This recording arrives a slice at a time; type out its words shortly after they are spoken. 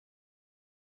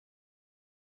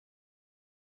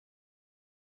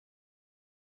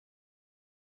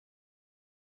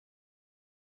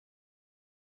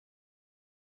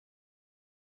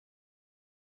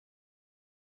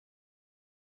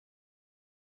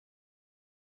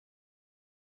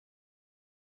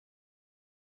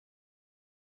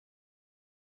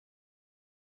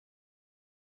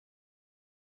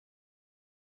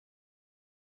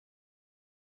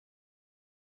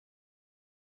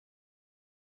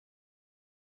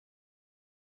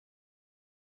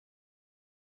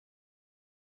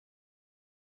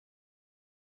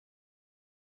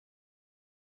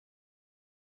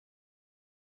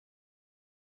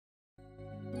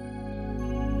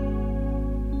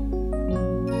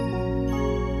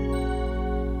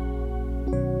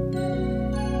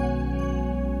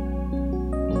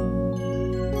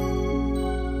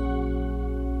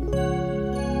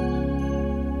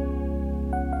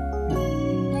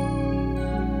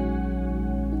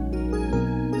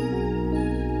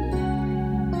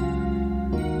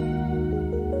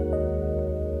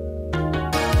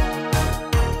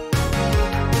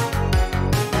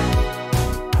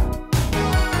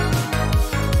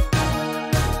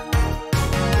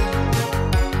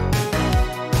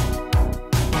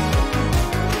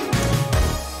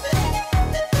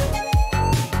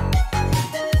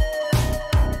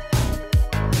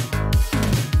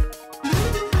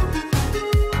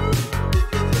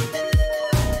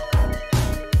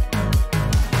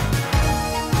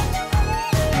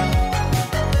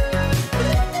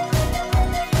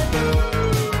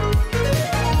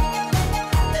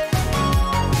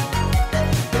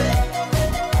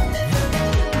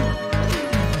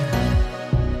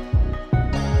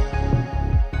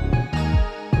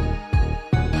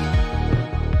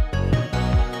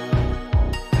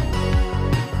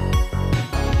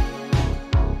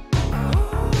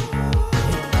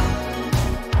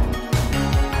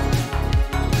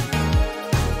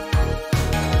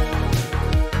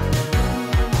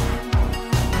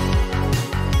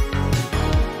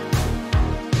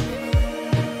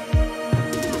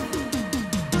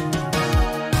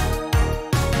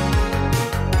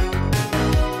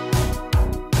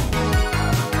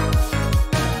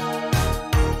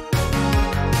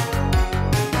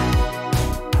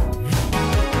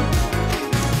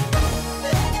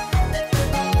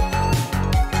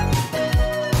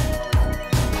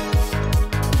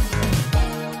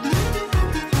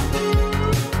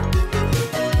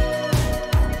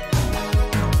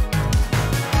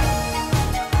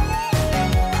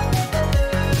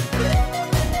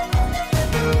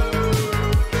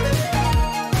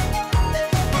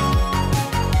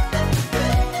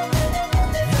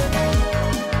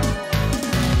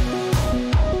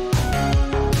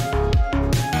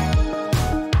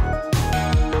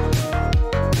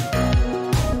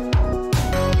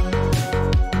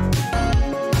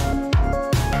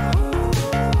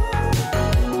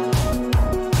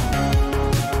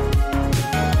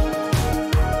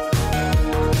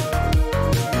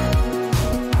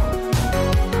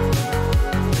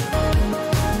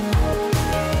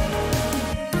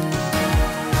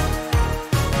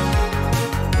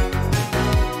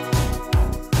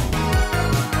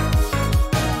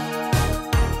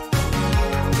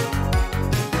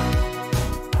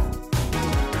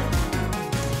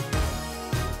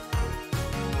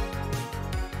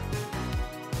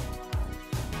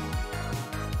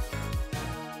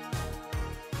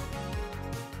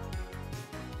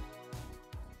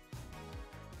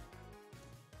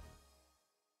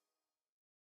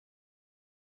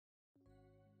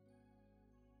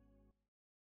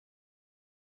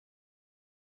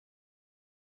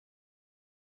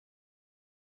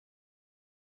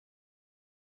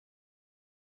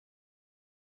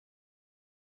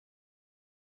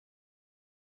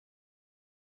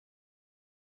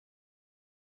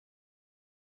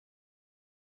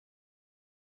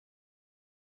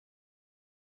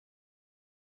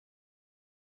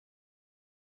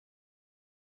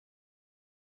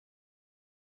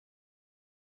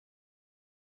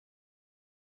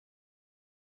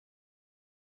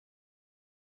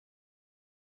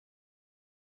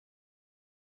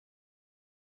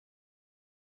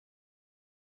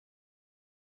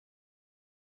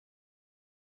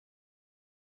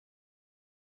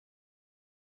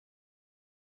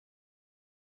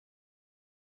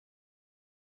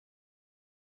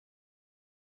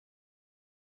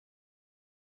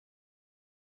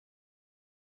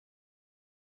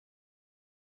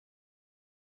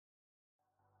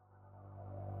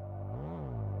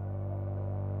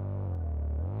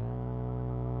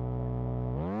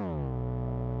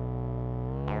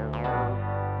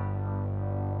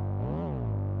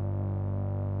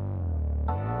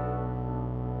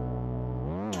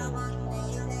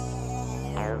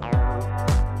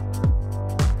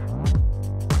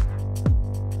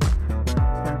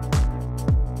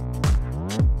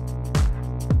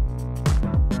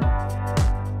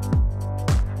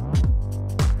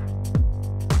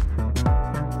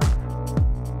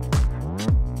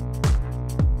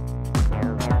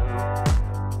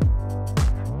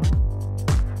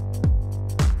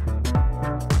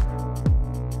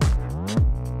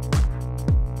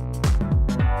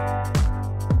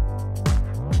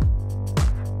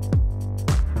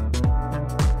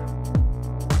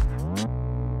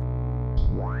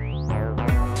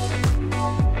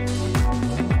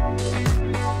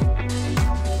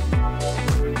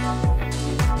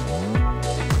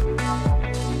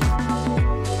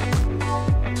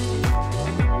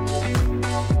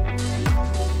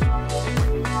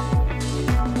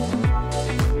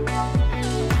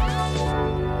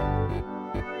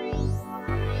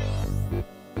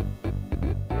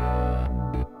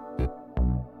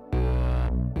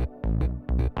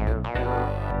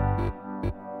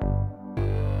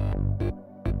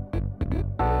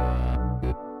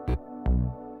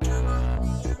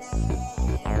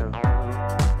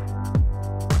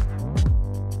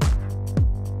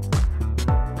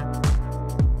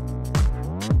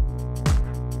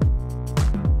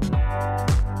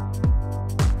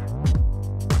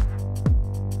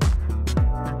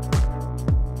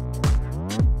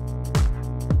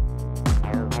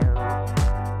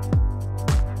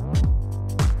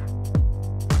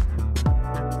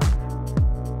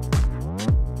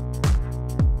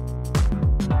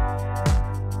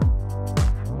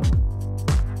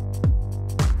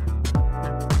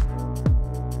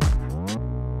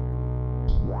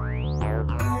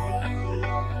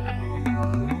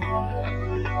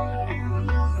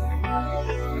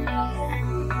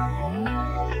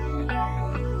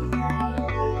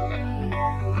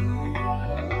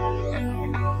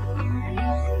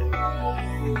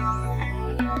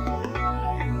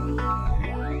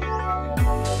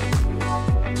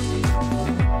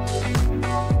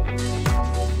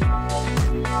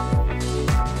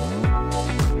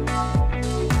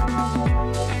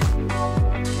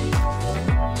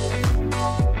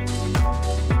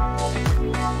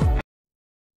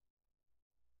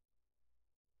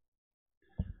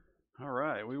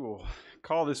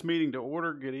call this meeting to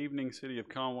order. Good evening, City of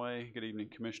Conway. Good evening,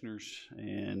 Commissioners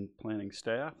and planning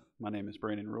staff. My name is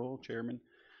Brandon Rule, Chairman.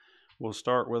 We'll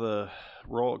start with a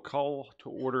roll call to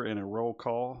order and a roll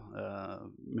call.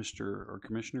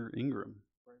 Commissioner Ingram.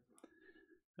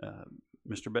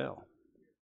 Mr. Bell.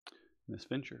 Ms.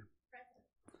 Fincher.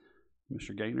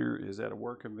 Mr. Gaynor is at a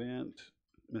work event.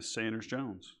 Ms.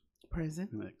 Sanders-Jones. Present.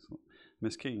 Excellent.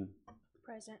 Ms. King.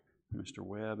 Present. Mr.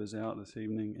 Webb is out this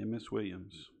evening, and Ms.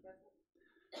 Williams.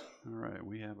 All right,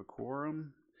 we have a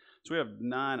quorum. So we have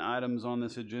 9 items on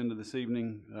this agenda this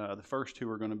evening. The first 2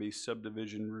 are going to be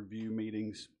subdivision review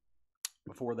meetings.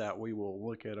 Before that, we will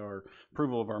look at our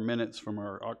approval of our minutes from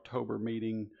our October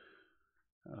meeting.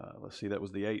 Let's see, that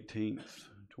was the 18th,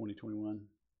 2021.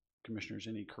 Commissioners,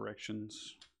 any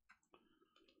corrections?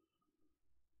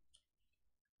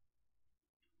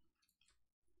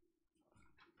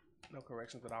 No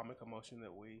corrections, but I'll make a motion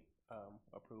that we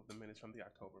approve the minutes from the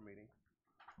October meeting.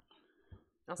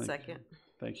 I'll second.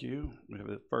 Thank you. We have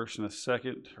a first and a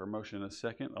second, or motion and a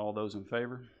second. All those in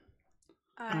favor?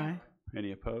 Aye.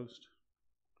 Any opposed?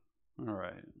 All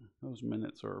right, those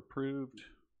minutes are approved.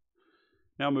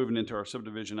 Now moving into our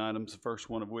subdivision items, the first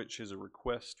one of which is a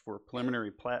request for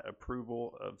preliminary plat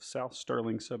approval of South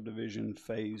Sterling Subdivision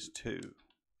Phase 2.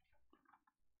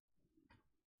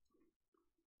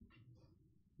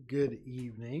 Good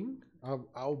evening.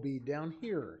 I'll be down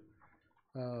here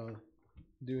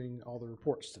doing all the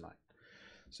reports tonight.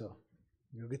 So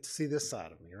you'll get to see this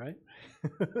side of me, right?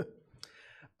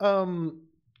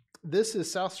 This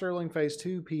is South Sterling Phase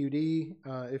 2 PUD.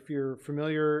 If you're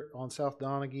familiar on South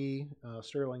Donaghy,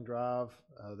 Sterling Drive,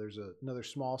 there's another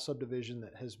small subdivision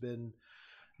that has been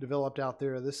developed out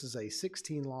there. This is a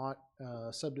 16-lot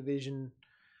subdivision,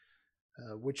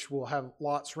 which will have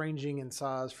lots ranging in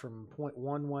size from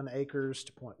 0.11 acres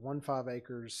to 0.15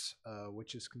 acres,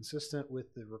 which is consistent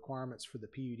with the requirements for the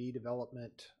PUD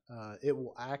development. It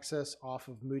will access off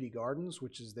of Moody Gardens,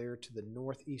 which is there to the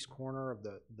northeast corner of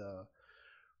the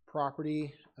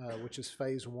property, which is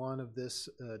phase 1 of this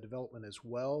development as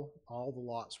well. All the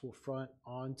lots will front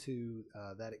onto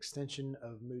that extension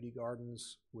of Moody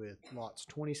Gardens, with lots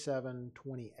 27,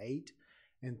 28,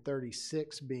 and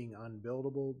 36 being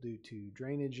unbuildable due to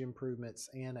drainage improvements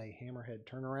and a hammerhead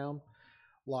turnaround.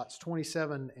 Lots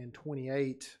 27 and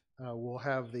 28 will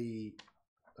have the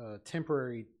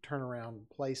temporary turnaround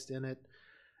placed in it.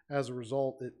 As a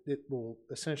result, it will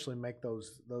essentially make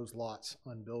those lots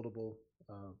unbuildable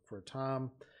for a time.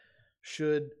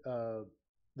 Should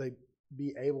they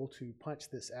be able to punch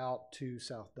this out to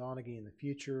South Donaghy in the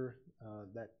future,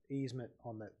 that easement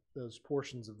on those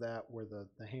portions of that where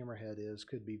the hammerhead is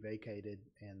could be vacated,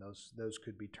 and those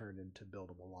could be turned into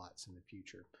buildable lots in the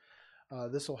future.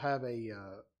 This will have a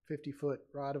 50-foot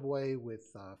right-of-way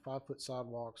with 5-foot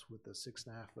sidewalks with a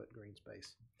 6.5-foot green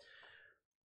space.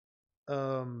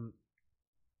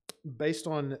 Based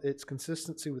on its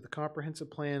consistency with the comprehensive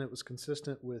plan, it was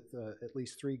consistent with at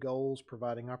least 3 goals: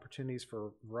 providing opportunities for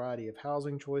a variety of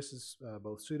housing choices,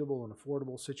 both suitable and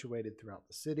affordable, situated throughout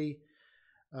the city;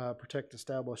 protect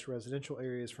established residential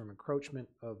areas from encroachment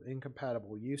of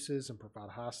incompatible uses, and provide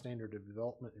a high standard of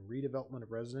development and redevelopment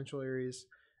of residential areas;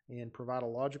 and provide a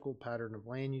logical pattern of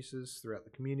land uses throughout the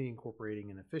community,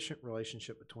 incorporating an efficient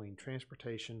relationship between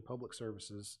transportation, public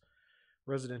services,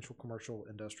 residential, commercial,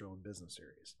 industrial, and business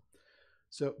areas.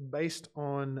 So based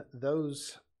on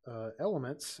those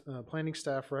elements, planning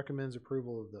staff recommends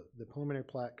approval of the preliminary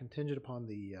plat contingent upon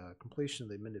the completion of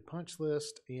the amended punch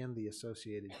list and the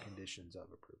associated conditions of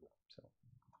approval. So,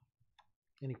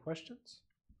 any questions?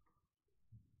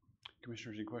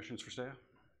 Commissioners, any questions for staff?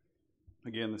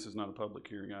 Again, this is not a public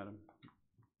hearing item.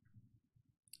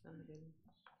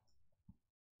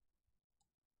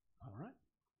 All right.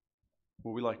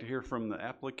 Well, we'd like to hear from the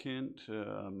applicant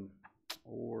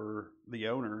or the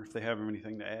owner if they have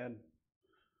anything to add.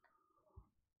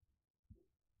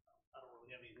 I don't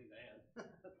really have anything to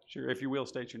add. Sure, if you will,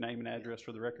 state your name and address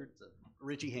for the record.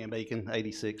 Richie Hambacon,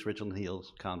 86 Richland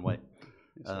Hills, Conway.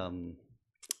 Yes,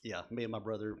 Yeah, me and my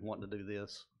brother wanting to do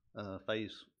this.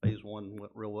 Phase 1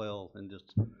 went real well, and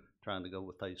just trying to go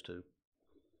with phase 2.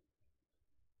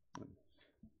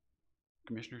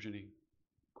 Commissioners, any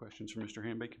questions for Mr.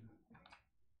 Hambacon?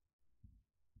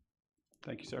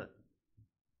 Thank you, sir.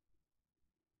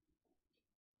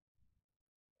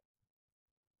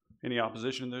 Any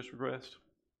opposition to this request?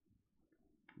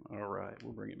 All right,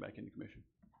 we'll bring it back into commission.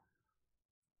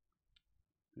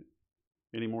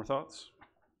 Any more thoughts?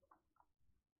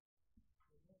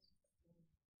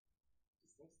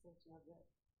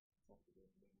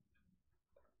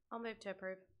 I'll move to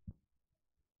approve.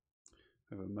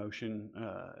 We have a motion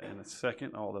and a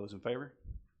second. All those in favor,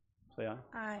 say aye.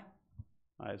 Aye.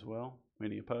 Aye as well.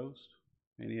 Any opposed?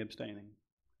 Any abstaining?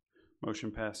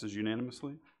 Motion passes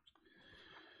unanimously.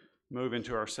 Move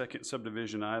into our second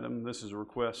subdivision item. This is a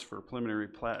request for preliminary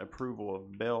plat approval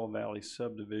of Bell Valley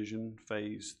Subdivision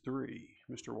Phase 3.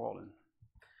 Mr. Walden.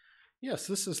 Yes,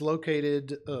 this is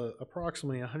located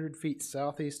approximately 100 feet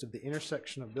southeast of the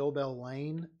intersection of Bilbell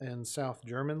Lane and South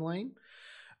German Lane.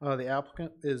 The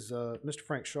applicant is Mr.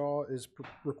 Frank Shaw is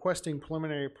requesting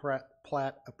preliminary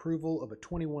plat approval of a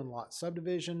 21 lot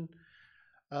subdivision.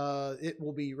 It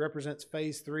will be represents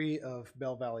phase 3 of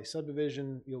Bell Valley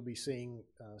subdivision. You'll be seeing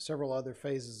several other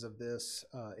phases of this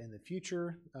in the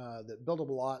future. The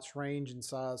buildable lots range in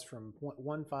size from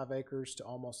 0.15 acres to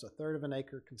almost a third of an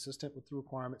acre, consistent with the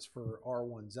requirements for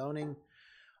R1 zoning.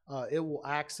 It will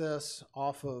access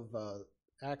off of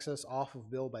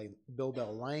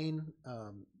Bilbell Lane.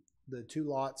 The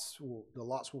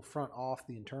lots will front off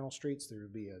the internal streets. There will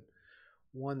be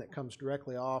one that comes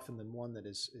directly off and then one that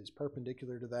is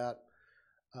perpendicular to that.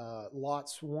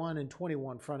 Lots 1 and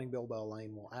 21 fronting Bilbell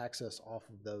Lane will access off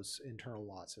of those internal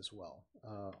lots as well.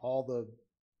 All the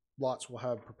lots will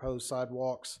have proposed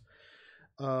sidewalks.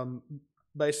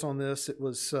 Based on this, it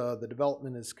was the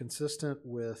development is consistent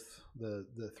with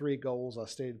the 3 goals I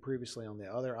stated previously on the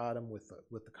other item with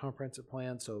the comprehensive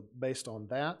plan. So based on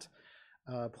that,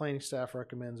 planning staff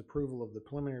recommends approval of the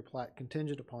preliminary plat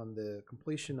contingent upon the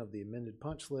completion of the amended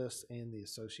punch list and the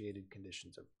associated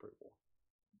conditions of approval.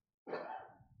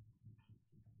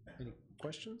 Any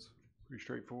questions? Pretty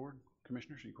straightforward.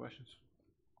 Commissioners, any questions?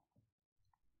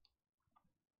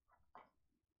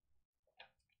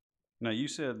 Now, you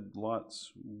said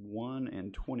lots 1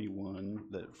 and 21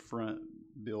 that front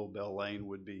Bilbell Lane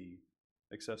would be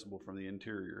accessible from the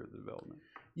interior of the development.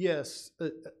 Yes,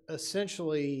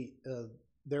 essentially,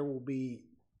 there will be.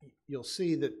 You'll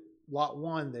see that lot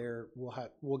 1 there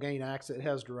will gain access. It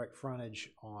has direct frontage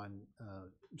on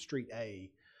Street A.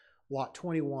 Lot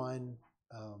 21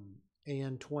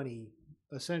 and 20.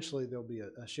 Essentially, there'll be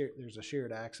there's a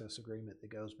shared access agreement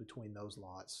that goes between those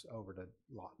lots over to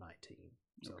lot 19.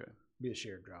 So Okay. Be a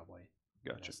shared driveway.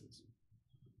 Gotcha.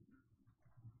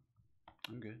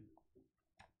 I'm good.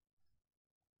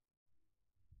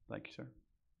 Thank you, sir.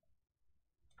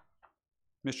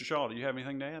 Mr. Shaw, do you have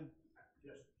anything to add?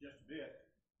 Just a bit.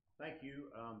 Thank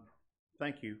you.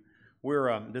 Thank you.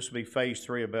 We're this will be phase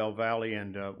 3 of Bell Valley,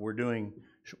 and we're doing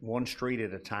one street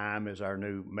at a time as our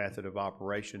new method of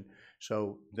operation.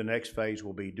 So the next phase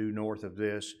will be due north of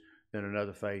this, then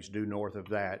another phase due north of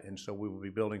that, and so we will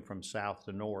be building from south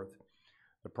to north.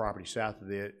 The property south of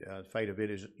it, fate of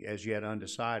it is as yet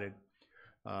undecided.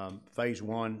 Phase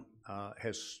 1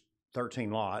 has 13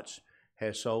 lots,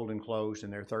 has sold and closed,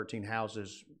 and there are 13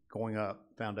 houses going up,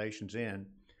 foundations in,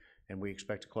 and we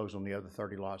expect to close on the other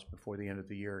 30 lots before the end of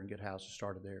the year and get houses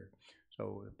started there.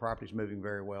 So the property's moving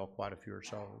very well, quite a few are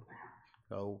sold.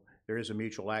 So there is a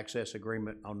mutual access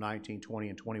agreement on 19, 20,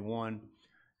 and 21,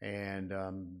 and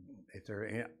if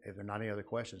there are not any other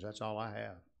questions, that's all I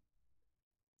have.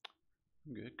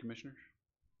 Good, commissioners?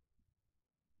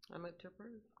 I move to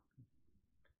approve.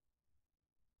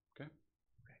 Okay.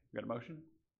 Got a motion?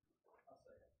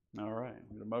 All right,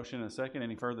 got a motion and a second.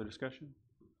 Any further discussion?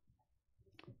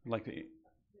 I'd like to.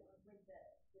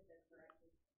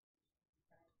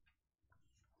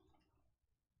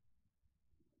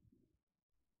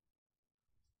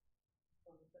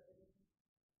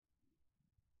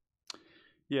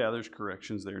 Yeah, there's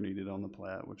corrections there needed on the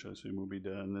plat, which I assume will be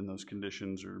done. And then those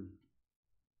conditions are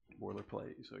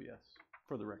boilerplate. So yes,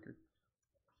 for the record,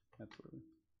 absolutely.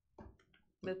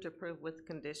 Move to approve with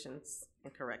conditions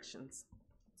and corrections.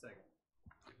 Second.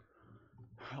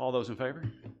 All those in favor?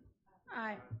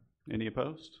 Aye. Any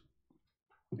opposed?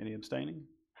 Any abstaining?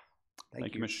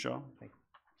 Thank you, Mr. Shaw. Thank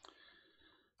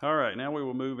you. All right, now we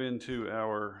will move into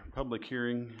our public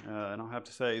hearing, and I'll have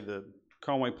to say the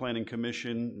Conway Planning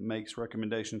Commission makes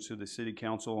recommendations to the City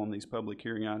Council on these public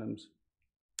hearing items.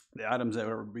 The items that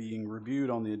are being reviewed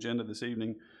on the agenda this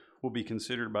evening will be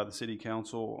considered by the City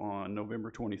Council on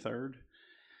November 23rd.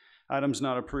 Items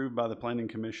not approved by the Planning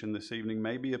Commission this evening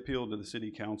may be appealed to the City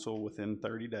Council within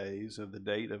 30 days of the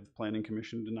date of Planning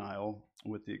Commission denial,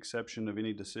 with the exception of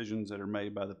any decisions that are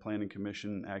made by the Planning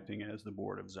Commission acting as the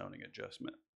Board of Zoning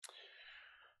Adjustment.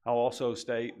 I'll also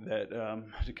state that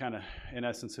to kind of, in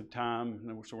essence of time,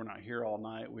 so we're not here all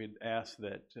night, we'd ask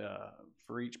that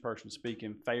for each person to speak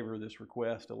in favor of this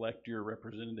request, elect your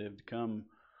representative to come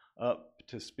up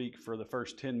to speak for the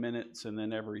first 10 minutes, and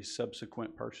then every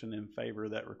subsequent person in favor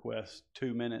of that request,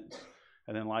 2 minutes.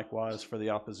 And then likewise for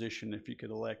the opposition, if you could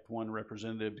elect one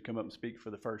representative to come up and speak for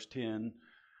the first 10,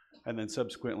 and then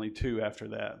subsequently 2 after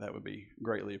that, that would be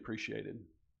greatly appreciated.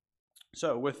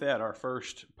 So with that, our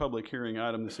first public hearing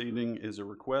item this evening is a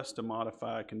request to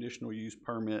modify conditional use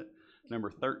permit number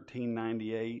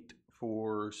 1398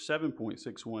 for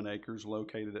 7.61 acres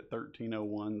located at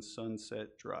 1301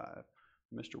 Sunset Drive.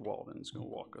 Mr. Walden's going to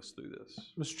walk us through this.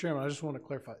 Mr. Chairman, I just want to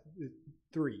clarify,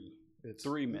 three. It's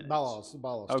 3 minutes. Bylaws.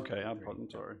 Okay, I'm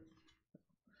sorry.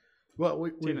 Well,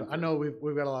 Ten I know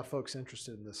we've got a lot of folks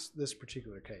interested in this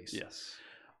particular case. Yes.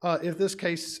 If this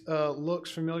case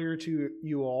looks familiar to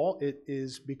you all, it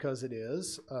is because it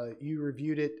is. You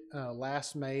reviewed it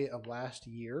last May of last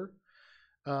year.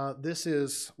 This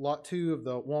is Lot 2 of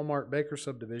the Walmart Baker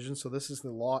subdivision, so this is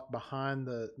the lot behind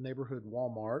the neighborhood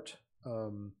Walmart.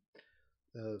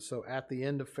 So at the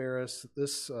end of Ferris,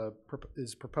 this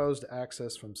is proposed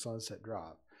access from Sunset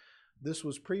Drive. This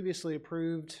was previously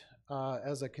approved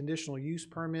as a conditional use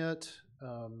permit.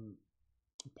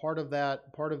 One of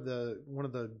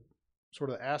the sort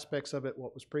of aspects of it,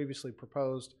 what was previously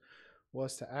proposed,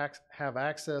 was to have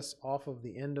access off of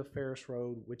the end of Ferris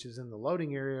Road, which is in the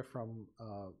loading area from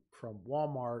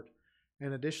Walmart,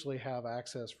 and additionally have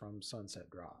access from Sunset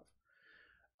Drive.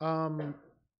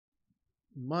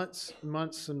 Months and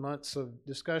months of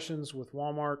discussions with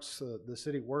Walmart's, the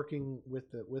city working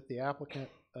with the applicant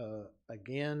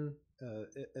again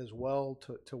as well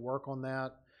to work on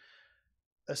that.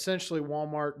 Essentially,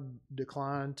 Walmart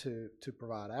declined to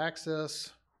provide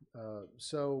access.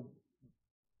 So,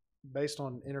 based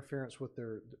on interference with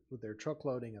their truck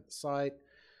loading at the site,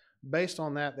 based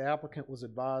on that, the applicant was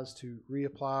advised to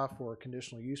reapply for a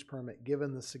conditional use permit,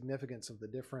 given the significance of the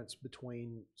difference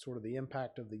between sort of the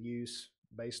impact of the use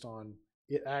based on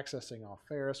it accessing off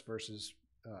Ferris versus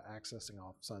accessing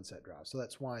off Sunset Drive. So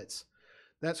that's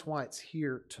why it's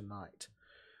here tonight.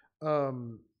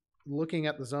 Looking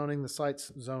at the zoning, the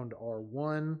site's zoned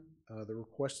R1. The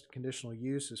requested conditional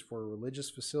use is for a religious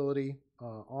facility.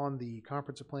 On the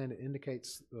comprehensive plan, it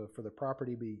indicates for the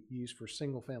property be used for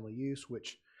single-family use,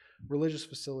 which religious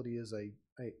facility is a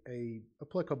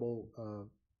applicable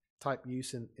type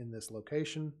use in this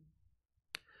location.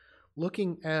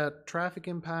 Looking at traffic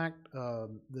impact,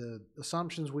 the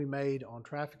assumptions we made on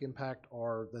traffic impact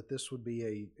are that this would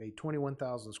be a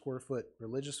 21,000 square foot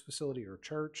religious facility or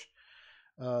church.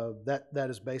 That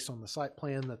is based on the site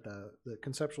plan that the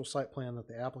conceptual site plan that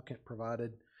the applicant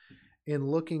provided. In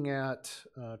looking at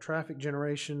traffic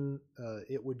generation,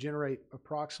 it would generate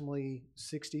approximately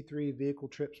 63 vehicle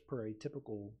trips per a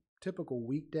typical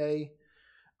weekday,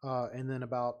 and then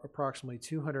about approximately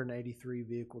 283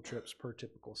 vehicle trips per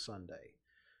typical Sunday.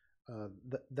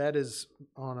 That is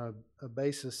on a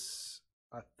basis,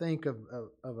 I think, of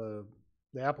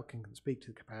the applicant can speak to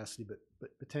the capacity, but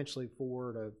potentially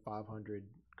 400 to 500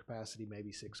 capacity,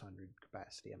 maybe 600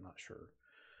 capacity. I'm not sure.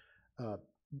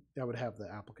 I would have the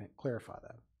applicant clarify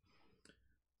that.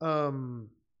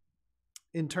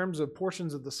 In terms of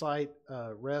portions of the site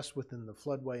rest within the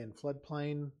floodway and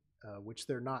floodplain, which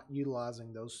they're not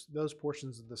utilizing those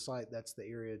portions of the site. That's the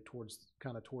area towards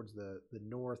the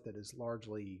north that is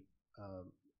largely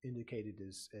indicated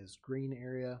as green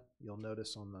area. You'll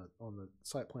notice on the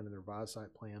site plan and the revised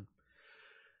site plan.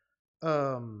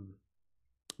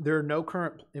 There are no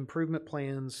current improvement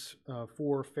plans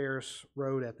for Ferris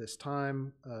Road at this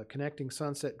time. Connecting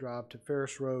Sunset Drive to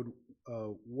Ferris Road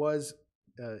was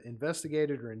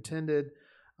investigated or intended,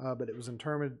 but it was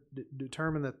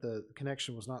determined that the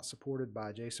connection was not supported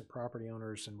by adjacent property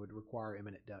owners and would require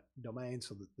eminent domain,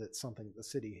 so that's something that the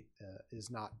city is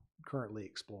not currently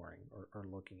exploring or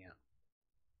looking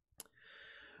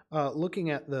at.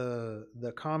 Looking at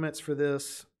the comments for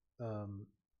this,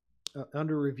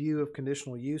 under review of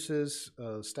conditional uses,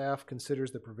 staff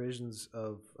considers the provisions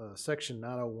of section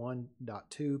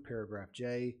 901.2 paragraph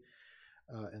J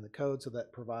in the code, so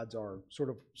that provides our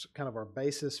kind of our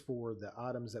basis for the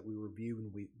items that we review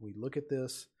when we look at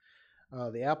this.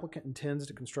 The applicant intends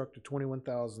to construct a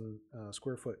 21,000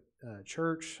 square foot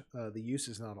church. The use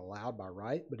is not allowed by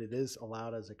right, but it is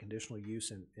allowed as a conditional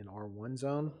use in R1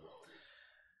 zone.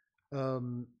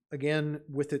 Again,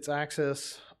 with its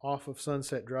access off of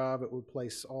Sunset Drive, it would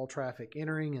place all traffic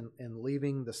entering and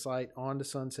leaving the site onto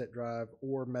Sunset Drive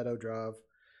or Meadow Drive.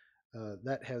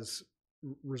 That has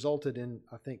resulted in,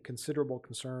 I think, considerable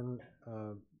concern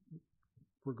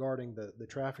regarding the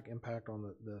traffic impact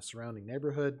on the surrounding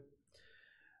neighborhood.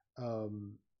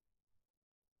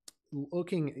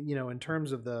 Looking, in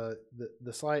terms of the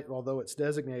site, although it's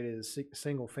designated as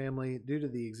single family, due to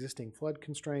the existing flood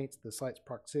constraints, the site's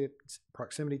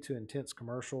proximity to intense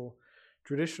commercial,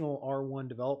 traditional R1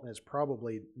 development is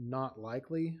probably not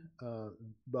likely,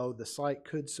 though the site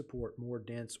could support more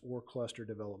dense or cluster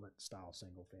development style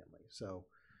single family. So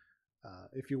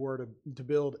If you were to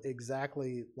build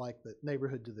exactly like the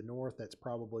neighborhood to the north, that's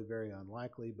probably very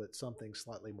unlikely, but something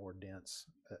slightly more dense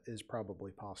is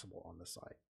probably possible on the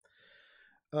site.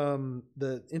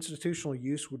 The institutional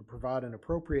use would provide an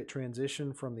appropriate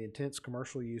transition from the intense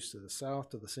commercial use to the south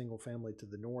to the single family to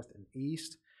the north and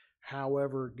east.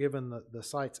 However, given the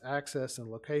site's access and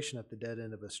location at the dead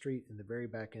end of a street in the very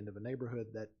back end of a neighborhood,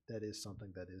 that is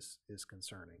something that is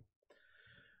concerning.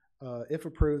 If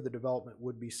approved, the development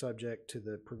would be subject to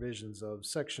the provisions of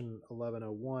Section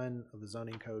 1101 of the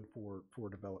zoning code for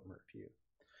development review.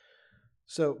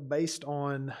 So based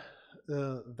on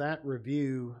that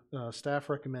review, staff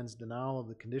recommends denial of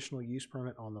the conditional use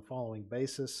permit on the following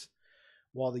basis.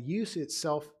 While the use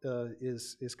itself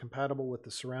is compatible with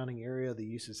the surrounding area, the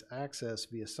use's access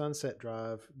via Sunset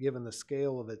Drive, given the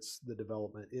scale of the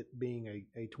development, it being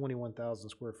a 21,000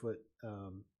 square foot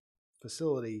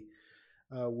facility,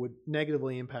 would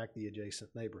negatively impact the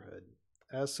adjacent neighborhood.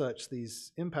 As such,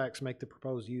 these impacts make the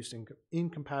proposed use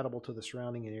incompatible to the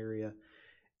surrounding area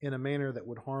in a manner that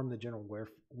would harm the general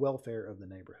welfare of the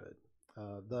neighborhood.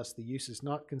 Thus, the use is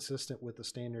not consistent with the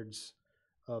standards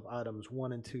of items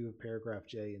 1 and 2 of paragraph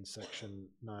J in section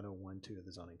 9012 of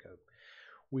the zoning code.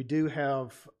 We do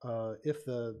have, if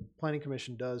the planning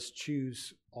commission does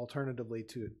choose alternatively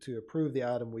to approve the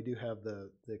item, we do have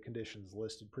the conditions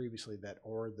listed previously that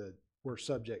were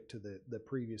subject to the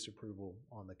previous approval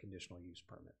on the conditional use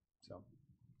permit. So,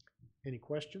 any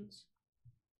questions?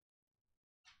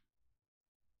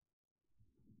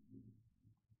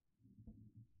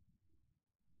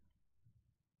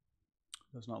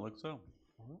 Does not look so.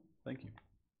 Thank you.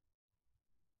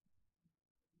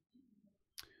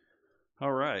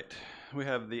 All right. We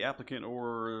have the applicant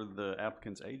or the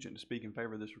applicant's agent to speak in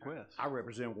favor of this request. I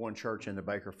represent one church in the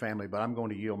Baker family, but I'm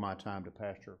going to yield my time to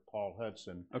Pastor Paul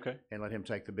Hudson. Okay. And let him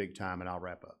take the big time, and I'll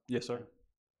wrap up. Yes, sir.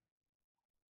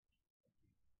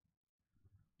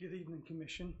 Good evening,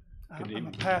 Commission. Good I'm a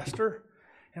evening. pastor,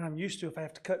 and I'm used to if I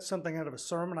have to cut something out of a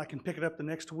sermon, I can pick it up the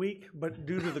next week. But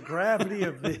due to the gravity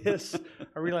of this,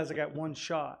 I realized I got one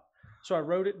shot. So I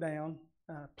wrote it down.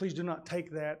 Please do not take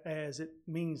that as it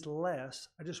means less.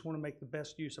 I just want to make the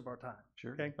best use of our time.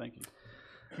 Sure. Okay? Thank you.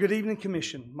 Good evening,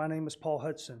 Commission. My name is Paul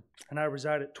Hudson, and I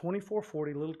reside at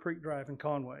 2440 Little Creek Drive in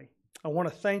Conway. I want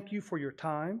to thank you for your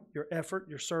time, your effort,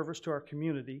 your service to our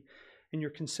community, and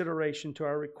your consideration to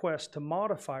our request to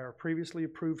modify our previously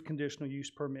approved conditional use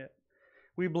permit.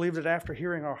 We believe that after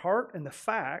hearing our heart and the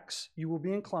facts, you will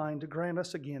be inclined to grant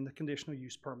us again the conditional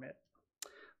use permit.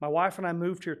 My wife and I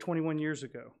moved here 21 years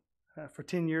ago. For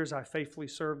 10 years, I faithfully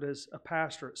served as a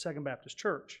pastor at Second Baptist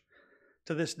Church.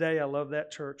 To this day, I love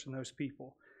that church and those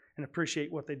people and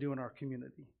appreciate what they do in our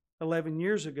community. 11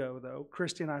 years ago, though,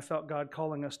 Christy and I felt God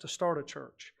calling us to start a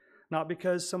church, not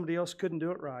because somebody else couldn't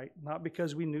do it right, not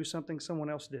because we knew something someone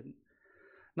else didn't,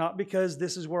 not because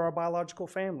this is where our biological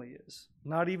family is,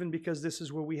 not even because this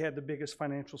is where we had the biggest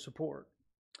financial support.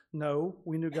 No,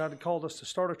 we knew God had called us to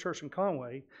start a church in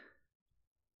Conway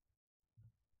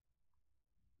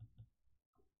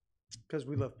because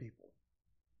we love people.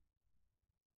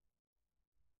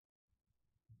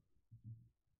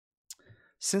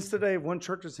 Since the day of One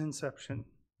Church's inception,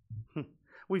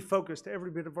 we focused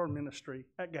every bit of our ministry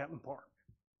at Gatlin Park.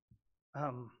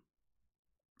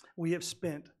 We have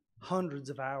spent hundreds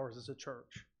of hours as a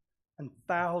church and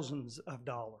thousands of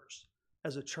dollars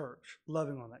as a church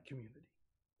loving on that community,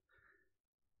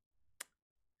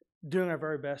 doing our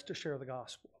very best to share the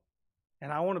gospel.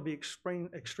 And I want to be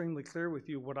extremely clear with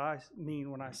you what I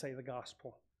mean when I say the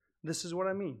gospel. This is what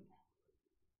I mean.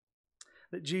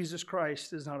 That Jesus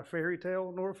Christ is not a fairy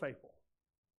tale nor a fable.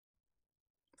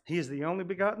 He is the only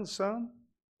begotten Son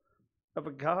of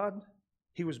a God.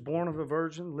 He was born of a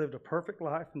virgin, lived a perfect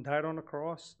life, and died on a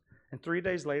cross. And 3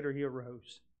 days later, he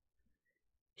arose.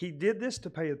 He did this to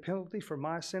pay the penalty for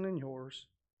my sin and yours,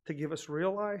 to give us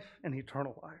real life and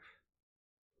eternal life.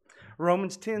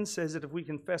 Romans 10 says that if we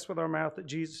confess with our mouth that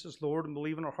Jesus is Lord and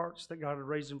believe in our hearts that God had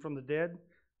raised him from the dead,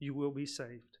 you will be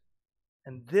saved.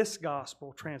 And this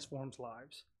gospel transforms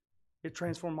lives. It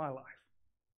transformed my life.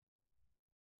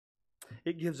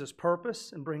 It gives us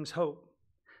purpose and brings hope.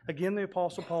 Again, the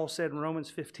Apostle Paul said in Romans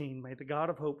 15, "May the God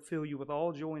of hope fill you with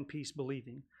all joy and peace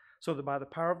believing, so that by the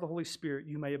power of the Holy Spirit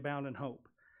you may abound in hope."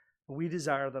 We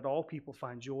desire that all people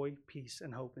find joy, peace,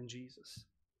 and hope in Jesus.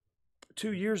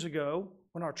 2 years ago,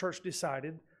 when our church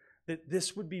decided that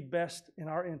this would be best in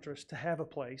our interest to have a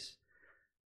place,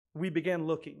 we began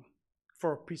looking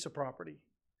for a piece of property.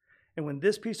 And when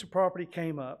this piece of property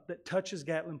came up that touches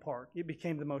Gatlin Park, it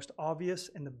became the most obvious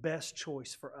and the best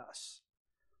choice for us.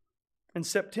 In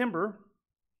September,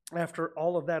 after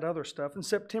all of that other stuff. In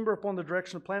September, upon the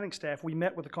direction of planning staff, we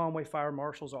met with the Conway Fire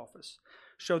Marshal's office,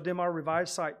 showed them our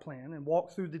revised site plan, and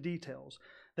walked through the details.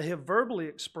 They have verbally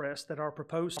expressed that our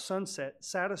proposed sunset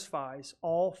satisfies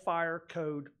all fire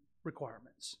code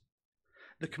requirements.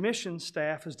 The commission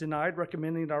staff has denied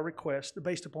recommending our request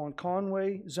based upon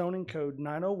Conway Zoning Code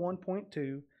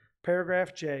 901.2,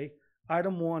 paragraph J,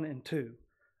 item 1 and 2.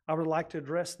 I would like to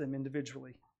address them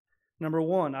individually. Number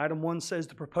 1, item 1 says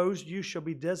the proposed use shall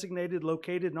be designated,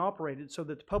 located, and operated so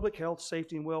that the public health,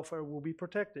 safety, and welfare will be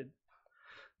protected.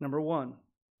 Number 1,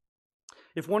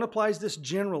 if one applies this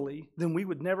generally, then we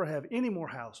would never have any more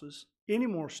houses, any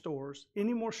more stores,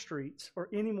 any more streets, or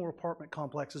any more apartment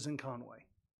complexes in Conway.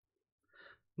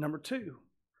 Number 2,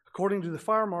 according to the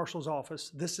fire marshal's office,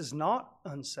 this is not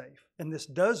unsafe, and this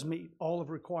does meet all of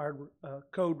required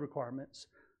code requirements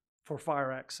for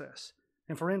fire access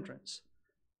and for entrance.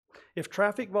 If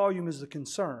traffic volume is a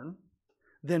concern,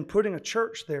 then putting a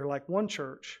church there, like one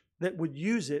church, that would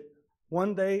use it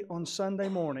one day on Sunday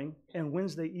morning and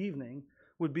Wednesday evening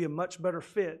would be a much better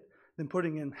fit than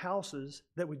putting in houses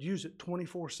that would use it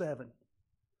 24/7.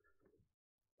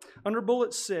 Under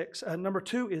bullet 6, number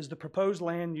 2 is the proposed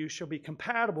land use shall be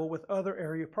compatible with other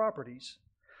area properties.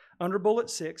 Under bullet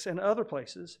 6 and other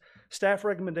places, staff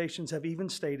recommendations have even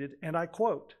stated, and I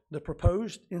quote, the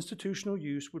proposed institutional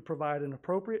use would provide an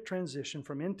appropriate transition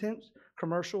from intense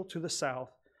commercial to the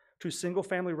south to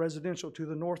single-family residential to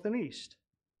the north and east.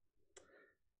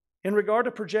 In regard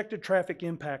to projected traffic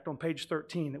impact on page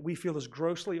 13 that we feel is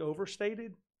grossly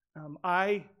overstated,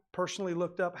 I personally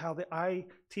looked up how the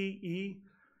ITE,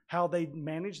 how they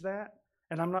manage that,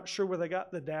 and I'm not sure where they got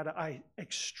the data. I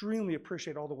extremely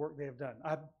appreciate all the work they have done.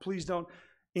 Please don't,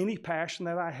 any passion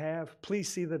that I have, please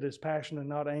see that as passion and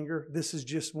not anger. This is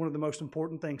just one of the most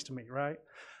important things to me, right?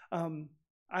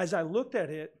 As I looked at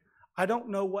it, I don't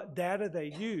know what data they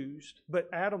used, but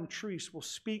Adam Treese will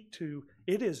speak to,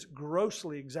 it is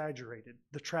grossly exaggerated,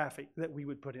 the traffic that we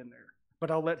would put in there.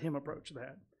 But I'll let him approach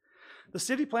that. The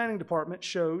city planning department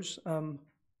shows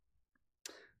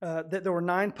that there were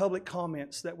 9 public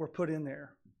comments that were put in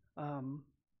there.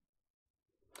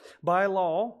 By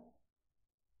law,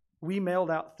 we mailed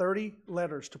out 30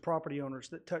 letters to property owners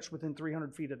that touched within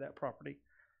 300 feet of that property.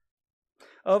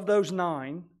 Of those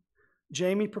 9,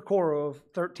 Jamie Pecoro of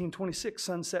 1326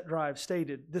 Sunset Drive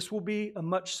stated, this will be a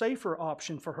much safer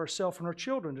option for herself and her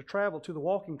children to travel to the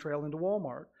walking trail into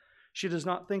Walmart. She does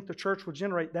not think the church will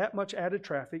generate that much added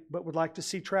traffic, but would like to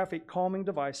see traffic calming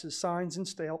devices, signs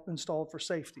installed for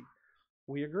safety.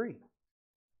 We agree.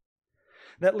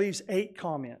 That leaves 8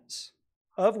 comments,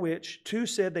 of which 2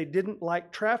 said they didn't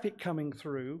like traffic coming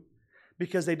through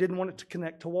because they didn't want it to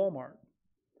connect to Walmart.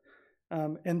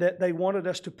 And that they wanted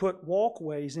us to put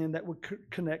walkways in that would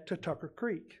connect to Tucker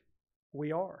Creek.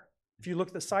 We are. If you look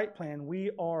at the site plan,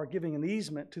 we are giving an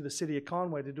easement to the city of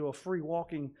Conway to do a free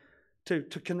walking to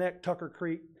connect Tucker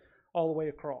Creek all the way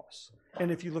across.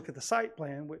 And if you look at the site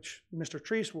plan, which Mr.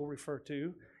 Treese will refer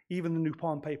to, even the new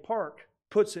Pompey Park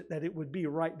puts it that it would be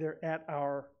right there at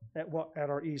our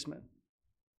easement.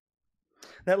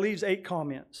 That leaves 8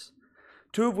 comments,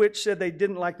 2 of which said they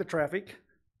didn't like the traffic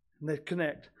and they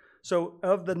connect. So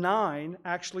of the 9,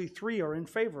 actually 3 are in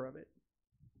favor of it.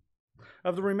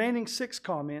 Of the remaining 6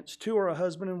 comments, 2 are a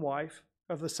husband and wife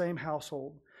of the same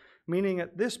household, meaning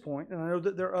at this point, and I know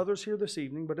that there are others here this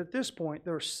evening, but at this point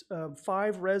there's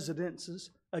 5 residences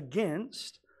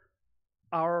against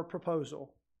our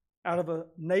proposal out of a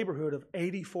neighborhood of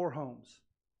 84 homes.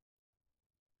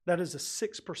 That is a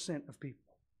 6% of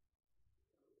people.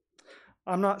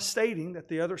 I'm not stating that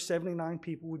the other 79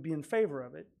 people would be in favor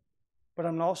of it, but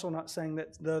I'm also not saying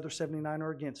that the other 79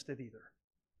 are against it either.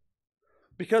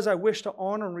 Because I wish to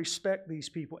honor and respect these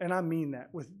people, and I mean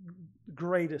that with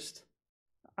greatest,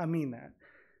 I mean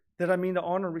that I mean to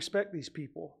honor and respect these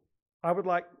people. I would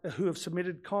like, who have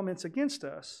submitted comments against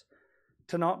us,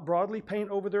 to not broadly paint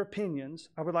over their opinions.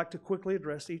 I would like to quickly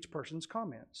address each person's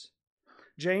comments.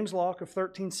 James Locke of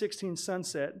 1316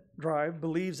 Sunset Drive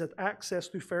believes that access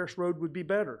through Ferris Road would be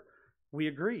better. We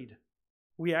agreed.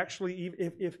 We actually,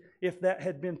 if that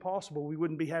had been possible, we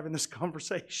wouldn't be having this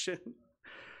conversation.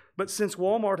 But since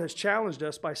Walmart has challenged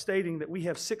us by stating that we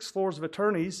have 6 floors of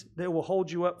attorneys that will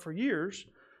hold you up for years,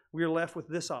 we are left with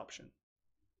this option.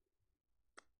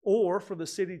 Or for the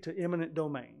city to eminent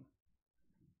domain.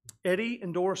 Eddie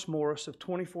and Doris Morris of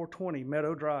 2420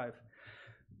 Meadow Drive.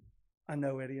 I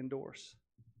know Eddie and Doris.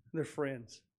 They're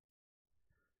friends.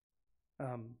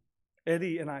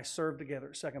 Eddie and I served together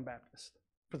at Second Baptist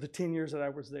for the 10 years that I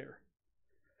was there.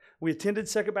 We attended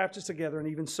Second Baptist together and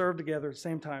even served together at the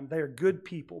same time. They are good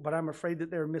people, but I'm afraid that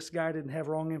they're misguided and have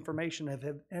wrong information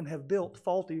and have built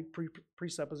faulty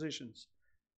presuppositions.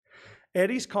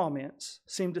 Eddie's comments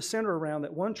seem to center around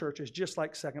that one church is just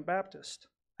like Second Baptist.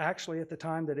 Actually, at the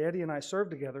time that Eddie and I served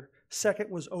together,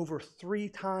 Second was over 3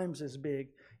 times as big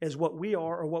as what we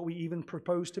are or what we even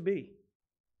propose to be,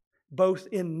 both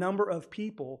in number of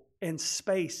people and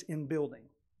space in building.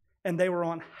 And they were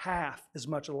on half as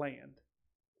much land.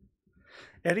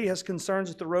 Eddie has concerns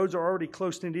that the roads are already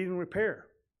close to needing repair.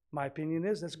 My opinion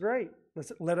is that's great.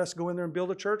 Let us go in there and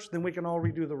build a church, then we can all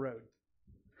redo the road.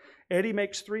 Eddie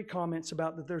makes 3 comments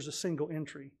about that there's a single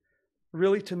entry.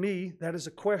 Really, to me, that is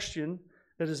a question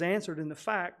that is answered in the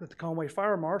fact that the Conway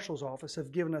Fire Marshal's Office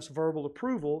have given us verbal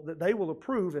approval that they will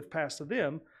approve, if passed to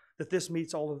them, that this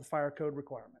meets all of the fire code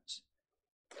requirements.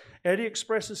 Eddie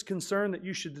expresses concern that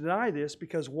you should deny this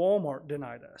because Walmart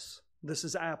denied us. This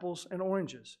is apples and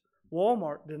oranges.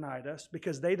 Walmart denied us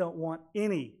because they don't want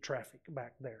any traffic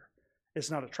back there.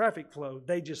 It's not a traffic flow,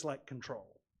 they just like control.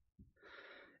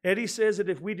 Eddie says that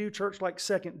if we do church like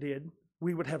Second did,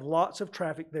 we would have lots of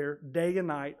traffic there day and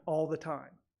night all the time.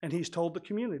 And he's told the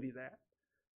community that.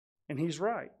 And he's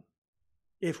right.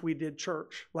 If we did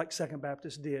church like Second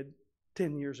Baptist did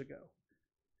 10 years ago.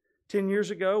 10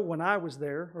 years ago when I was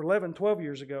there, or 11, 12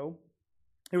 years ago,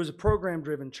 it was a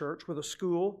program-driven church with a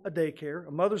school, a daycare,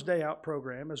 a Mother's Day Out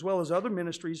program, as well as other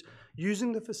ministries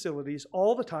using the facilities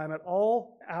all the time at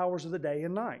all hours of the day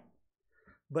and night.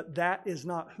 But that is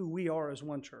not who we are as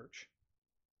one church.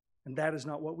 And that is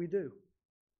not what we do.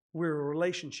 We're a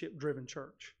relationship-driven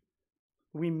church.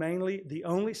 The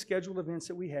only scheduled events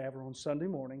that we have are on Sunday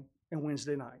morning and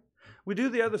Wednesday night. We do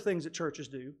the other things that churches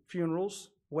do, funerals,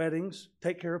 weddings,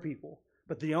 take care of people.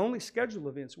 But the only scheduled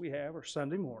events we have are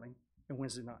Sunday morning and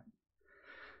Wednesday night.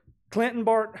 Clint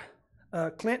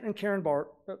and Karen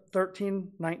Bart,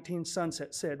 1319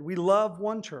 Sunset, said, "We love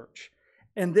one church,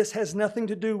 and this has nothing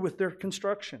to do with their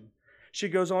construction." She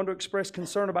goes on to express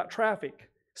concern about traffic,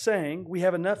 saying, "We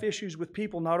have enough issues with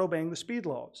people not obeying the speed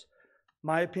laws."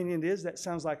 My opinion is that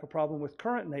sounds like a problem with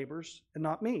current neighbors and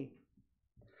not me.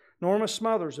 Norma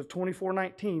Smothers of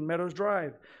 2419 Meadows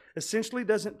Drive essentially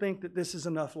doesn't think that this is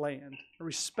enough land.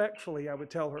 Respectfully, I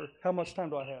would tell her, how much time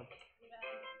do I have?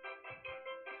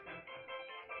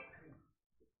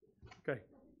 Okay.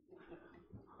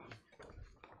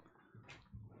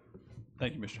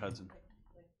 Thank you, Mr. Hudson.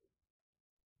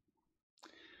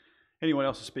 Anyone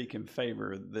else to speak in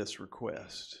favor of this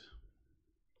request?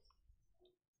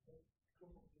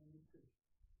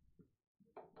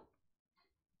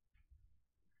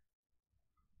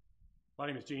 My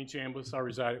name is Gene Chambliss. I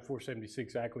reside at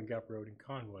 476 Ackland Gap Road in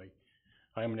Conway.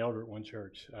 I am an elder at one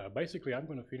church. Basically, I'm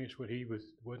going to finish what he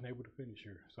wasn't able to finish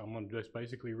here. So I'm going to just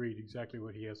basically read exactly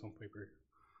what he has on paper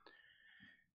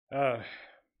here.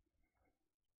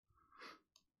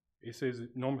 It says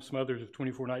that Norma Smothers of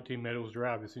 2419 Meadows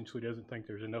Drive essentially doesn't think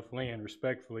there's enough land.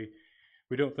 Respectfully,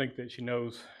 we don't think that she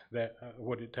knows that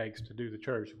what it takes to do the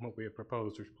church and what we have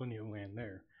proposed. There's plenty of land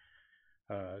there.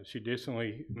 She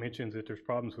additionally mentions that there's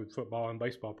problems with football and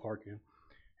baseball parking,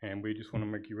 and we just want to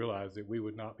make you realize that we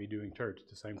would not be doing church at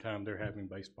the same time they're having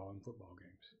baseball and football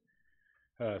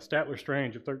games. Statler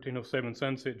Strange of 1307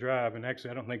 Sunset Drive, and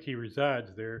actually I don't think he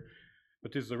resides there,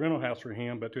 but this is a rental house for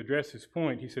him. But to address his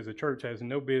point, he says the church has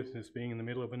no business being in the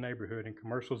middle of a neighborhood, and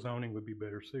commercial zoning would be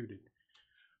better suited.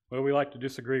 Well, we like to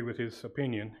disagree with his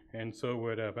opinion, and so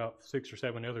would about 6 or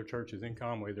 7 other churches in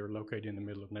Conway that are located in the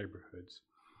middle of neighborhoods.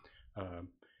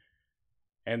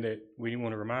 And that we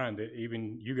want to remind that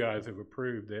even you guys have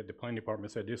approved that the planning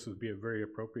department said this would be a very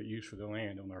appropriate use for the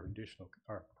land on our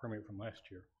permit from last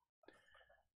year.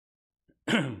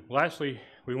 Lastly,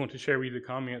 we want to share with you the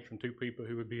comments from 2 people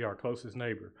who would be our closest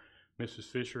neighbor,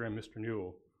 Mrs. Fisher and Mr.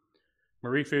 Newell.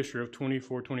 Marie Fisher of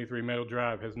 2423 Meadow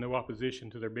Drive has no opposition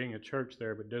to there being a church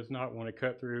there, but does not want to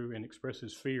cut through and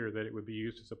expresses fear that it would be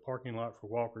used as a parking lot for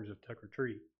walkers of Tucker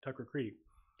Creek.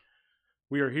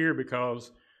 We are here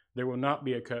because there will not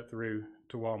be a cut through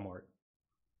to Walmart.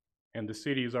 And the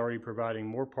city is already providing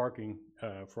more parking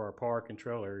for our park and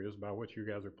trail areas by what you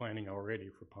guys are planning already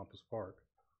for Pompous Park.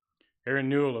 Aaron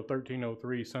Newell of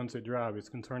 1303 Sunset Drive is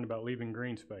concerned about leaving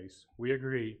green space. We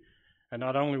agree, and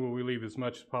not only will we leave as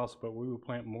much as possible, but we will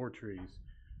plant more trees.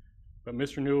 But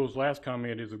Mr. Newell's last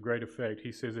comment is of great effect.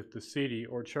 He says if the city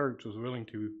or church was willing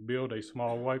to build a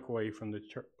small walkway from the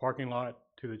parking lot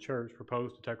to the church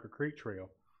proposed to Tucker Creek Trail,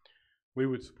 we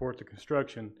would support the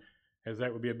construction, as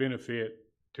that would be a benefit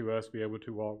to us be able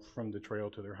to walk from the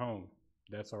trail to their home.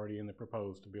 That's already in the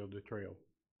proposed to build the trail.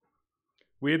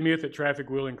 We admit that traffic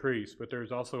will increase, but there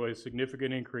is also a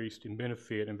significant increase in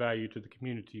benefit and value to the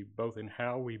community, both in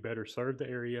how we better serve the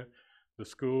area, the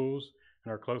schools,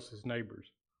 and our closest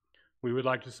neighbors. We would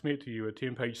like to submit to you a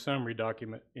 10-page summary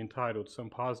document entitled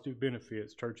Some Positive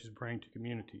Benefits Churches Bring to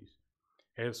Communities.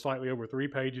 It has slightly over 3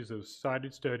 pages of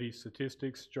cited studies,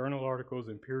 statistics, journal articles,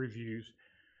 and peer reviews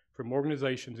from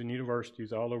organizations and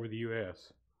universities all over the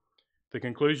U.S. The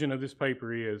conclusion of this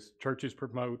paper is churches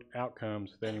promote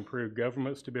outcomes that improve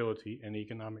government stability and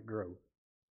economic growth.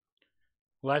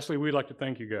 Lastly, we'd like to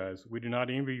thank you guys. We do not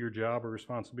envy your job or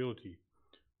responsibility.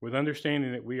 With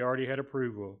understanding that we already had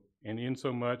approval, and in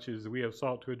so much as we have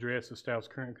sought to address the staff's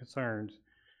current concerns,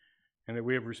 and that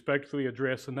we have respectfully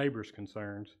addressed the neighbors'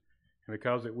 concerns, and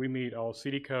because that we meet all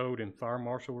city code and fire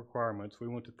marshal requirements, we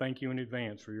want to thank you in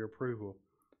advance for your approval,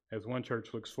 as One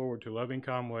Church looks forward to loving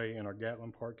Conway and our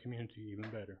Gatlin Park community even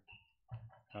better.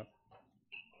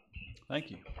 Thank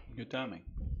you. Good timing.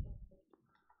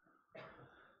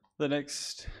 The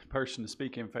next person to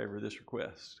speak in favor of this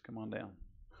request, come on down.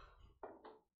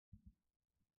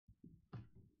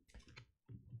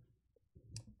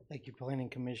 Thank you, Planning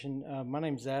Commission. My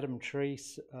name's Adam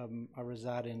Treese. I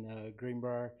reside in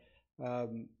Greenbrier.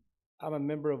 I'm a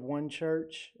member of One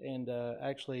Church, and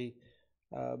actually,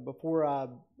 before I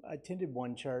attended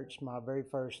One Church, my very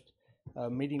first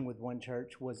meeting with One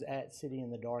Church was at City in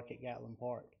the Dark at Gatlin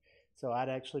Park. So I'd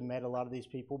actually met a lot of these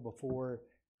people before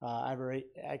I ever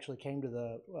actually came to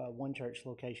the One Church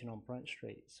location on Front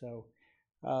Street. So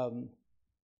I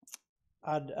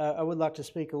would like to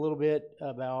speak a little bit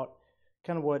about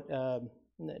kind of what,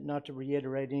 not to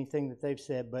reiterate anything that they've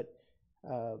said, but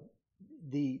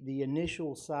the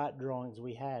initial site drawings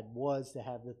we had was to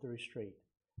have the through street.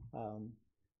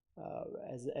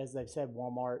 As they've said,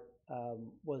 Walmart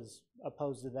was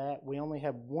opposed to that. We only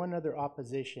had one other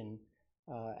opposition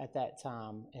at that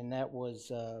time, and that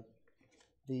was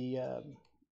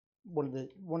one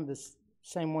of the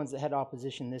same ones that had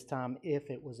opposition this time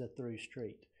if it was a through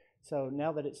street. So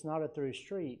now that it's not a through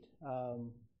street,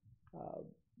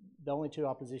 the only two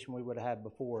opposition we would have had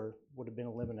before would have been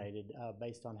eliminated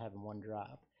based on having one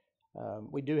drive.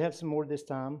 We do have some more this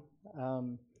time.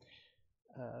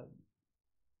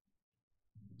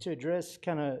 To address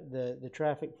kind of the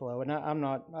traffic flow, and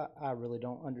I really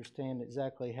don't understand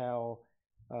exactly how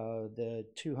the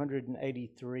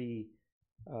 283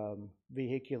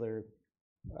 vehicular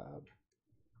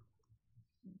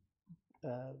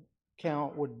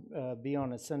count would be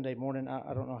on a Sunday morning.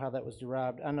 I don't know how that was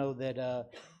derived. I know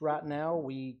that right now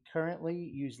we currently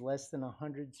use less than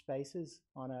 100 spaces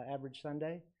on an average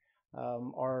Sunday.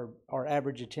 Our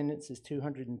average attendance is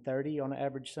 230 on an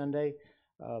average Sunday.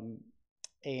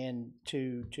 And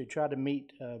to try to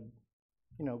meet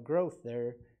growth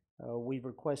there, we've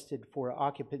requested for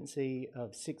occupancy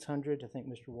of 600. I think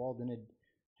Mr. Walden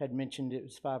had mentioned it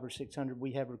was 500 or 600.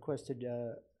 We have requested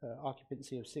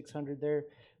occupancy of 600 there,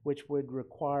 which would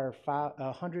require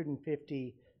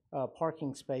 150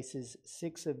 parking spaces,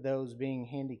 6 of those being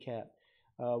handicapped.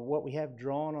 What we have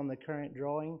drawn on the current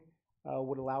drawing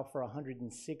would allow for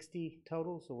 160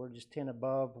 total, so we're just 10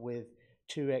 above with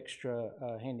 2 extra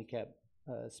handicap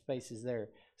spaces there.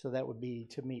 So that would be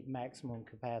to meet maximum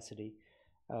capacity.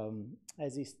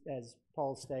 As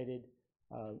Paul stated,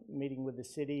 meeting with the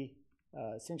city,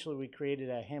 essentially we created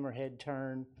a hammerhead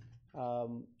turn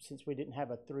since we didn't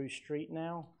have a through street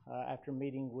now after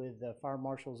meeting with the fire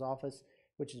marshal's office,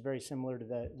 which is very similar to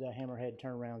the hammerhead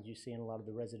turnarounds you see in a lot of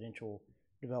the residential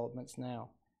developments now.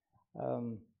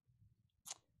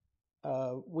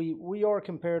 We are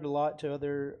compared a lot to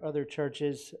other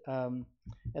churches.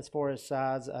 As far as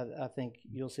size, I think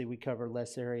you'll see we cover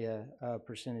less area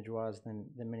percentage-wise than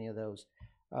many of those.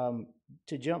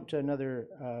 To jump to another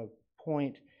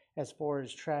point, as far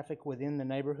as traffic within the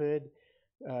neighborhood,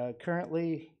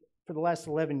 currently for the last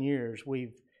 11 years,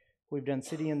 we've done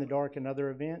City in the Dark and other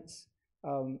events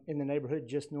in the neighborhood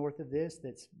just north of this.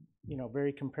 That's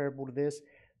very comparable to this.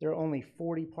 There are only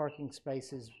 40 parking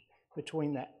spaces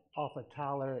between that off of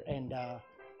Tyler and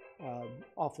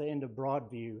off the end of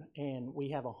Broadview, and we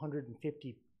have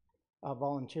 150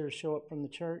 volunteers show up from the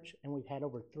church, and we've had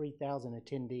over 3,000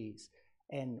 attendees,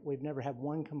 and we've never had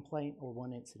one complaint or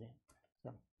one incident.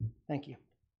 So, thank you.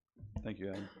 Thank you,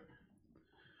 Adam.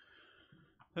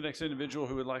 The next individual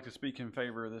who would like to speak in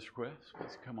favor of this request,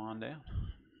 please come on down.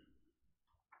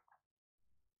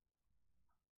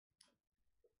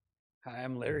 Hi,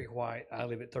 I'm Larry White. I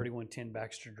live at 3110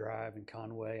 Baxter Drive in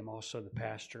Conway. I'm also the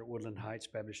pastor at Woodland Heights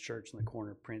Baptist Church on the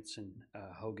corner of Prince and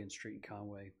Hogan Street in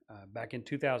Conway. Back in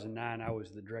 2009, I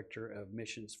was the director of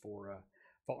missions for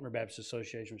Faulkner Baptist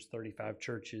Association, which is 35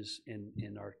 churches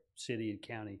in our city and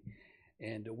county.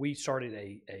 And we started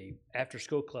a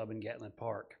after-school club in Gatlin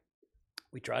Park.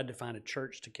 We tried to find a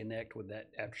church to connect with that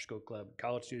after-school club.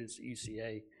 College students at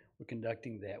UCA were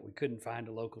conducting that. We couldn't find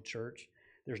a local church.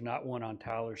 There's not one on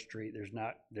Tyler Street.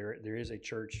 There is a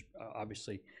church,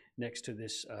 obviously, next to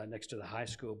the high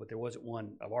school, but there wasn't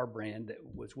one of our brand that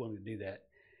was willing to do that.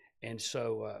 And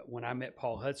so when I met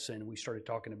Paul Hudson, we started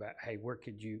talking about, hey, where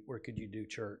could you do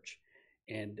church?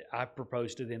 And I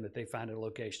proposed to them that they find a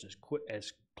location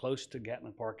as close to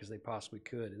Gatlin Park as they possibly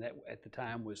could. And that at the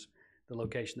time was the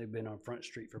location they've been on Front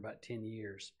Street for about 10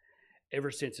 years.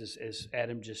 Ever since, as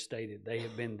Adam just stated, they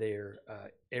have been there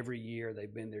every year.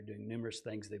 They've been there doing numerous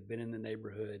things. They've been in the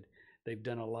neighborhood. They've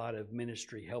done a lot of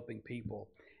ministry helping people.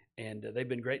 And they've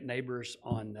been great neighbors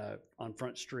on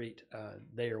Front Street.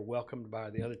 They are welcomed by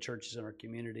the other churches in our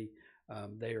community.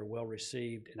 They are well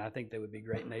received, and I think they would be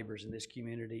great neighbors in this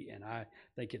community, and I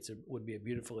think would be a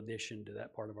beautiful addition to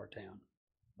that part of our town.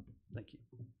 Thank you.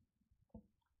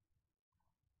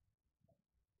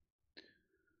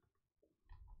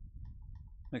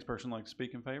 Next person like to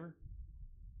speak in favor?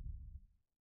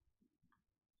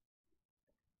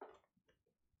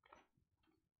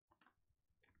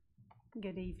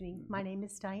 Good evening. My name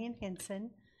is Diane Henson,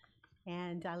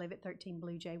 and I live at 13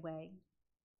 Blue Jay Way.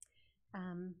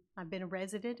 I've been a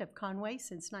resident of Conway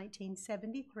since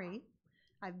 1973.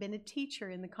 I've been a teacher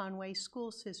in the Conway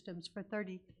school systems for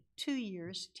 32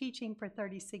 years, teaching for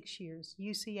 36 years.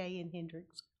 UCA and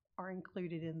Hendricks are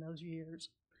included in those years.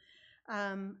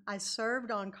 I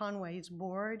served on Conway's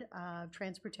Board of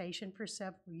Transportation for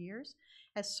several years.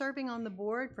 As serving on the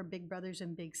board for Big Brothers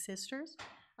and Big Sisters,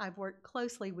 I've worked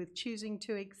closely with Choosing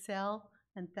to Excel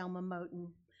and Thelma Moten.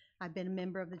 I've been a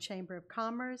member of the Chamber of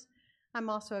Commerce. I'm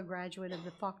also a graduate of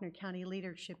the Faulkner County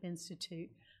Leadership Institute.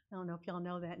 I don't know if y'all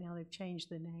know that now, they've changed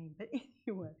the name, but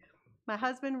anyway. My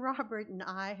husband Robert and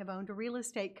I have owned a real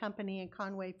estate company in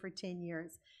Conway for 10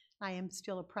 years. I am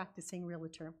still a practicing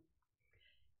realtor.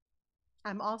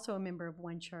 I'm also a member of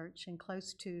one church, and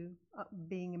close to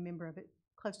being a member of it,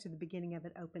 close to the beginning of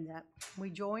it opened up. We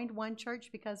joined one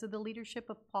church because of the leadership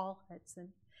of Paul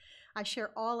Hudson. I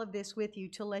share all of this with you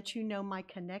to let you know my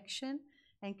connection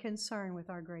and concern with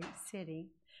our great city.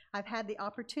 I've had the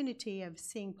opportunity of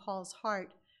seeing Paul's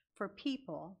heart for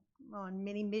people on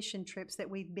many mission trips that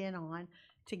we've been on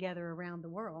together around the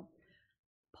world.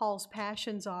 Paul's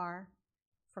passions are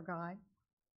for God,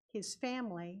 his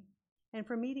family, and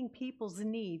for meeting people's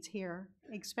needs here,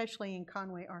 especially in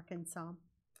Conway, Arkansas.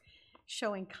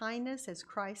 Showing kindness as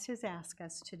Christ has asked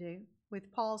us to do.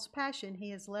 With Paul's passion, he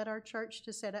has led our church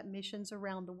to set up missions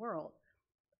around the world.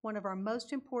 One of our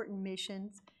most important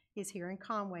missions is here in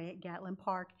Conway at Gatlin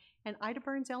Park and Ida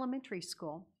Burns Elementary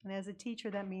School. And as a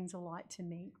teacher, that means a lot to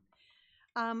me.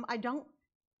 I don't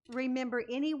remember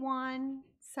anyone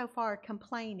so far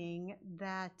complaining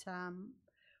that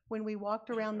when we walked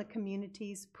around the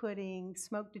communities putting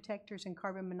smoke detectors and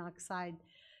carbon monoxide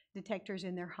detectors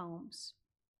in their homes.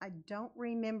 I don't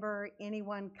remember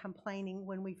anyone complaining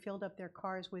when we filled up their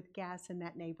cars with gas in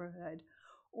that neighborhood,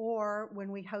 or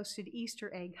when we hosted Easter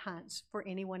egg hunts for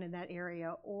anyone in that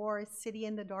area, or a City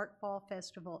in the Dark Fall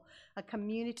Festival, a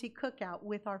community cookout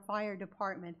with our fire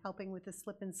department helping with the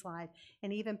slip and slide,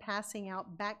 and even passing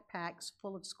out backpacks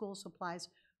full of school supplies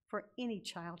for any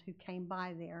child who came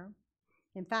by there.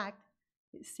 In fact,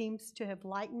 it seems to have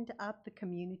lightened up the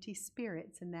community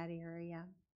spirits in that area.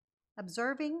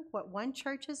 Observing what one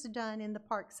church has done in the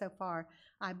park so far,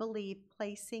 I believe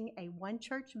placing a one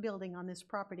church building on this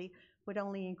property would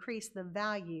only increase the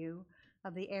value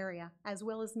of the area, as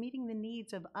well as meeting the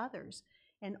needs of others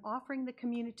and offering the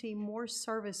community more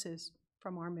services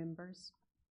from our members.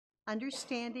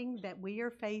 Understanding that we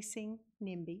are facing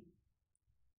NIMBY,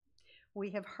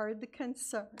 we have heard the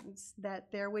concerns that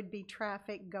there would be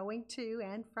traffic going to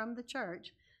and from the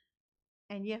church,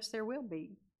 and yes, there will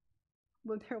be.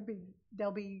 Well,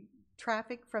 there'll be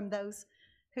traffic from those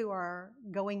who are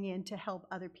going in to help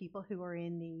other people who are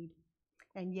in need.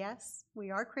 And yes, we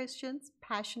are Christians,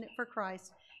 passionate for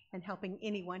Christ, and helping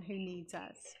anyone who needs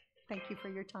us. Thank you for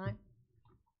your time.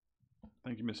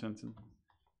 Thank you, Ms. Henson.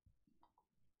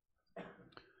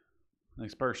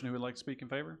 Next person who would like to speak in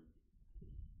favor?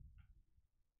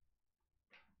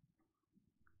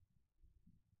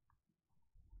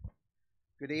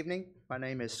 Good evening. My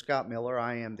name is Scott Miller.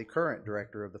 I am the current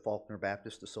director of the Faulkner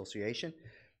Baptist Association.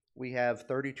 We have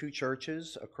 32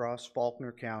 churches across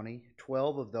Faulkner County,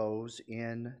 12 of those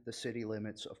in the city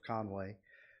limits of Conway.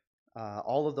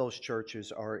 All of those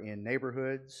churches are in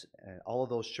neighborhoods, and all of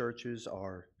those churches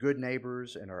are good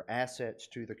neighbors and are assets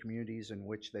to the communities in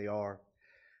which they are.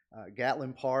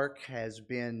 Gatlin Park has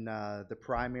been the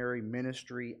primary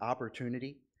ministry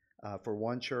opportunity for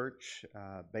one church,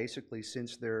 basically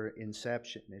since their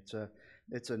inception.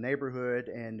 It's a neighborhood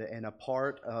and a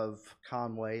part of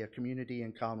Conway, a community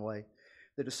in Conway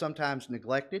that is sometimes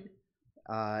neglected,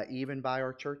 even by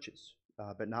our churches,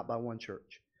 but not by one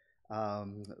church.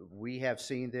 We have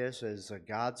seen this as a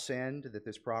godsend that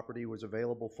this property was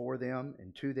available for them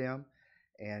and to them,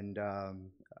 and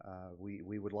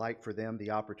we would like for them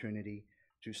the opportunity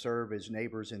to serve as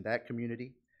neighbors in that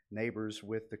community, neighbors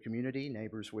with the community,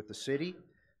 neighbors with the city,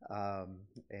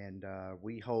 and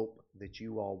we hope that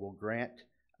you all will grant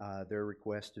their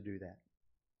request to do that.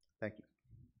 Thank you.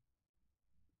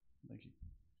 Thank you.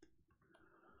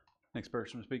 Next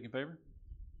person to speak in favor.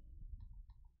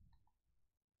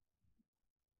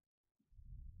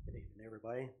 Good evening,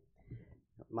 everybody.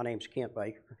 My name's Kent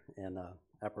Baker, and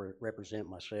I represent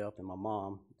myself and my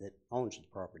mom that owns the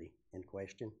property in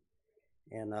question.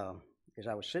 And as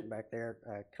I was sitting back there,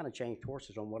 I kind of changed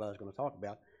horses on what I was going to talk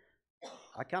about.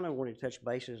 I kind of wanted to touch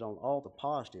bases on all the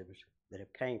positives that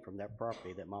have came from that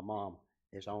property that my mom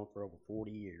has owned for over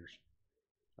 40 years.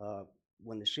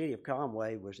 When the city of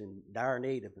Conway was in dire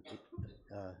need of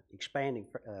expanding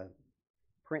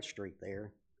Prince Street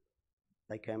there,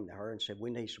 they came to her and said, we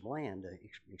need some land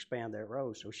to expand that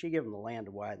road. So she gave them the land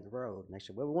to widen the road. And they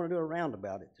said, well, we want to do a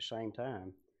roundabout at the same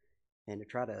time and to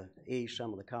try to ease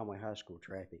some of the Conway High School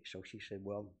traffic. So she said,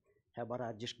 well, how about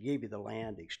I just give you the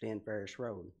land to extend Ferris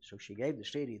Road? So she gave the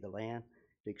city the land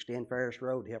to extend Ferris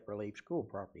Road to help relieve school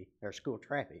property, or school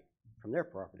traffic from their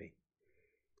property.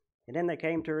 And then they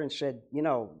came to her and said, you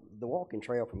know, the walking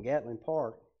trail from Gatlin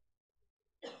Park,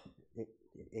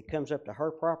 it comes up to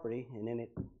her property, and then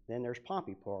there's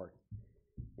Pompey Park.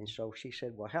 And so she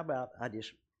said, well, how about I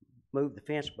just move the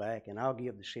fence back, and I'll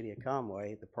give the city of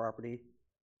Conway the property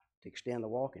to extend the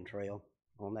walking trail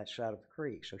on that side of the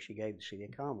creek. So she gave the city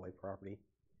of Conway property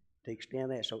to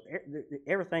extend that. So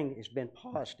everything has been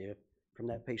positive from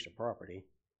that piece of property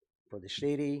for the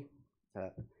city.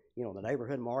 You know, the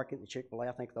neighborhood market, the Chick-fil-A,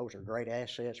 I think those are great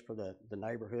assets for the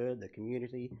neighborhood, the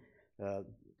community.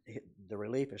 The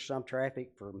relief of some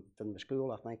traffic from the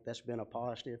school, I think that's been a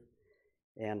positive.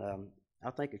 And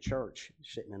I think a church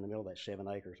sitting in the middle of that 7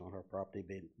 acres on her property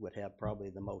would have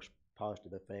probably the most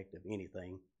positive effect of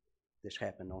anything that's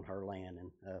happened on her land.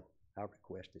 And I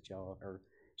request that y'all, or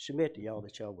submit to y'all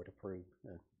that y'all would approve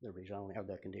the rezoning or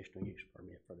the conditional use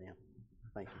permit for them.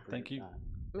 Thank you for your time.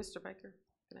 Mr. Baker,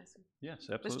 can I ask you? Yes,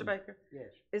 absolutely. Mr. Baker? Yes.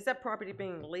 Is that property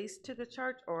being leased to the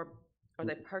church, or are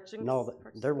they purchasing? No,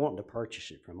 they're wanting to purchase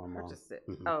it from my mom. Purchase it.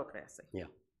 Mhm. Oh, okay, I see. Yeah.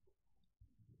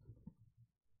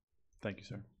 Thank you,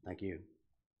 sir. Thank you.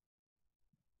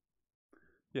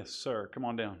 Yes, sir. Come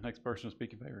on down. Next person to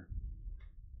speak in favor.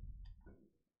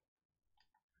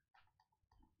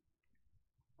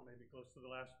 I may be close to the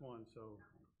last one, so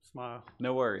smile.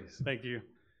 No worries. Thank you.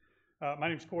 My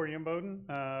name's Corey Imboden.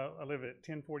 I live at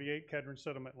 1048 Cadron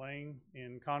Settlement Lane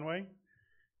in Conway.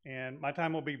 And my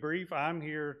time will be brief. I'm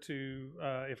here to,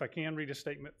 if I can, read a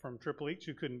statement from Triple H,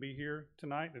 who couldn't be here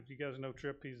tonight. If you guys know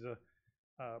Trip, he's the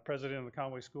president of the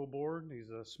Conway School Board. He's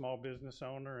a small business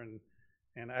owner and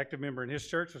an active member in his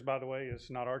church, which, by the way, is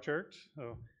not our church.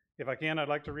 So if I can, I'd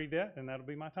like to read that, and that'll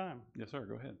be my time. Yes, sir.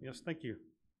 Go ahead. Yes, thank you.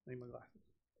 Need my glasses.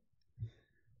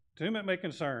 To whom it may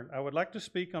concern, I would like to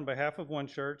speak on behalf of one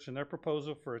church and their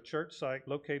proposal for a church site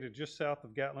located just south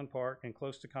of Gatlin Park and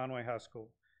close to Conway High School.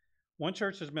 One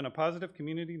church has been a positive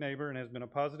community neighbor and has been a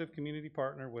positive community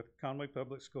partner with Conway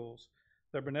Public Schools.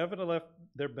 Their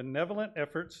benevolent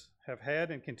efforts have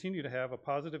had and continue to have a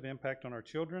positive impact on our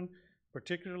children,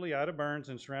 particularly Ida Burns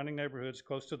and surrounding neighborhoods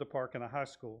close to the park and the high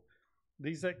school.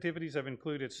 These activities have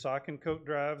included sock and coat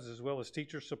drives, as well as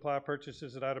teacher supply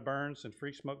purchases at Ida Burns and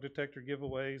free smoke detector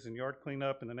giveaways and yard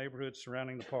cleanup in the neighborhoods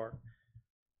surrounding the park.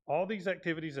 All these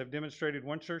activities have demonstrated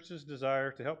one church's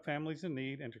desire to help families in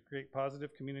need and to create positive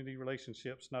community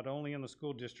relationships, not only in the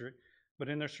school district, but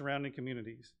in their surrounding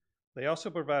communities. They also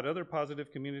provide other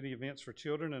positive community events for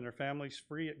children and their families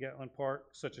free at Gatlin Park,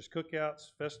 such as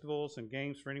cookouts, festivals, and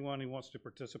games for anyone who wants to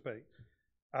participate.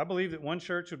 I believe that one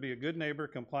church would be a good neighbor,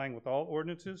 complying with all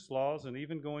ordinances, laws, and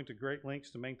even going to great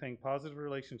lengths to maintain positive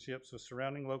relationships with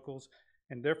surrounding locals,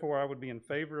 and therefore I would be in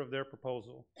favor of their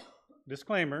proposal.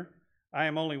 Disclaimer, I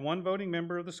am only one voting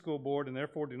member of the school board and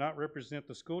therefore do not represent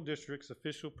the school district's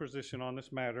official position on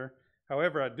this matter.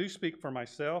 However, I do speak for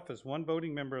myself as one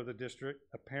voting member of the district,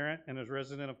 a parent, and as a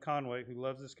resident of Conway who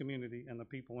loves this community and the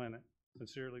people in it.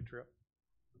 Sincerely, Trip.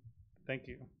 Thank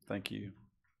you. Thank you.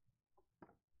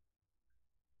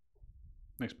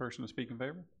 Next person to speak in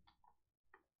favor.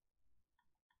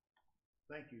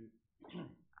 Thank you.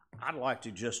 I'd like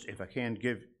to just, if I can,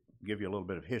 give you a little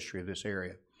bit of history of this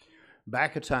area.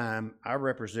 Back a time, I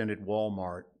represented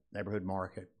Walmart, Neighborhood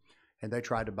Market, and they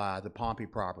tried to buy the Pompey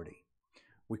property.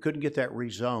 We couldn't get that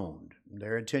rezoned.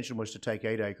 Their intention was to take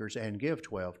 8 acres and give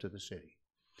 12 to the city.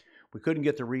 We couldn't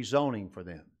get the rezoning for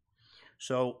them.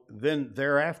 So then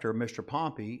thereafter, Mr.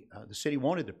 Pompey, the city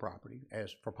wanted the property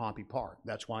as for Pompey Park.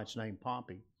 That's why it's named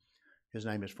Pompey. His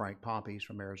name is Frank Pompey. He's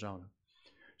from Arizona.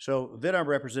 So then I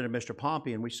represented Mr.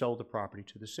 Pompey, and we sold the property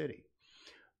to the city.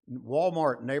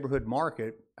 Walmart Neighborhood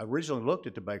Market originally looked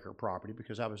at the Baker property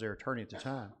because I was their attorney at the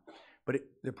time, but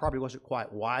it probably wasn't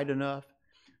quite wide enough.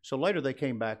 So later they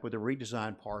came back with a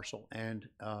redesigned parcel and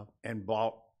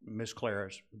bought Miss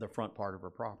Clara's, the front part of her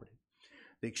property.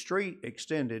 The street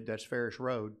extended, that's Farish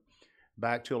Road,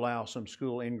 back to allow some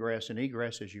school ingress and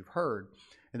egress, as you've heard.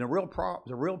 And the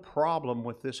real problem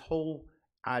with this whole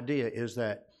idea is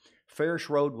that Farish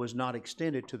Road was not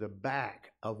extended to the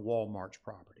back of Walmart's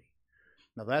property.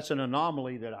 Now that's an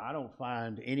anomaly that I don't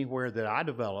find anywhere that I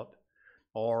developed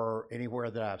or anywhere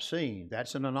that I've seen.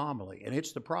 That's an anomaly, and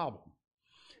it's the problem.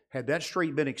 Had that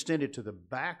street been extended to the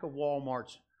back of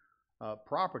Walmart's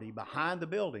property behind the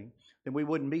building, then we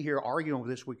wouldn't be here arguing over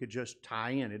this. We could just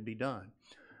tie in, it'd be done.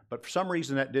 But for some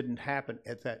reason that didn't happen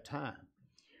at that time.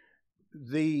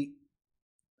 The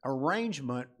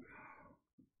arrangement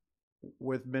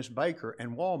with Miss Baker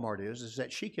and Walmart is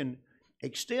that she can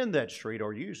extend that street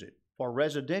or use it for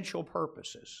residential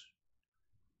purposes.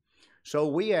 So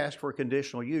we asked for a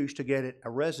conditional use to get it a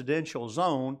residential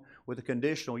zone with a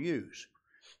conditional use.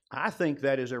 I think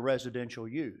that is a residential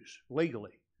use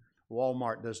legally.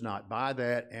 Walmart does not buy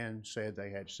that and said they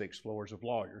had 6 floors of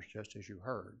lawyers, just as you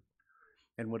heard,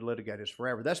 and would litigate us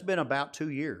forever. That's been about 2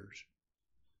 years,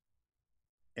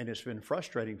 and it's been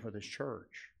frustrating for this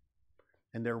church,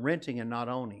 and they're renting and not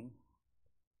owning.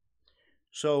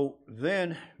 So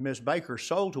then Ms. Baker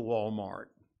sold to Walmart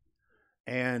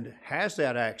and has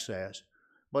that access,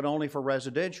 but only for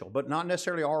residential, but not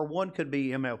necessarily R1, could be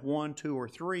MF1, 2, or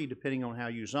 3, depending on how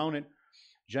you zone it.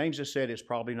 James has said it's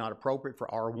probably not appropriate for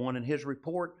R1 in his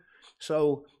report.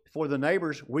 So for the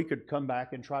neighbors, we could come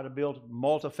back and try to build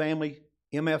multifamily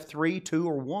MF3, 2,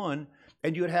 or 1,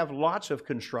 and you'd have lots of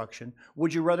construction.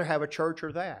 Would you rather have a church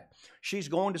or that? She's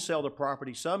going to sell the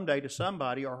property someday to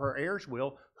somebody, or her heirs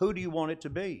will. Who do you want it to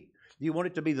be? Do you want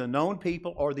it to be the known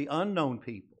people or the unknown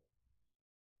people?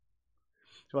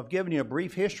 So I've given you a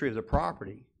brief history of the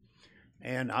property,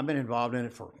 and I've been involved in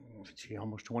it for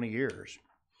almost 20 years,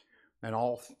 and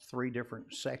all 3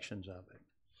 different sections of it.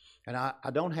 And I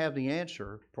don't have the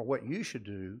answer for what you should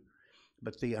do,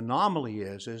 but the anomaly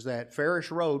is that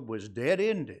Farish Road was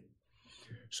dead-ended.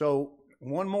 So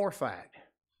one more fact.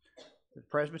 The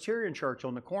Presbyterian church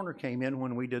on the corner came in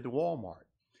when we did the Walmart.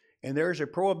 And there's a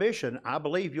prohibition, I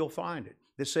believe you'll find it,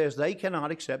 that says they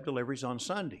cannot accept deliveries on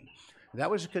Sunday.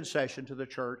 That was a concession to the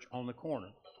church on the corner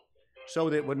so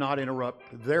that it would not interrupt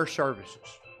their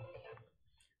services.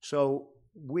 So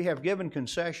we have given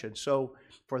concessions. So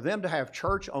for them to have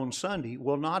church on Sunday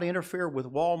will not interfere with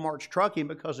Walmart's trucking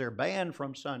because they're banned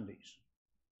from Sundays.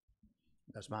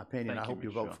 That's my opinion. I hope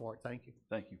you vote for it. Thank you.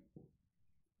 Thank you.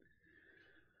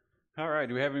 All right,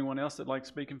 do we have anyone else that'd like to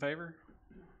speak in favor?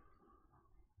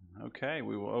 Okay,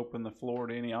 we will open the floor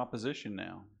to any opposition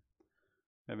now.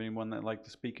 Have anyone that'd like to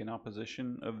speak in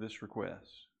opposition of this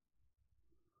request?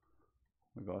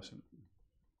 We've also.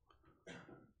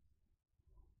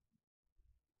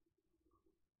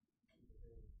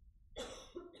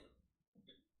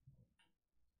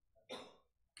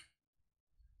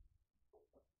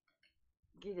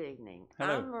 Good evening.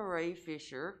 Hello. I'm Marie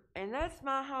Fisher, and that's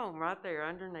my home right there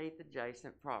underneath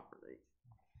adjacent properties.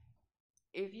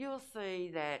 If you'll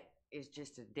see, that is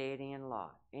just a dead-end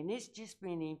lot, and it's just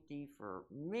been empty for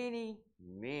many,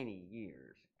 many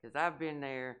years, because I've been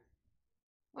there,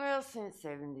 well, since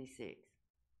 76,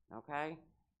 okay?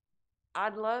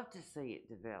 I'd love to see it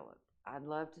developed. I'd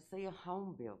love to see a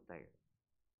home built there.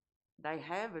 They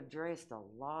have addressed a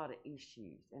lot of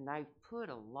issues, and they've put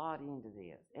a lot into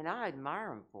this, and I admire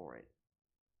them for it,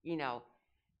 you know.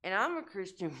 And I'm a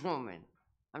Christian woman.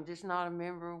 I'm just not a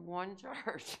member of one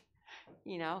church,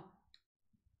 you know.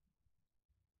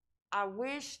 I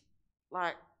wish,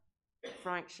 like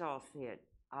Frank Shaw said,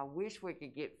 I wish we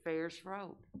could get Farish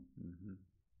Road. Mm-hmm.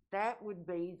 That would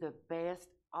be the best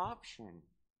option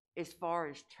as far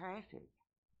as traffic,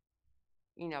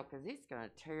 you know, because it's going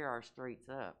to tear our streets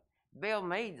up. Bell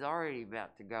Mead's already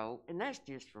about to go, and that's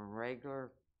just from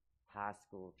regular high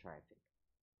school traffic,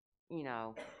 you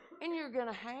know, and you're going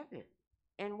to have it.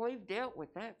 And we've dealt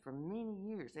with that for many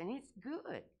years, and it's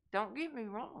good. Don't get me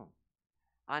wrong.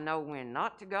 I know when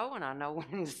not to go, and I know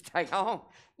when to stay home,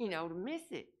 you know, to miss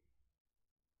it.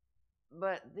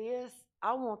 But this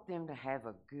I want them to have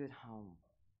a good home.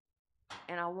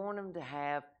 And I want them to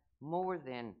have more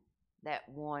than that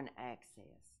one access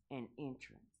and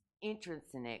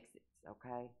entrance and exits,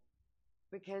 okay?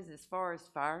 Because as far as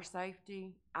fire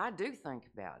safety, I do think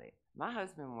about it. My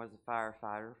husband was a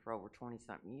firefighter for over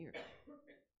 20-something years.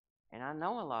 And I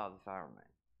know a lot of the firemen.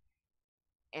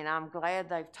 And I'm glad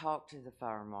they've talked to the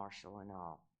fire marshal and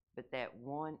all. But that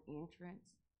one entrance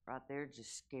right there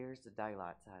just scares the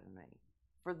daylights out of me.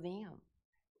 For them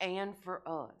and for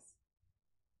us.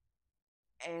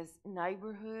 As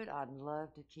neighborhood, I'd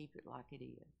love to keep it like it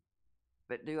is.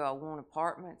 But do I want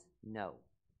apartments? No.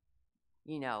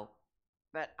 You know,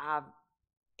 but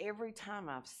every time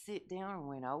I've sit down and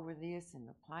went over this in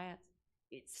the plats,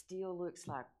 it still looks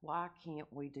like, why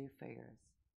can't we do fairs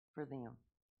for them?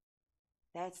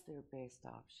 That's their best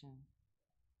option.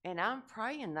 And I'm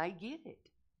praying they get it.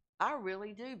 I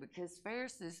really do, because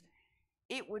fairs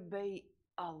it would be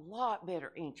a lot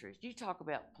better interest. You talk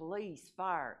about police,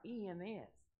 fire,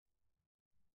 EMS.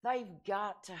 They've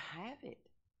got to have it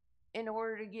in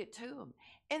order to get to them.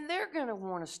 And they're going to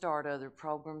want to start other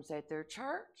programs at their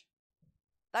church.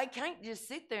 They can't just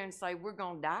sit there and say, we're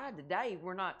going to die today.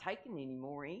 We're not taking any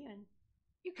more in.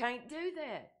 You can't do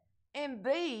that. And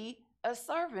be a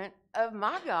servant of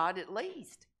my God at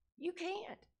least. You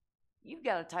can't. You've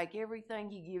got to take everything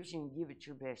he gives you and give it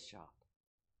your best shot.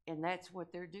 And that's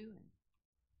what they're doing.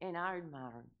 And I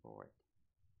admire them for it.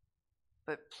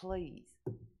 But please,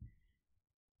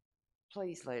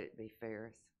 please let it be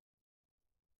Ferris.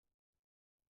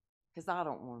 Because I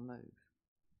don't want to move.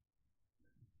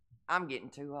 I'm getting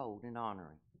too old and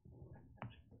honoring.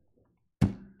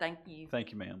 Thank you.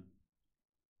 Thank you, ma'am.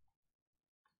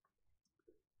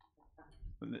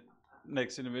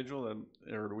 Next individual,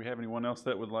 or do we have anyone else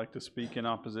that would like to speak in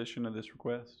opposition to this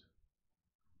request?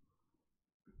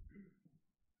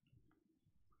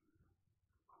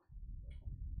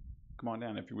 Come on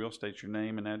down, if you will, state your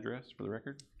name and address for the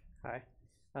record. Hi,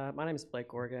 my name is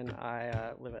Blake Organ.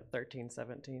 I live at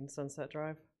 1317 Sunset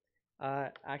Drive. I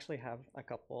actually have a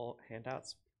couple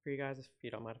handouts for you guys, if you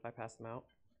don't mind if I pass them out.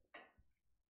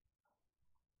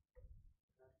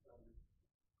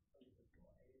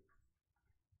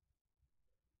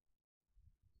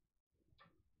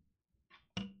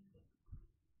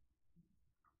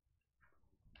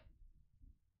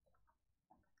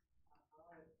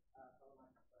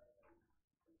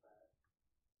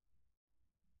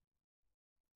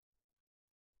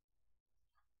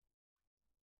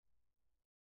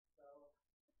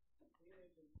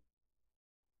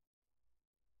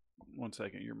 One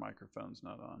second, your microphone's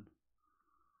not on.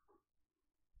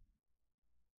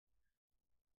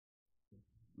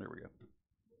 There we go.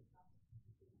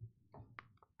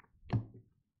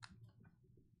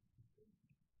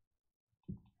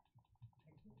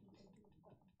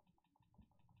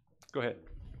 Go ahead.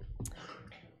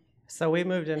 So we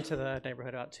moved into the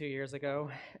neighborhood about 2 years ago,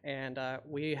 and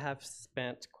we have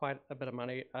spent quite a bit of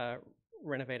money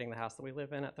renovating the house that we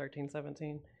live in at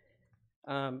 1317.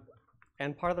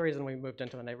 And part of the reason we moved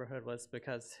into the neighborhood was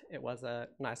because it was a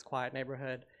nice, quiet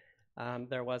neighborhood.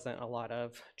 There wasn't a lot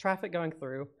of traffic going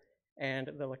through, and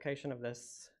the location of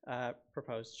this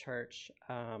proposed church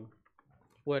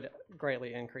would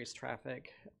greatly increase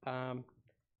traffic.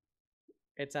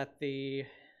 It's at the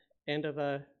end of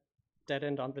the dead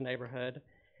end on the neighborhood,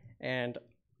 and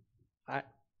I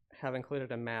have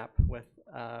included a map with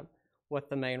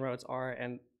what the main roads are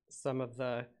and some of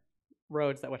the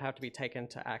roads that would have to be taken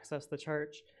to access the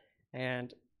church.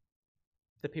 And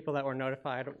the people that were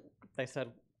notified, they said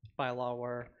by law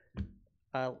were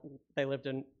they lived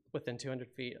within 200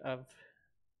 feet of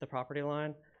the property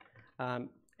line,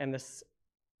 and this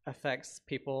affects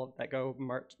people that go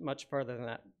much further than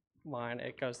that line.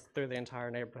 It goes through the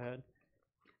entire neighborhood.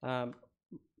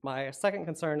 My second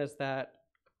concern is that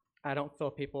I don't feel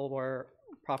people were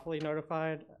properly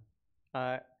notified.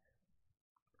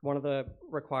 One of the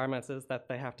requirements is that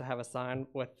they have to have a sign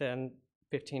within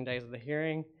 15 days of the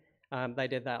hearing. They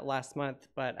did that last month,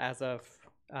 but as of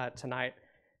tonight,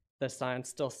 the sign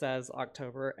still says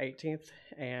October 18th,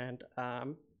 and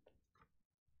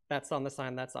that's on the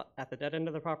sign that's at the dead end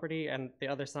of the property, and the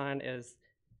other sign is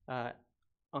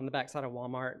on the backside of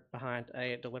Walmart behind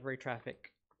a delivery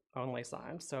traffic only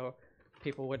sign, so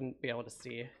people wouldn't be able to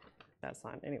see that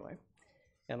sign anyway,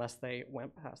 unless they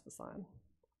went past the sign.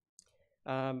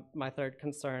 My third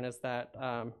concern is that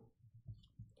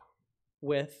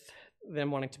with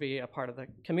them wanting to be a part of the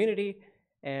community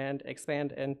and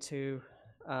expand into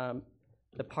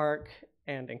the park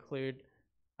and include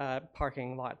a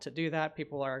parking lot to do that,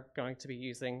 people are going to be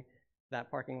using that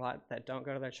parking lot that don't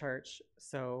go to their church,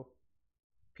 so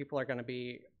people are going to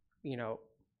be you know,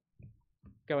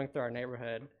 going through our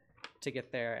neighborhood to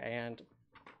get there. And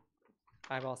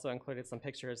I've also included some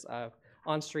pictures of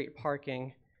on-street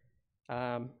parking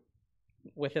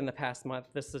within the past month.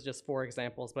 This is just 4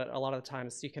 examples, but a lot of the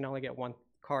times you can only get 1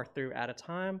 car through at a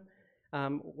time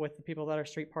with the people that are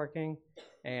street parking,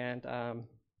 and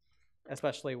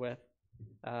especially with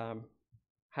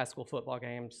high school football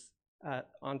games,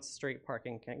 on-street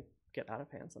parking can get out of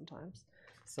hand sometimes.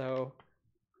 So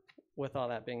with all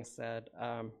that being said,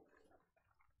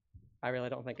 I really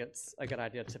don't think it's a good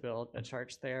idea to build a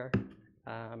church there,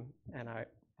 and I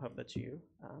hope that you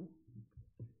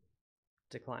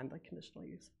decline the conditional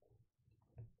use.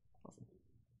 Awesome.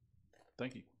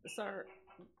 Thank you. Sir,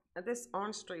 this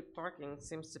on-street parking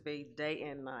seems to be day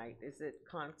and night. Is it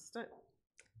constant?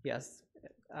 Yes,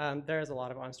 there is a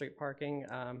lot of on-street parking.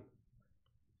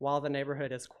 While the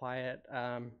neighborhood is quiet,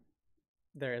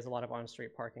 there is a lot of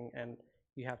on-street parking, and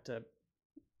you have to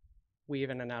weave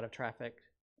in and out of traffic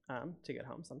to get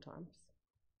home sometimes.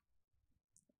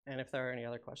 And if there are any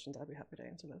other questions, I'd be happy to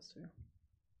answer those too.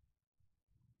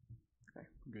 Okay.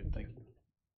 Good, thank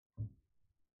you.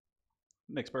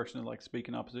 Next person who'd like to speak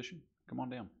in opposition, come on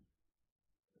down.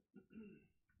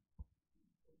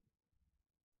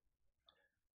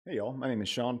 Hey y'all, my name is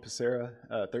Sean Pacera,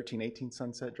 1318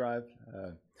 Sunset Drive.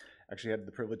 Actually had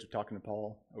the privilege of talking to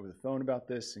Paul over the phone about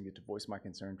this and get to voice my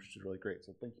concerns, which is really great.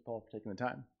 So thank you, Paul, for taking the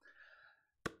time.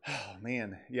 Oh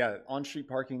man, yeah, on-street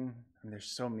parking, I mean, there's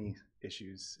so many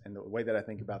issues. And the way that I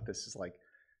think about this is like,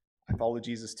 I follow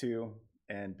Jesus too,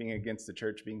 and being against the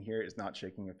church being here is not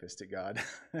shaking a fist at God.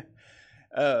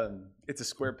 It's a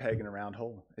square peg in a round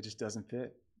hole. It just doesn't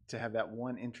fit. To have that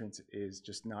one entrance is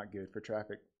just not good for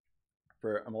traffic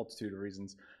for a multitude of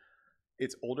reasons.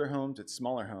 It's older homes, it's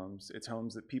smaller homes, it's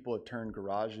homes that people have turned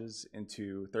garages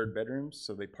into 3rd bedrooms,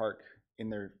 so they park in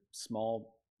their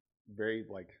small, very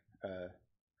like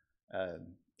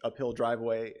uphill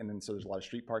driveway, and then so there's a lot of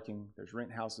street parking. There's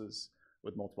rent houses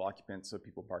with multiple occupants, so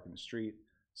people park in the street.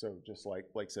 So just like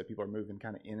Blake said, people are moving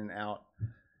kind of in and out.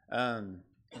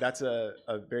 That's a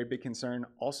very big concern.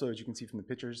 Also, as you can see from the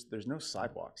pictures, there's no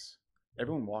sidewalks.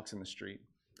 Everyone walks in the street.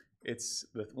 It's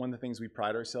one of the things we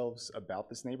pride ourselves about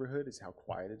this neighborhood is how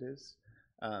quiet it is.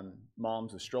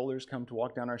 Moms with strollers come to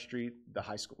walk down our street. The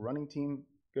high school running team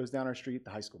goes down our street.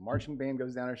 The high school marching band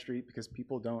goes down our street because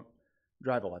people don't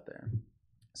drive a lot there.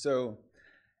 So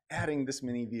adding this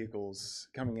many vehicles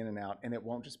coming in and out, and it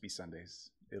won't just be Sundays.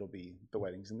 It'll be the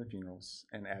weddings and the funerals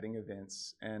and adding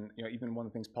events. And you know, even one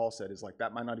of the things Paul said is like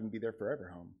that might not even be their forever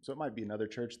home. So it might be another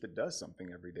church that does something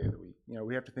every day of the week. You know,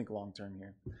 we have to think long term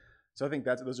here. So I think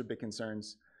those are big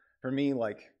concerns. For me,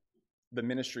 like the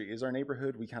ministry is our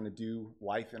neighborhood. We kind of do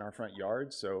life in our front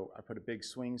yard. So I put a big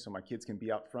swing so my kids can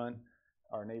be out front.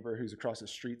 Our neighbor who's across the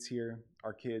streets here,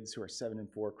 our kids who are 7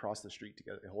 and 4 cross the street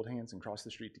together. They hold hands and cross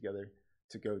the street together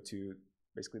to go to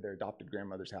basically their adopted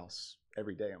grandmother's house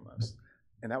every day almost.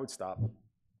 And that would stop.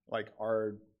 Like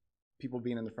our people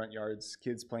being in the front yards,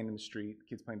 kids playing in the street,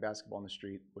 kids playing basketball in the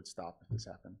street would stop if this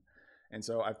happened. And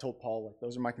so I've told Paul, like,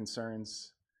 those are my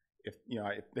concerns. If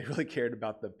they really cared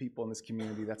about the people in this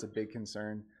community, that's a big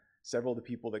concern. Several of the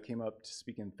people that came up to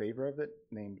speak in favor of it,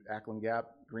 named Ackland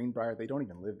Gap, Greenbrier, they don't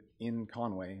even live in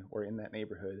Conway or in that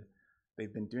neighborhood.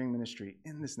 They've been doing ministry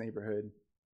in this neighborhood.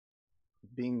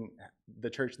 Being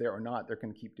the church there or not, they're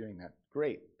going to keep doing that.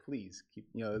 Great, please keep.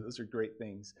 Those are great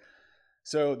things.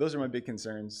 So those are my big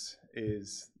concerns.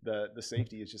 Is the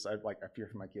safety is just I fear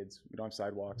for my kids. We don't have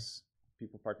sidewalks.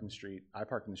 People park in the street. I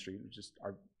park in the street. It's just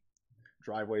our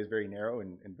driveway is very narrow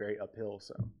and very uphill.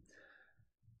 So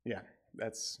yeah,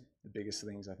 that's the biggest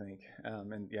things I think.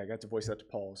 And yeah, I got to voice that to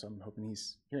Paul. So I'm hoping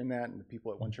he's hearing that, and the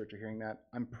people at One Church are hearing that.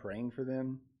 I'm praying for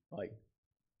them. Like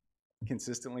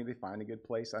consistently, they find a good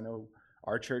place. I know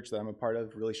our church that I'm a part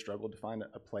of really struggled to find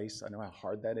a place. I know how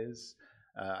hard that is.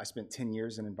 I spent 10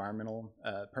 years in environmental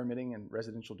permitting and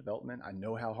residential development. I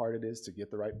know how hard it is to get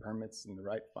the right permits and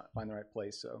find the right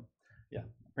place. So yeah,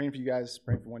 praying for you guys,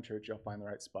 praying for One Church. Y'all find the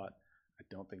right spot. I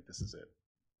don't think this is it.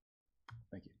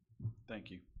 Thank you.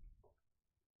 Thank you.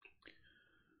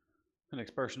 The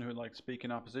next person who would like to speak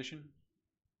in opposition?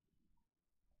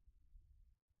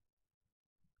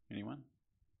 Anyone?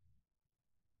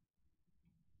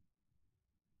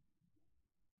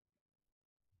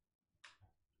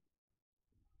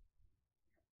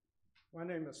 My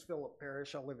name is Philip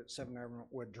Parrish. I live at 7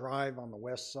 Everwood Drive on the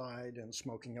west side in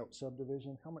Smoking Oak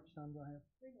subdivision. How much time do I have?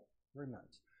 3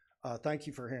 minutes. Thank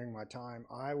you for hearing my time.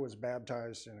 I was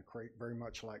baptized in a creek very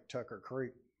much like Tucker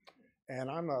Creek,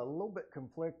 and I'm a little bit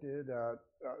conflicted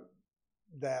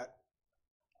that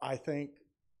I think,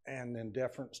 and in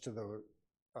deference to the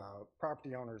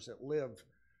property owners that live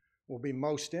will be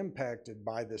most impacted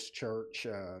by this church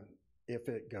if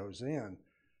it goes in.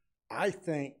 I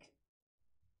think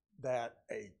that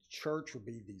a church would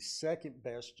be the second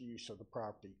best use of the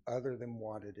property other than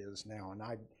what it is now. And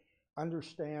I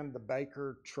understand the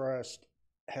Baker Trust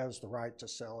has the right to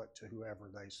sell it to whoever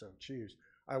they so choose.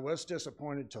 I was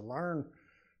disappointed to learn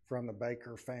from the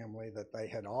Baker family that they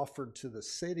had offered to the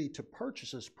city to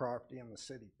purchase this property and the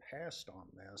city passed on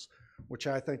this, which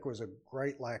I think was a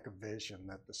great lack of vision,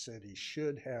 that the city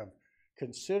should have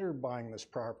considered buying this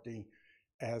property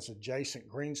as adjacent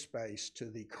green space to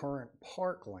the current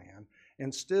parkland.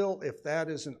 And still, if that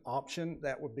is an option,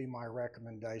 that would be my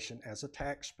recommendation as a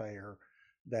taxpayer,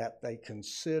 that they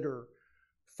consider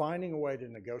finding a way to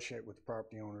negotiate with the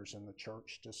property owners and the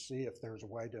church to see if there's a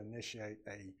way to initiate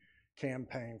a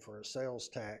campaign for a sales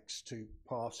tax to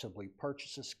possibly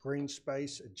purchase this green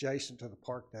space adjacent to the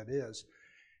park that is.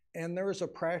 And there is a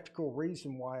practical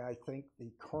reason why I think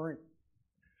the current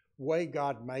way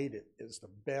God made it is the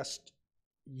best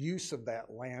use of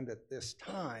that land at this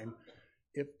time.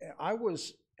 If I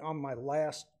was on my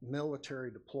last military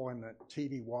deployment,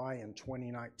 TDY, in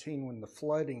 2019, when the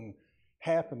flooding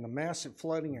happened, the massive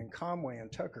flooding in Conway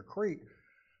and Tucker Creek,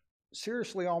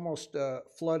 seriously almost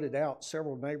flooded out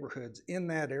several neighborhoods in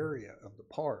that area of the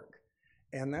park.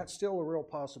 And that's still a real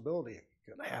possibility. It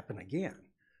could happen again.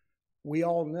 We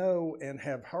all know and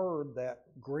have heard that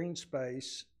green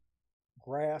space,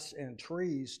 grass and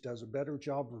trees, does a better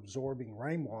job of absorbing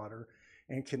rainwater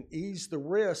and can ease the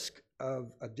risk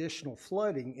of additional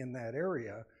flooding in that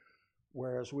area,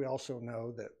 whereas we also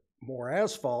know that more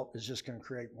asphalt is just going to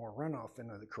create more runoff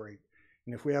into the creek.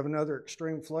 And if we have another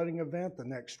extreme flooding event, the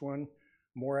next one,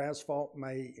 more asphalt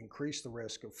may increase the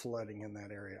risk of flooding in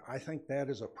that area. I think that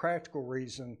is a practical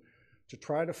reason to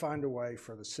try to find a way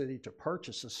for the city to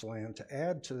purchase this land to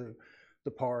add to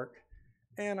the park.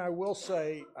 And I will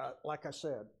say, like I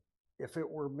said, if it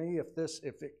were me, if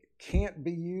it can't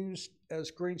be used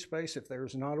as green space, if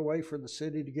there's not a way for the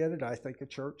city to get it, I think a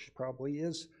church probably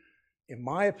is, in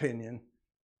my opinion,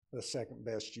 the second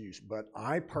best use. But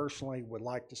I personally would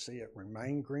like to see it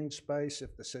remain green space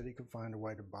if the city could find a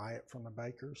way to buy it from the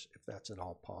Bakers, if that's at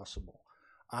all possible.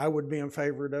 I would be in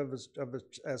favor of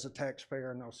it as a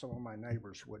taxpayer. I know some of my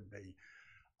neighbors would be.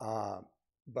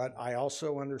 But I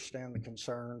also understand the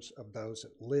concerns of those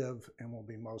that live and will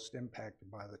be most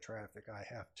impacted by the traffic. I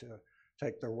have to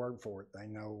take their word for it. They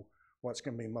know what's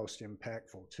going to be most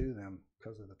impactful to them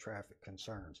because of the traffic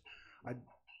concerns. I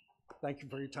thank you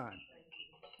for your time.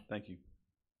 Thank you.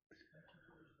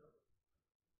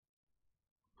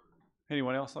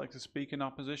 Anyone else like to speak in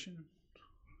opposition?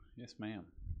 Yes, ma'am.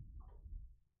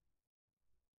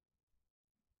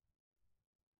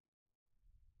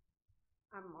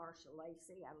 I'm Marsha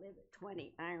Lacey. I live at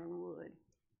 20 Ironwood,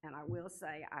 and I will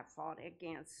say I fought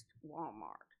against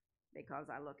Walmart because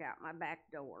I look out my back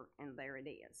door and there it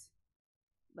is.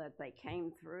 But they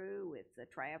came through with the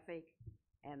traffic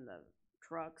and the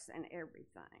trucks and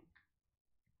everything.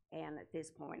 And at this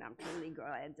point, I'm truly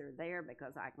glad they're there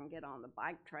because I can get on the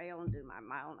bike trail and do my 1.5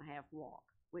 mile walk,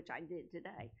 which I did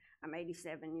today. I'm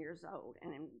 87 years old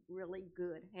and in really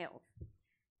good health.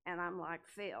 And I'm like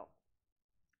Phil,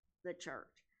 the church.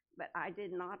 But I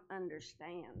did not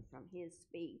understand from his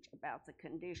speech about the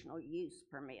conditional use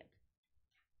permit.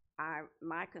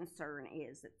 My concern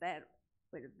is that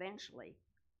would eventually,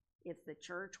 if the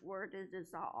church were to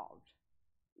dissolve,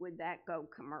 would that go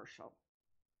commercial?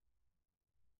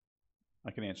 I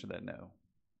can answer that no.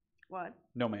 What?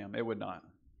 No, ma'am, it would not.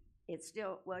 It's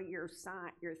still, well, your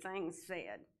thing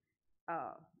said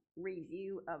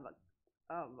review of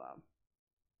a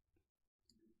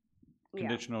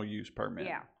Conditional use permit.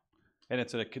 Yeah. And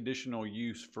it's a conditional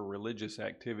use for religious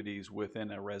activities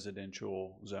within a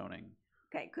residential zoning.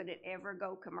 Okay, could it ever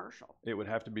go commercial? It would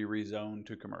have to be rezoned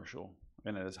to commercial,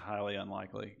 and it is highly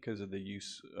unlikely because of the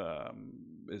use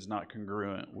is not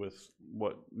congruent with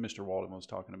what Mr. Walden was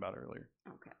talking about earlier.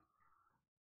 Okay.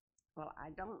 Well,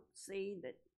 I don't see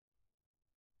that.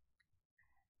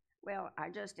 Well, I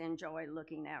just enjoy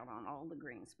looking out on all the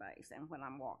green space and when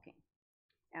I'm walking.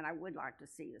 And I would like to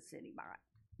see the city buy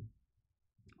it.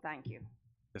 Thank you.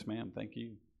 Yes, ma'am. Thank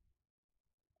you.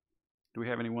 Do we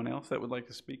have anyone else that would like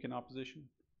to speak in opposition?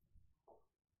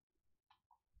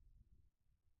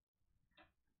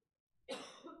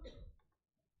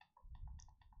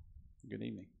 Good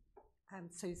evening. I'm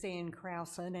Suzanne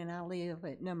Krausen, and I live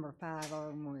at number 5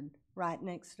 Armwood, right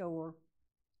next door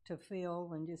to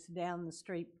Phil and just down the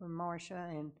street from Marcia.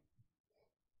 And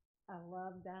I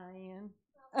love Diane.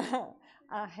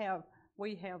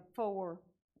 We have 4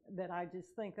 that I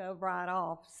just think of right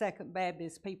off, Second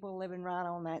Baptist people living right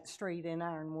on that street in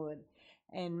Ironwood.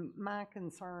 And my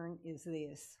concern is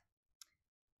this,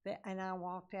 and I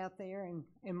walked out there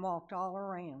and walked all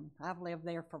around. I've lived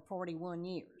there for 41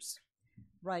 years,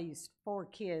 raised 4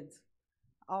 kids.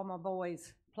 All my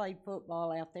boys played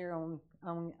football out there on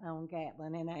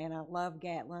Gatlin, and I love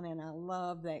Gatlin, and I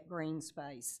love that green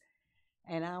space.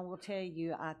 And I will tell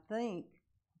you, I think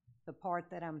the part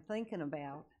that I'm thinking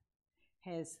about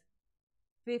has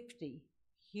 50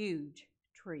 huge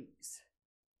trees.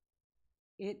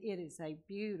 It is a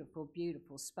beautiful,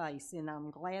 beautiful space, and I'm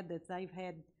glad that they've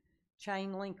had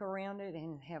chain link around it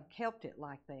and have kept it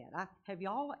like that. Have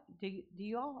y'all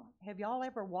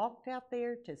ever walked out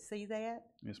there to see that?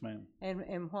 Yes, ma'am.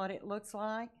 And what it looks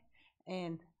like?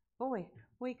 And boy,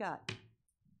 we got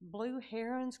blue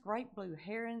herons, great blue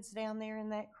herons down there in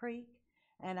that creek,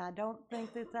 and I don't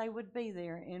think that they would be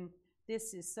there. And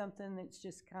this is something that's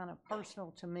just kind of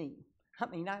personal to me. I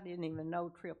mean, I didn't even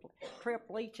know Trip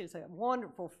Leach is a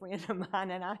wonderful friend of mine,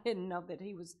 and I didn't know that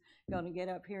he was going to get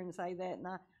up here and say that. And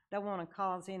I don't want to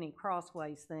cause any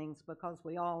crossways things because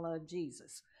we all love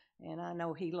Jesus, and I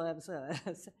know he loves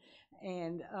us.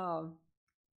 And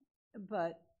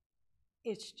but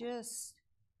it's just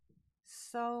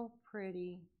so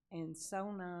pretty and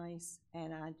so nice,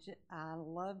 and I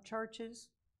love churches,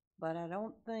 but I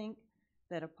don't think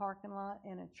that a parking lot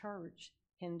and a church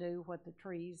can do what the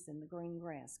trees and the green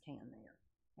grass can there.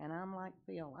 And I'm like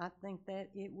Phil, I think that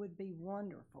it would be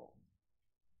wonderful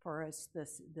for us,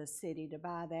 the city, to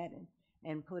buy that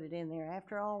and put it in there.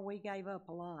 After all, we gave up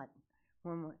a lot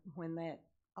when that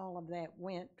all of that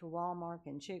went to Walmart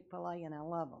and Chick-fil-A, and I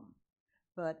love them.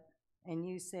 But, and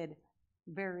you said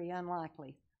very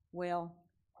unlikely. Well,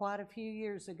 quite a few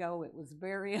years ago, it was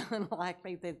very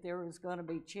unlikely that there was going to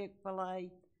be Chick-fil-A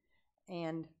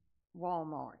and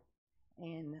Walmart.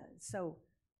 And so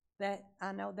that,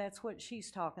 I know that's what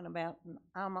she's talking about.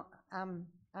 I'm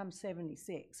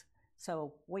 76,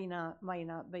 so we may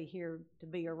not be here to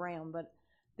be around, but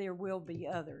there will be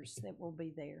others that will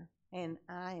be there. And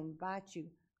I invite you.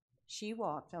 She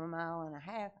walked 1.5 miles.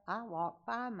 I walked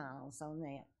 5 miles on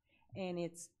that. And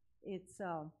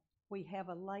we have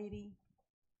a lady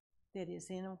that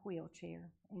is in a wheelchair,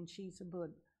 and she's a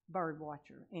bird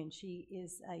watcher, and she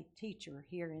is a teacher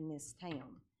here in this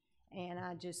town. And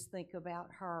I just think about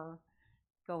her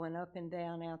going up and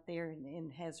down out there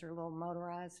and has her little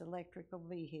motorized electrical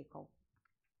vehicle,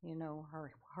 you know,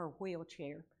 her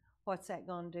wheelchair. What's that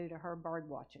going to do to her bird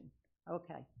watching?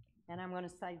 Okay. And I'm going to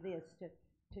say this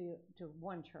to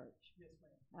one church. Yes,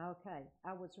 ma'am. Okay.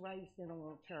 I was raised in a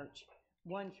little church.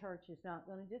 One church is not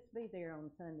going to just be there on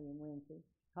Sunday and Wednesday,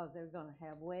 because they're going to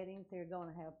have weddings, they're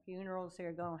going to have funerals,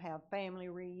 they're going to have family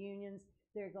reunions,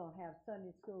 they're going to have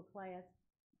Sunday school class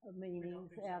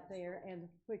meetings out there, and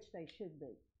which they should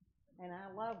be. And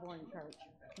I love one church.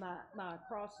 My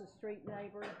across the street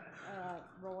neighbor,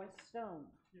 Roy Stone.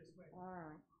 Yes, ma'am. All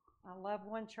right. I love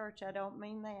one church. I don't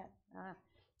mean that.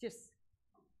 Just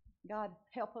God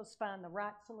help us find the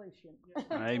right solution.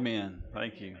 Amen.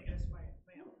 Thank you. Yes, ma'am.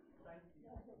 Thank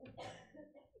you.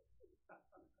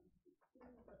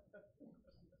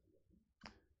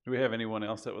 Do we have anyone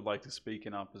else that would like to speak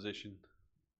in opposition?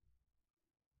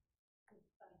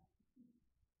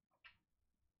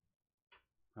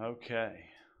 Okay.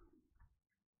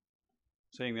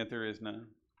 Seeing that there is none.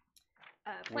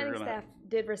 Planning staff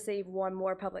did receive one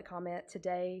more public comment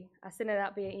today. I sent it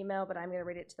out via email, but I'm going to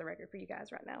read it to the record for you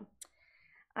guys right now.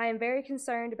 I am very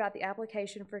concerned about the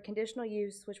application for conditional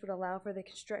use, which would allow for the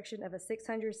construction of a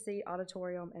 600-seat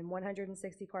auditorium and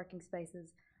 160 parking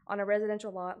spaces on a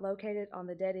residential lot located on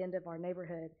the dead end of our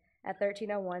neighborhood at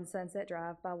 1301 Sunset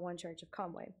Drive by One Church of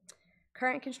Conway.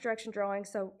 Current construction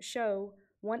drawings show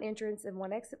one entrance and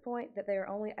one exit point, that they are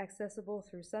only accessible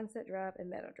through Sunset Drive and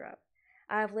Meadow Drive.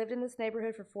 I have lived in this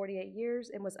neighborhood for 48 years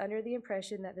and was under the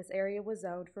impression that this area was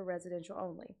zoned for residential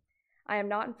only. I am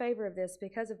not in favor of this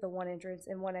because of the one entrance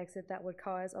and one exit that would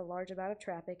cause a large amount of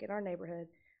traffic in our neighborhood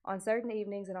on certain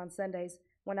evenings and on Sundays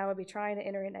when I would be trying to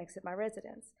enter and exit my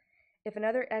residence. If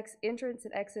another entrance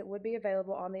and exit would be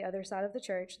available on the other side of the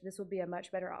church, this would be a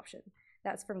much better option.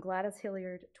 That's from Gladys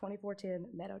Hilliard, 2410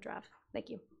 Meadow Drive. Thank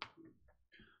you.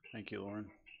 Thank you, Lauren.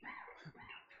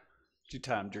 You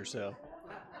timed yourself.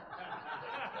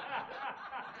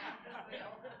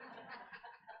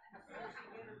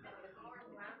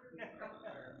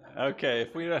 Okay,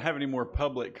 if we don't have any more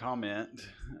public comment,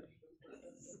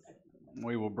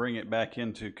 we will bring it back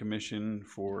into commission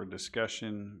for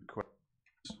discussion.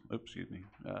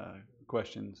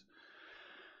 Questions.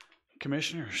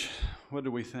 Commissioners, what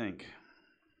do we think?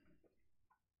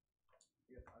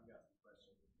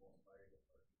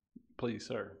 Please,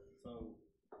 sir. So,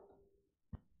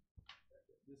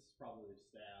 this is probably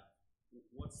staff,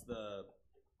 what's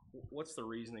the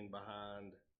reasoning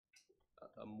behind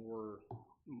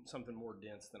something more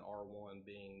dense than R1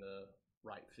 being the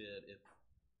right fit if,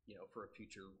 for a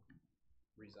future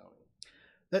rezoning?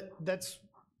 That's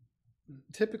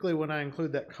typically when I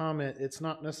include that comment, it's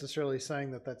not necessarily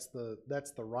saying that that's the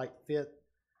right fit.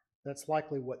 That's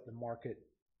likely what the market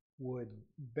would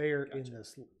bear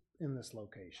in this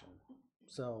location.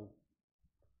 So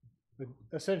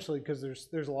essentially, because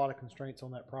there's a lot of constraints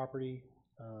on that property,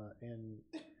 and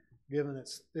given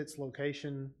its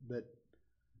location, that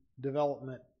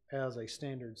development as a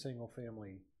standard single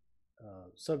family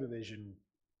subdivision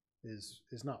is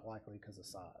not likely because of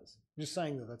size. Just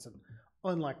saying that that's an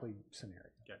unlikely scenario.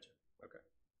 Gotcha. Okay.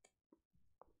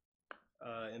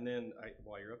 And then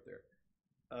while you're up there,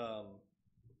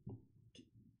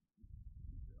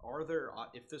 are there,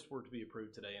 if this were to be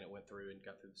approved today and it went through and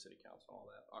got through the city council and all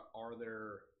that, are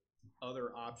there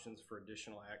other options for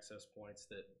additional access points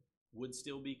that would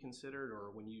still be considered? Or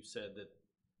when you said that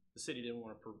the city didn't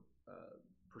want to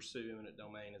pursue eminent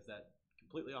domain, is that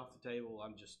completely off the table?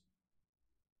 I'm just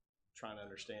trying to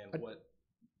understand what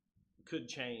could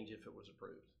change if it was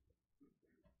approved.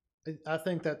 I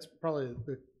think that's probably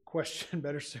the question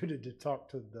better suited to talk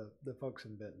to the folks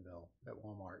in Bentonville at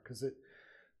Walmart, because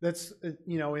that's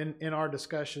in our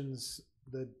discussions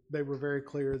that they were very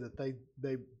clear that they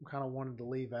kind of wanted to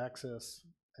leave access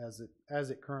as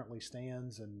it currently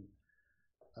stands, and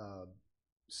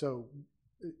so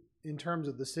in terms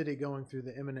of the city going through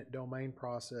the eminent domain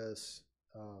process,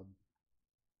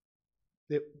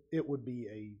 it would be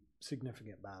a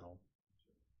significant battle.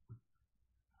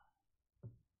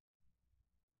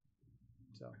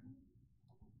 So.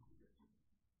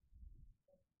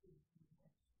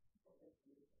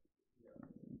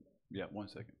 Yeah, 1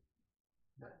 second.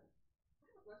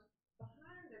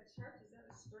 Behind the church, is that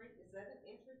a street? Is that an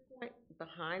entry point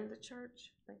behind the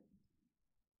church?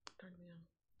 Turn me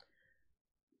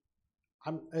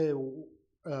I'm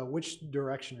which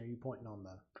direction are you pointing on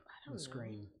the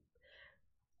screen?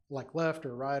 Like left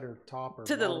or right or top or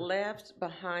to the bottom? left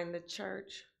behind the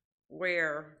church,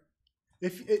 where?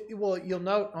 Well, you'll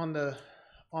note on the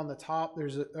top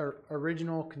there's a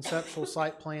original conceptual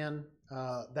site plan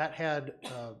that had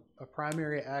a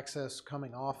primary access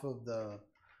coming off of the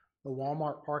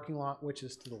Walmart parking lot, which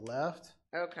is to the left.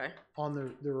 Okay. On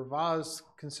the revised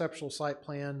conceptual site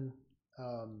plan,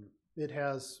 it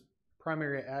has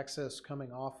primary access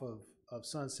coming off of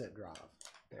Sunset Drive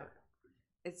there.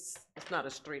 It's not a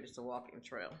street; it's a walking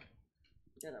trail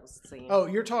that I was seeing. Oh,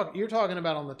 you're talking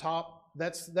about on the top.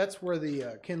 That's where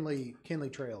the Kinley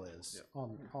Trail is. Yep.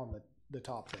 on the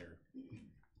top there.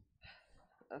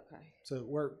 Okay.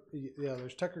 So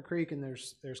there's Tucker Creek and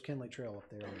there's Kinley Trail up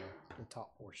there on the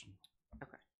top portion.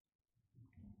 Okay.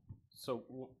 So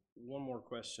one more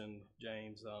question,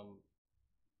 James.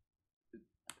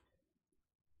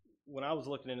 When I was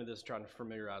looking into this, trying to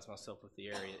familiarize myself with the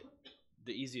area,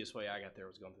 the easiest way I got there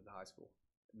was going through the high school.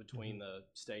 Between the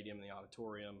stadium and the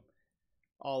auditorium,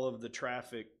 all of the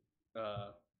traffic,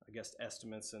 I guess,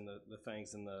 estimates and the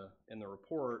things in the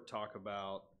report talk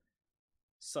about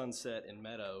Sunset and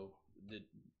Meadow.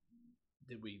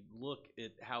 Did we look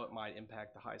at how it might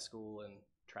impact the high school and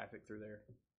traffic through there?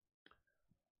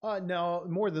 No,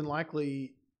 more than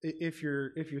likely, if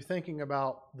you're thinking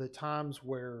about the times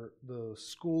where the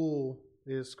school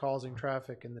is causing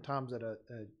traffic and the times that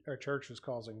a church is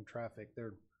causing traffic,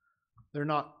 they're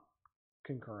not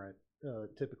concurrent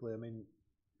typically. I mean,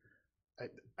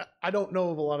 I don't know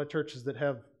of a lot of churches that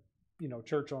have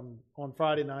church on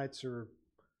Friday nights or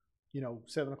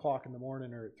 7 o'clock in the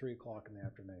morning or at 3 o'clock in the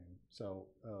afternoon. So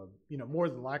more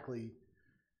than likely,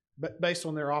 but based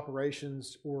on their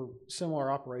operations or similar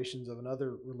operations of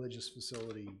another religious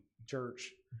facility,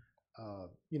 church,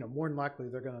 more than likely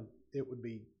it would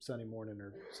be Sunday morning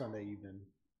or Sunday evening.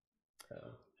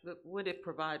 Would it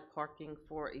provide parking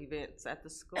for events at the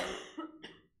school?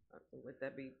 Would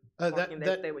that be parking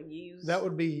that they would use? That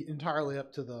would be entirely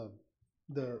up to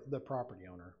the property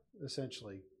owner,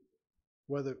 essentially,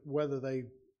 whether they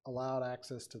allowed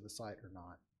access to the site or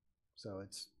not. So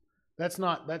that's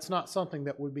not something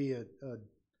that would be a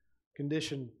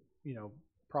condition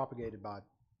propagated by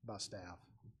staff.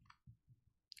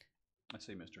 I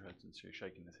see Mr. Hudson's here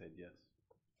shaking his head yes.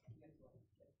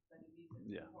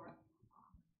 Yeah.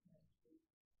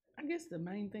 I guess the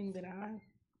main thing that I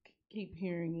keep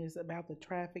hearing is about the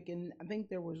traffic, and I think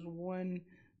there was one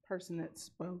person that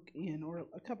spoke in, or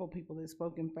a couple people that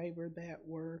spoke in favor, that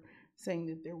were saying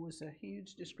that there was a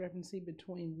huge discrepancy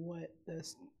between what the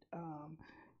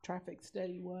traffic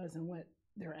study was and what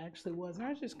there actually was. And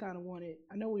I just kind of wanted,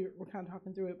 I know we're kind of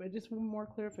talking through it, but just one more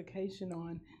clarification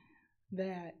on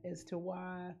that as to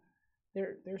why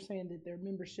they're saying that their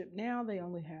membership now, they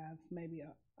only have maybe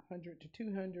 100 to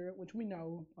 200, which we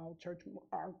know all church,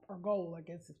 our goal, I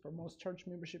guess, is for most church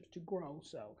memberships to grow.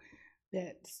 So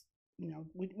that's,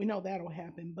 we know that'll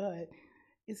happen, but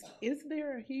is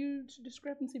there a huge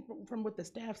discrepancy from what the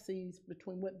staff sees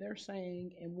between what they're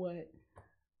saying and what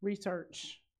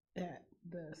research that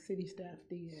the city staff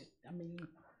did? I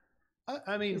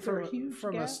mean,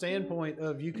 from a standpoint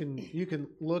of you can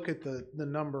look at the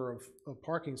number of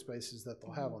parking spaces that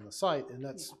they'll have on the site, and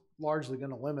that's largely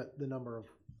going to limit the number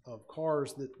of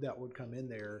cars that would come in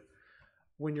there.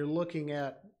 When you're looking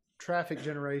at traffic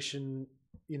generation,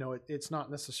 it's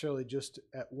not necessarily just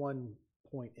at one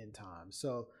point in time.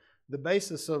 So the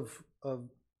basis of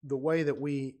the way that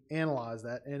we analyze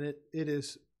that, and it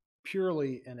is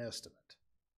purely an estimate,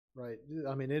 right?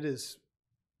 I mean, it is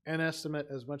an estimate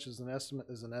as much as an estimate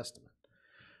is an estimate.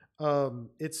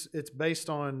 It's based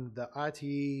on the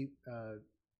ITE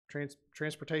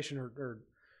transportation or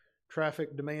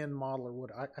traffic demand model, or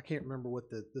what I can't remember what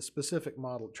the specific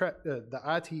model. The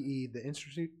ITE, the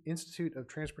Institute of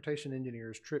Transportation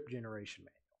Engineers Trip Generation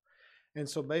Manual. And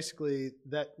so basically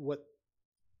that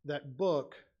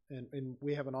book, and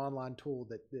we have an online tool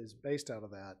that is based out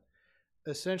of that.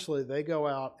 Essentially, they go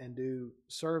out and do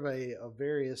survey of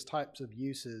various types of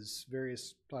uses,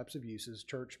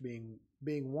 church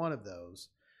being one of those.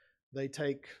 They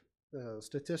take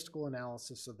statistical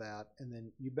analysis of that, and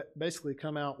then you basically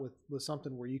come out with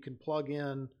something where you can plug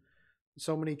in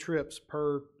so many trips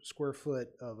per square foot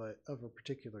of a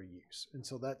particular use. And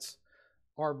so that's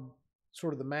our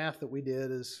sort of the math that we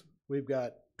did is we've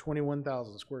got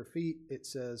 21,000 square feet. It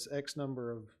says X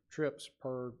number of trips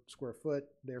per square foot.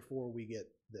 Therefore, we get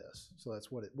this. So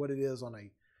that's what it is on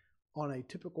a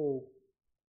typical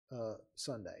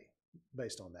Sunday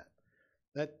based on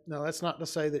that. Now that's not to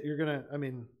say that you're gonna. I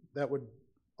mean, that would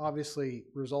obviously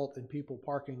result in people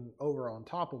parking over on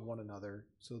top of one another,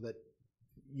 so that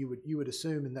you would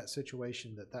assume in that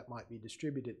situation that might be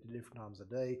distributed to different times of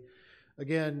day.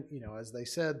 Again, as they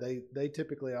said, they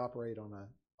typically operate on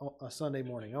a Sunday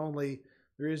morning only.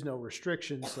 There is no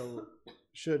restriction, so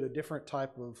should a different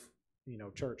type of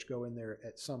church go in there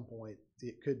at some point,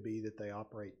 it could be that they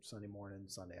operate Sunday morning,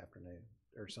 Sunday afternoon,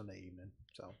 or Sunday evening.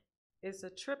 So, is a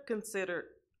trip considered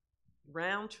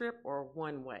round trip or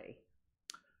one way?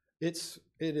 It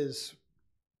is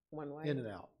one way, in and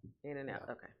out. In and out.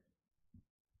 Yeah. Okay.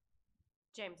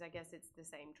 James, I guess it's the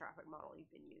same traffic model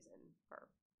you've been using for.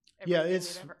 Yeah,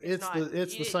 it's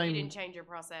the same. You didn't change your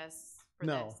process for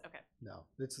no, this? Okay. No,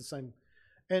 it's the same.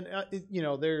 And,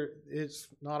 it's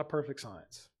not a perfect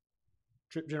science.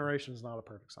 Trip generation is not a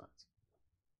perfect science.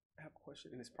 I have a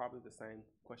question, and it's probably the same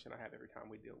question I have every time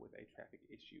we deal with a traffic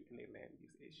issue and a land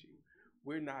use issue.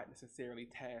 We're not necessarily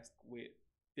tasked with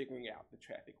figuring out the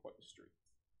traffic for the streets.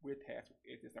 We're tasked with,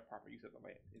 is this a proper use of the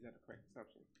land? Is that a correct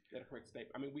assumption? Is that a correct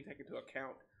statement? I mean, we take into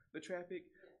account the traffic,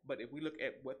 but if we look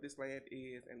at what this land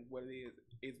is and what it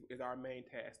is our main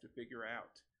task to figure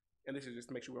out, and this is just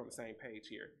to make sure we're on the same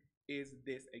page here, is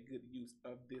this a good use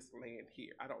of this land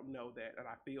here? I don't know that, and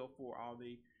I feel for all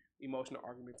the emotional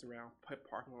arguments around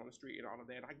parking on the street and all of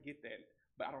that. I get that,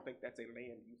 but I don't think that's a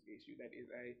land use issue. That is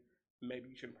a, maybe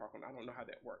you shouldn't park on. I don't know how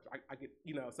that works. I get,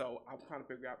 so I'm trying to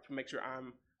figure out to make sure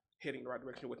I'm heading the right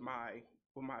direction with my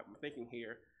thinking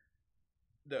here.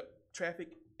 The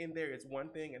traffic in there is one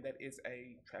thing, and that is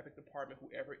a traffic department,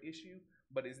 whoever issue,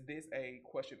 but is this a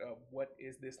question of what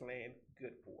is this land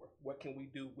good for? What can we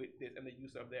do with this and the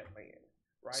use of that land,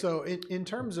 right? So in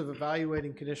terms of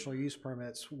evaluating conditional use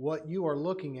permits, what you are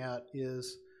looking at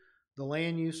is the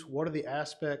land use. What are the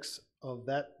aspects of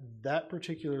that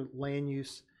particular land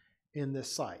use in this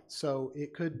site? So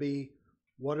it could be,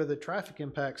 what are the traffic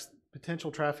impacts,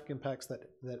 potential traffic impacts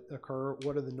that occur?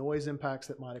 What are the noise impacts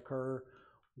that might occur?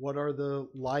 What are the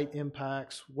light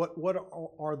impacts? What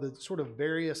are the sort of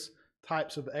various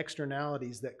types of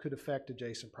externalities that could affect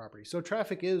adjacent property? So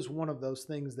traffic is one of those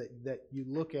things that you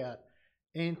look at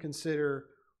and consider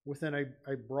within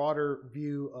a broader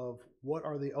view of what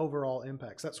are the overall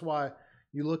impacts. That's why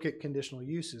you look at conditional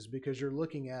uses, because you're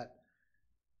looking at,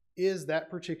 is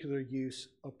that particular use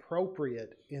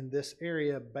appropriate in this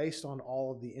area based on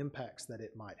all of the impacts that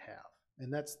it might have?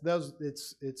 And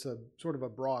it's a sort of a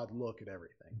broad look at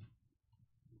everything.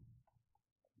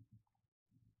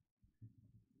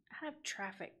 I have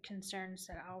traffic concerns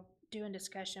that I'll do in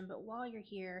discussion, but while you're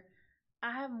here,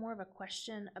 I have more of a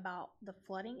question about the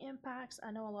flooding impacts.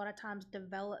 I know a lot of times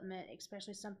development,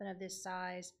 especially something of this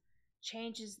size,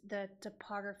 changes the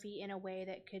topography in a way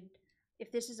that could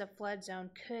if this is a flood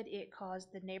zone, could it cause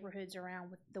the neighborhoods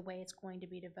around with the way it's going to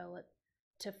be developed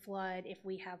to flood if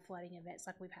we have flooding events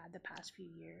like we've had the past few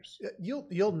years?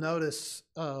 You'll notice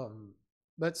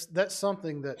that's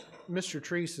something that Mr.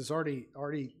 Treese has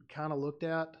already kind of looked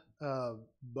at,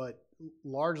 but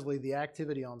largely the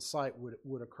activity on site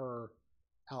would occur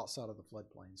outside of the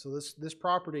floodplain. So this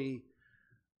property,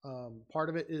 part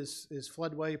of it is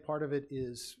floodway, part of it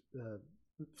is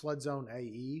flood zone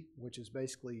AE, which is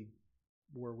basically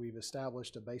where we've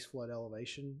established a base flood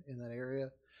elevation in that area.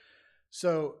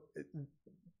 So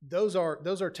those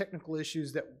are technical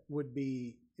issues that would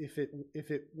be, if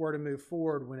it were to move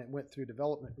forward when it went through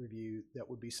development review, that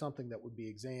would be something that would be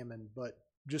examined. But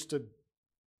just a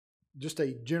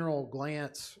general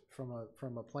glance from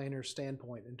a planner's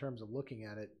standpoint in terms of looking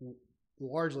at it,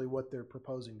 largely what they're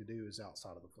proposing to do is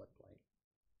outside of the floodplain.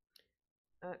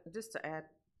 Just to add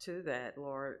to that,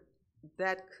 Laura,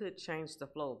 that could change the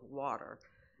flow of water.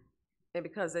 And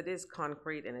because it is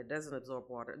concrete and it doesn't absorb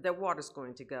water, that water's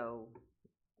going to go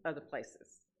other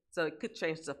places. So it could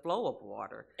change the flow of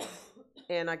water.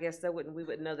 And I guess we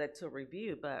wouldn't know that till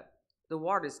review, but the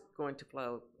water is going to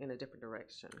flow in a different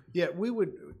direction. Yeah, we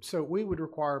would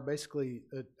require basically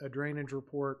a drainage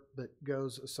report that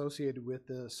goes associated with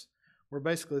this, where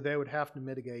basically they would have to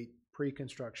mitigate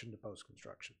pre-construction to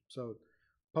post-construction. So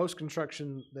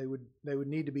post-construction, it would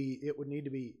need to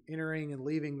be entering and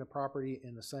leaving the property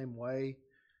in the same way,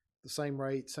 the same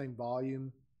rate, same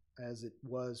volume as it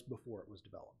was before it was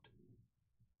developed.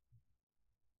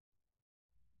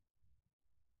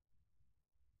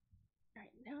 All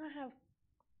right, now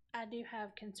I do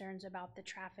have concerns about the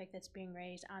traffic that's being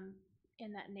raised. I'm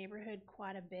in that neighborhood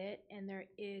quite a bit, and there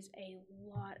is a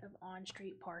lot of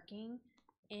on-street parking,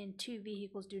 and 2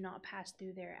 vehicles do not pass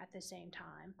through there at the same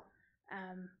time.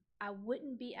 I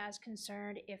wouldn't be as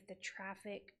concerned if the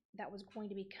traffic that was going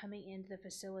to be coming into the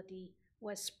facility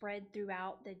was spread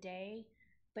throughout the day,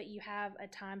 but you have a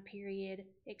time period,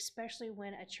 especially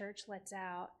when a church lets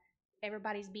out,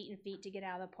 everybody's beating feet to get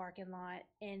out of the parking lot,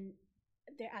 and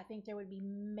I think there would be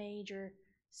major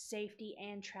safety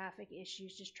and traffic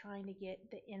issues just trying to get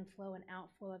the inflow and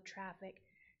outflow of traffic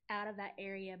out of that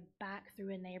area back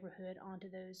through a neighborhood onto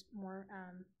those more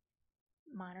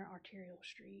minor arterial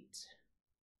streets.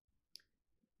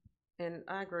 And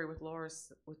I agree with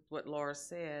what Laura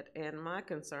said. And my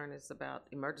concern is about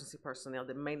emergency personnel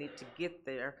that may need to get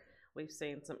there. We've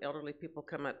seen some elderly people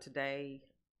come up today,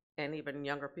 and even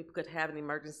younger people could have an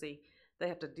emergency. They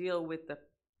have to deal with the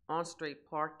on-street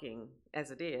parking as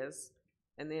it is,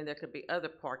 and then there could be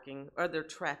other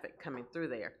traffic coming through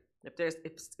there.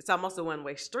 It's almost a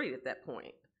one-way street at that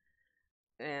point,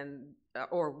 and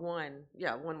or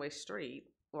one-way street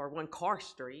or one-car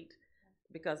street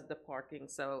because of the parking.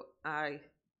 So I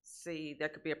see there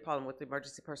could be a problem with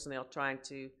emergency personnel trying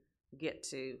to get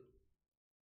to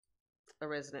a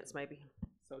residence, maybe.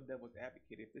 So devil's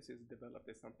advocate, if this is developed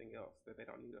as something else that they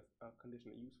don't need a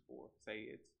conditional use for, say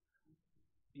it's,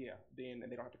 then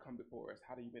they don't have to come before us,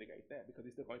 how do you mitigate that? Because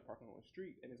they're still going to be parking on the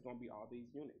street, and it's going to be all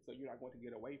these units. So you're not going to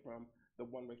get away from the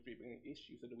one-way street being an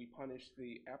issue. So do we punish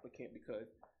the applicant because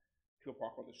people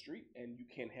park on the street and you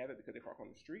can't have it because they park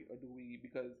on the street? Or do we,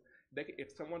 because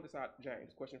if someone decided,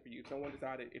 James, question for you, if someone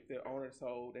decided, if the owner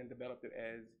sold and developed it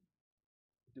as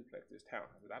duplexes,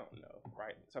 townhouses, I don't know,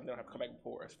 right? Something they don't have to come back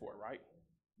before us for, right?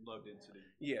 Low density.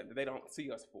 Yeah, that they don't see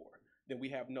us for. Then we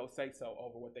have no say-so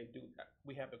over what they do.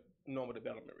 We have the normal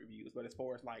development reviews, but as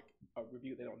far as like a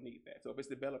review, they don't need that. So if it's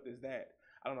developed as that,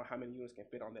 I don't know how many units can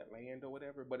fit on that land or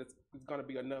whatever, but it's going to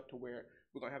be enough to where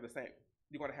we're going to have the same,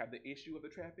 you're going to have the issue of the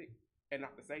traffic and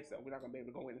not the say-so. We're not going to be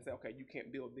able to go in and say, okay, you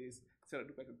can't build this set of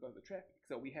duplexes because of the traffic.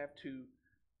 So we have to,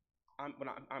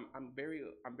 I'm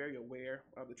very aware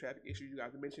of the traffic issues you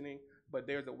guys are mentioning, but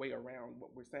there's a way around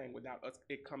what we're saying without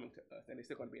it coming to us, and it's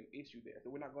still going to be an issue there. So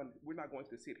we're not going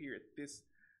to sit here at this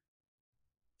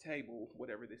table,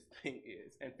 whatever this thing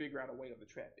is, and figure out a way of the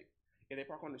traffic. If they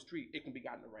park on the street, it can be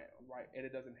gotten around, right? And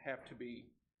it doesn't have to be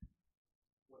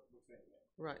what we're saying.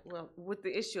 Right. Well, with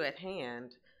the issue at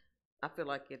hand, I feel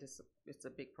like it's a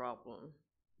big problem.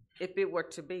 If it were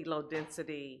to be low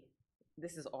density,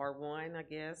 this is R1, I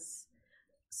guess.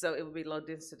 So it would be low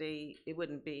density. It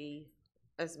wouldn't be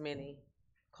as many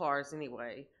cars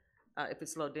anyway. If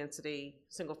it's low density,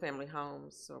 single family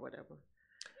homes or whatever.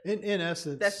 In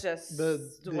essence, that's just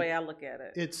the way I look at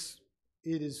it.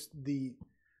 It is the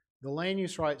land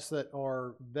use rights that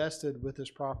are vested with this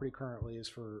property currently is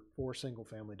for single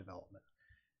family development.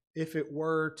 If it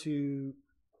were to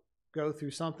go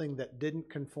through something that didn't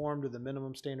conform to the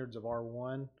minimum standards of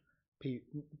R1,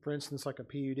 for instance, like a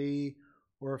PUD,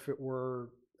 or if it were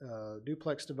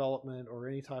duplex development or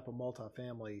any type of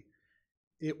multifamily,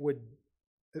 it would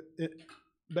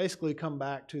basically come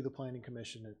back to the planning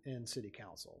commission and city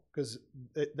council, because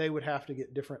they would have to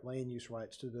get different land use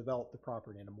rights to develop the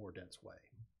property in a more dense way.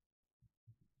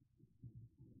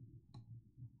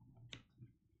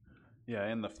 Yeah,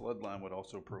 and the flood line would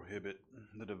also prohibit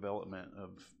the development of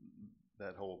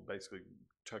that whole basically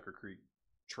Tucker Creek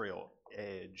Trail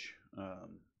edge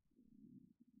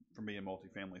from being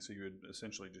multifamily. So you would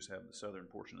essentially just have the southern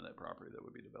portion of that property that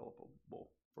would be developable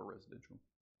for residential.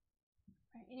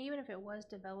 Right. And even if it was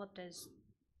developed as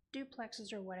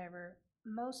duplexes or whatever,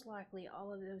 most likely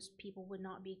all of those people would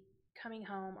not be coming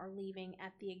home or leaving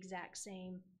at the exact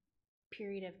same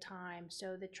period of time.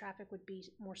 So the traffic would be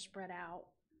more spread out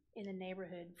in the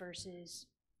neighborhood versus,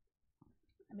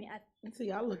 I mean, And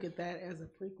see, I look at that as a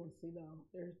frequency though.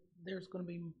 There's gonna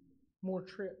be more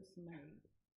trips made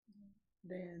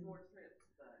than. More trips,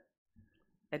 but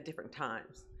at different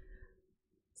times.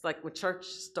 It's like when church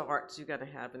starts, you gotta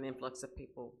have an influx of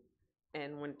people.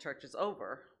 And when church is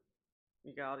over,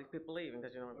 you got all these people leaving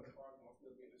because you know. But the cars will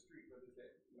still be in the street, whether it's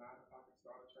at 9 o'clock and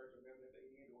start a church or 11 at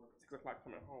the end, or 6 o'clock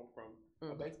coming home from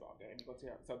a baseball game. You go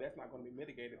to, so that's not going to be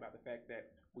mitigated by the fact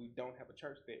that we don't have a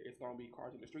church there. It's going to be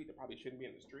cars in the street that probably shouldn't be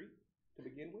in the street to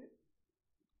begin with.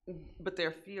 But there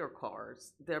are fewer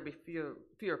cars. There'll be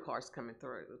fewer cars coming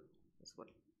through. That's what.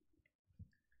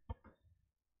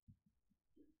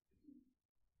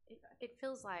 It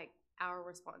feels like our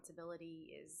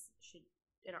responsibility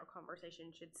in our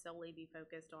conversation should solely be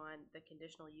focused on the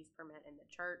conditional use permit in the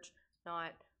church,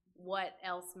 not what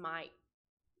else might,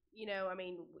 I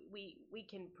mean, we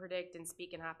can predict and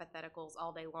speak in hypotheticals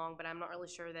all day long, but I'm not really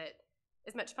sure that,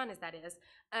 as much fun as that is,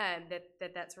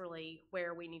 that's really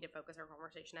where we need to focus our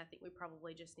conversation. I think we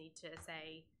probably just need to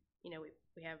say,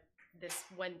 we have this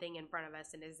one thing in front of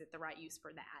us, and is it the right use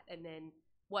for that? And then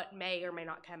what may or may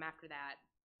not come after that,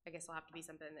 I guess will have to be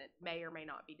something that may or may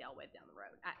not be dealt with down the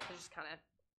road. I just kind of.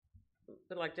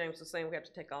 But like James was saying, we have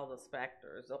to take all those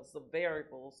factors, those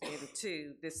variables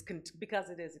into this because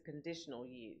it is a conditional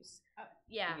use.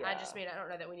 Yeah, I just mean I don't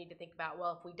know that we need to think about,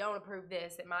 well, if we don't approve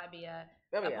this, it might be a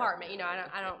apartment.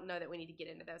 I don't know that we need to get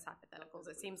into those hypotheticals.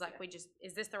 It seems like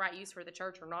is this the right use for the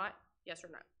church or not? Yes or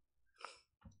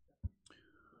no?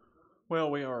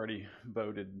 Well, we already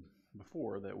voted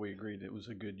before that we agreed it was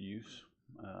a good use.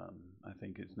 I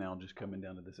think it's now just coming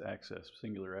down to this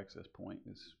singular access point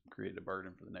has created a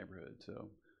burden for the neighborhood. So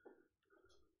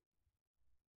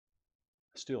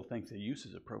I still think the use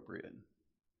is appropriate.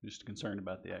 Just concerned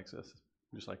about the access,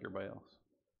 just like everybody else.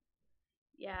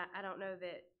 Yeah, I don't know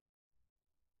that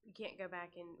you can't go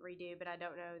back and redo, but I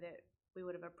don't know that we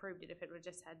would have approved it if it would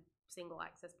just had single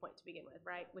access point to begin with,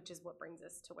 right? Which is what brings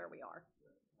us to where we are.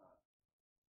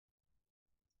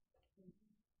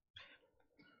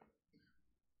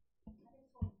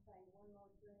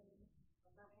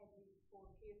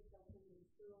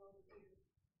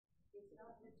 It's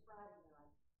not just Friday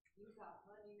night. You've got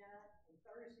Monday night and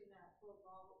Thursday night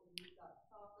football, and you've got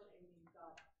soccer, and you've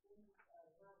got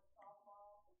girls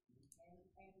softball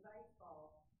and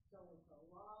baseball. So it's a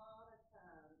lot of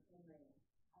time in there.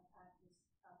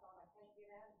 I thought I can't get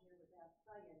out of here without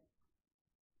saying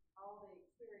all the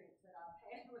experience that I've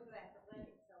had with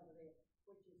athletics over there,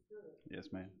 which is good.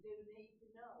 Yes, ma'am. You do need to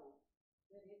know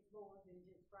that it's more than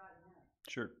just Friday night.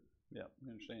 Sure. Yeah, I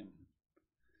understand.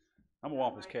 I'm a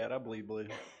Wampus cat. I bleed blue.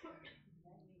 Can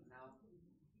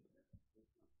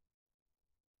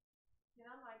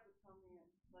I make a comment,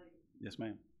 please? Yes,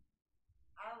 ma'am.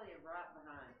 I live right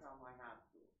behind Conway High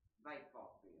School,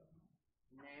 baseball field.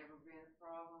 Never been a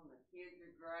problem. The kids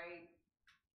are great.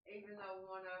 Even though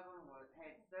one of them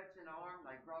had such an arm,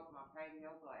 they broke my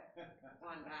patio glass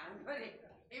one time. But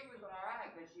it was all right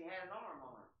because she had an arm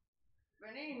on her.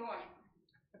 But anyway,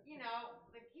 the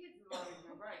kids have always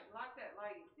been great. Like that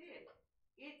lady said,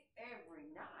 it's every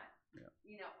night. Yeah.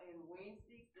 And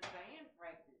Wednesdays the band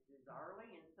practices early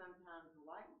and sometimes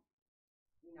late.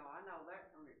 I know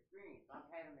that from experience. I've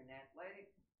had them in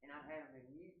athletics and I've had them in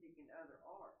music and other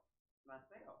arts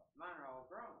myself. Mine are all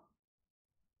grown.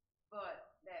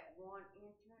 But that one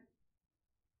entrance,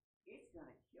 it's going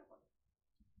to kill it.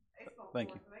 It's going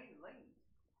to force me to leave.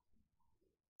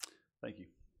 Thank you.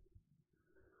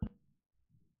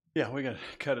 Yeah, we got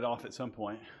to cut it off at some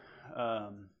point.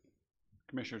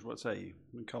 Commissioners, what say you?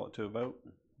 We call it to a vote.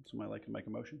 Somebody like to make a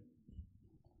motion?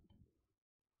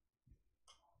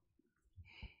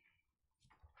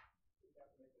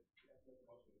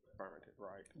 Affirmative,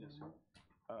 right? Yes, sir.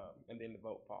 And then the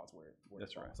vote falls where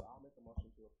that's right. So I'll make a motion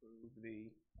to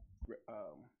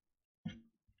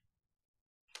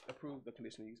approve the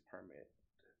conditional use permit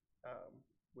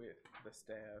with the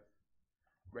staff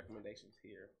recommendations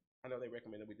here. I know they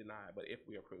recommended we deny it, but if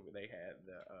we approve it, they had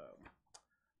the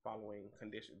following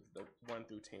conditions, the 1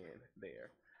 through 10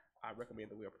 there. I recommend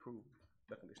that we approve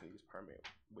the conditional use permit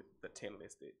with the 10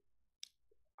 listed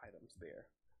items there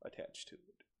attached to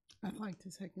it. I'd like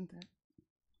to second that.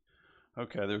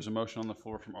 Okay, there's a motion on the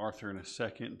floor from Arthur and a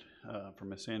second from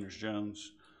Ms. Sanders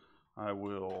Jones. I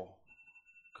will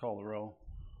call the roll.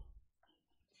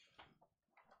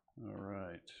 All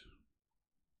right.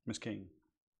 Ms. King.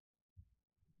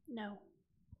 No.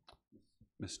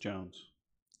 Ms. Jones.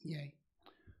 Yay.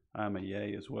 I'm a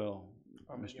yay as well.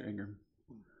 Mr. Ingram.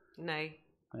 Nay.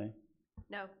 Nay.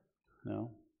 No.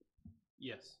 No.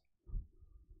 Yes.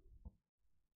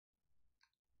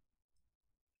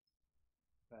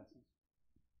 Passes.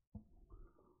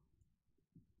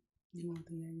 You want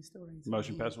the yay stories?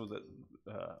 Motion passes with it.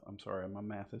 I'm sorry, my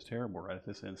math is terrible right at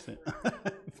this instant.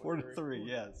 4-3,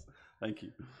 yes. Thank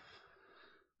you.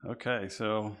 Okay,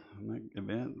 so in the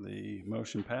event, the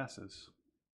motion passes.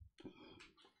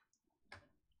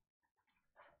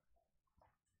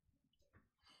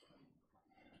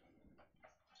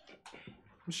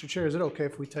 Mr. Chair, is it okay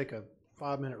if we take a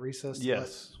 5-minute recess to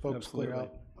Yes, let folks clear absolutely.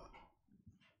 out?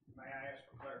 May I ask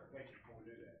for clarification before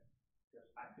we do that? Because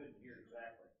I couldn't hear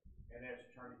exactly. And as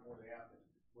attorney pointed out,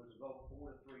 was the vote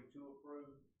 4-3 to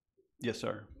approve? Yes,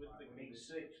 sir. We need 6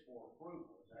 for approval,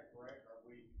 is that correct? Or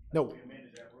we? No. We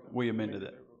amended that rule? We amended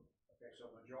it. Okay, so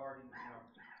majority,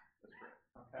 that's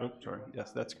correct. Oops, sorry.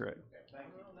 Yes, that's correct. Okay, thank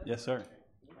you. Yes, sir.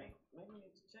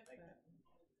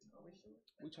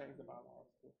 We changed the bylaws.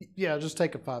 Yeah, just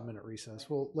take a 5-minute recess.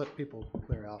 We'll let people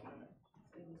clear out.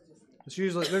 It's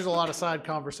usually, there's a lot of side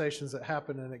conversations that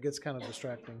happen and it gets kind of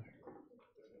distracting.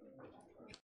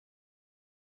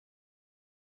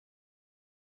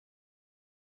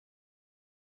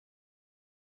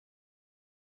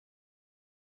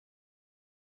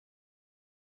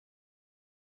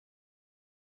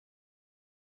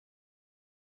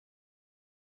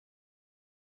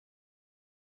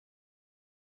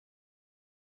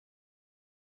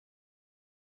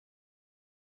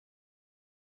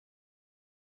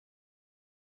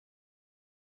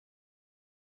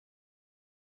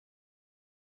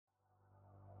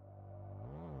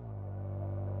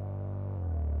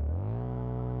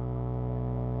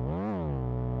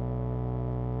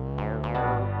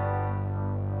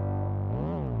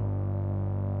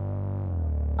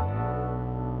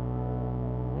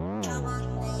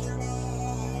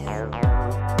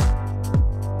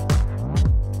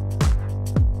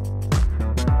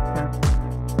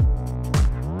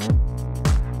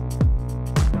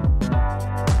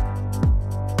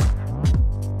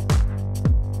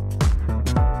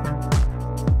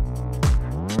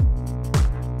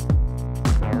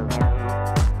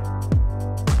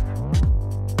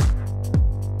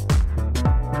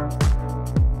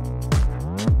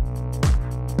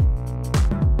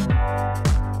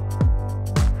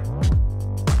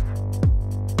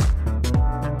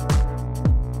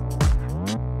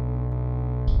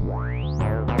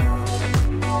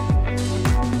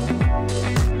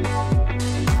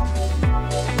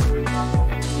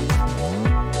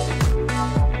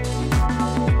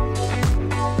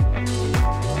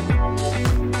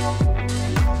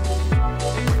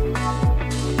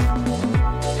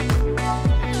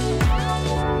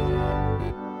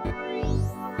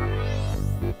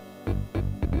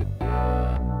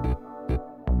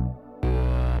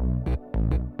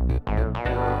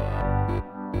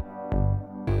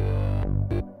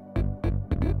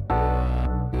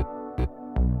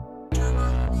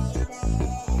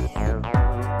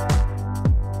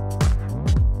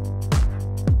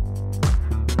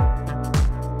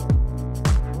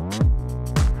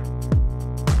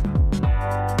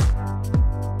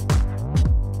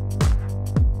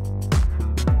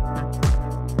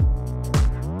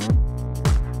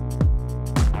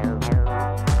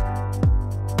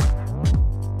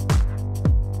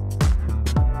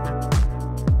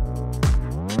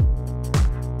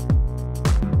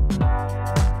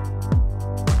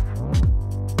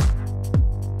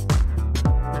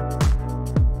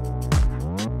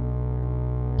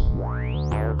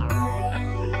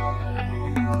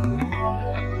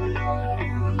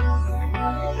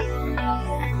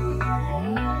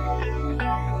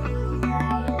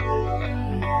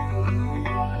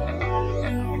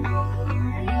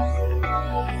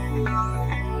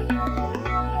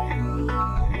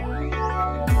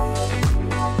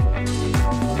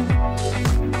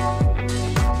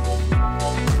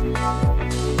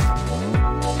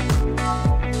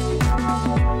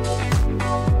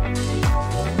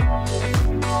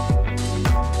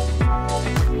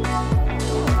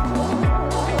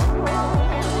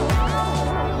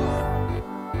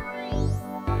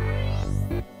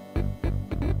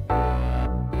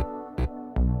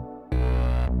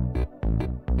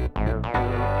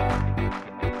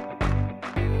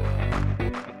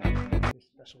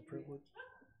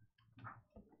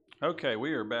 Okay,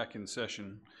 we are back in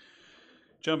session.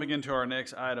 Jumping into our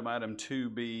next item, item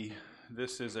 2B.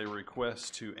 This is a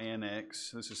request to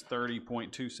annex. This is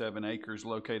 30.27 acres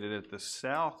located at the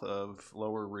south of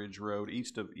Lower Ridge Road,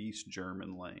 east of East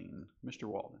German Lane. Mr.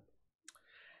 Walden.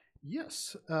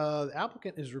 Yes, the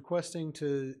applicant is requesting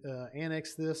to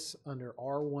annex this under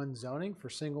R1 zoning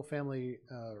for single-family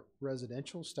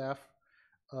residential. Staff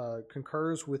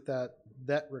concurs with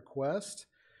that request.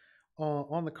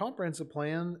 On the comprehensive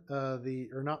plan,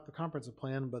 or not the comprehensive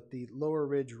plan, but the Lower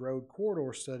Ridge Road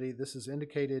corridor study, this is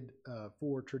indicated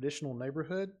for traditional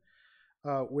neighborhood,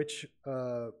 which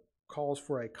calls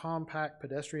for a compact,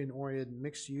 pedestrian-oriented,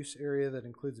 mixed-use area that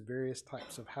includes various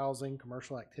types of housing,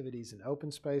 commercial activities, and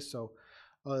open space. So,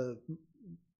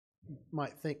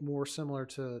 might think more similar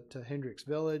to Hendricks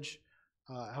Village.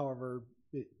 However,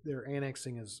 they're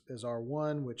annexing as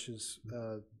R1, which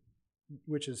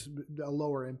is a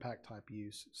lower impact type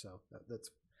use. So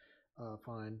that's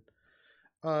fine.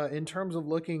 In terms of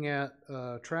looking at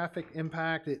traffic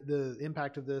impact, the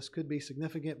impact of this could be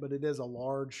significant, but it is a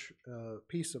large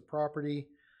piece of property.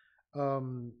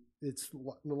 The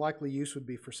likely use would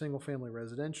be for single-family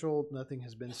residential. Nothing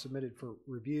has been submitted for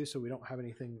review, so we don't have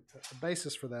anything, a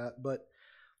basis for that. But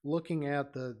looking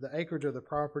at the acreage of the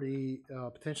property,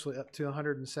 potentially up to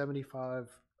 175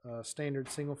 standard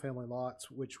single-family lots,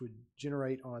 which would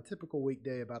generate on a typical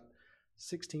weekday about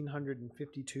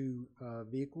 1,652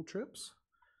 vehicle trips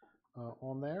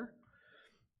on there.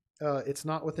 It's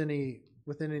not within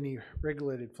any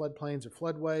regulated floodplains or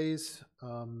floodways.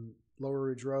 Lower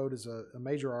Ridge Road is a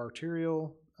major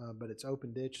arterial, but it's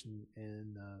open ditch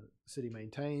and city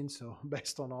maintains. So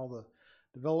based on all the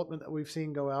development that we've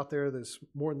seen go out there, there's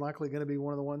more than likely going to be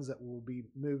one of the ones that will be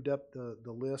moved up the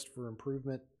list for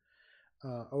improvement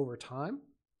over time.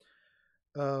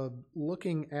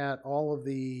 Looking at all of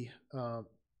the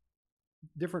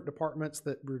different departments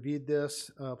that reviewed this,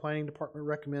 Planning Department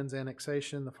recommends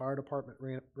annexation. The Fire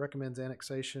Department recommends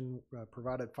annexation,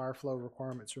 provided fire flow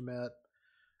requirements are met,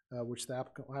 which the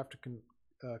applicant will have to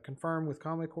confirm with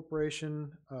Conway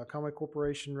Corporation. Conway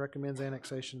Corporation recommends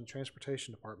annexation. The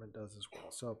Transportation Department does as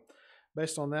well. So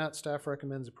based on that, staff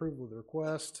recommends approval of the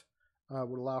request.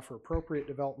 Would allow for appropriate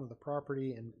development of the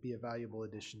property and be a valuable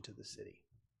addition to the city.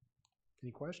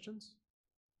 Any questions?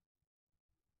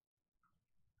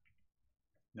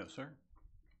 No, sir.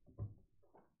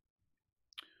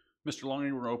 Mr.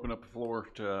 Longy, we're going to open up the floor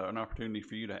to an opportunity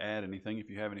for you to add anything, if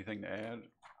you have anything to add.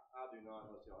 I do not,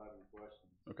 unless y'all have any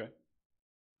questions. Okay.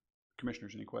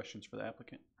 Commissioners, any questions for the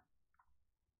applicant?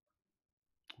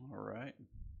 All right.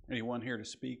 Anyone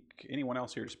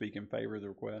else here to speak in favor of the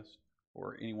request?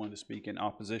 Or anyone to speak in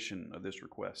opposition of this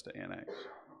request to annex?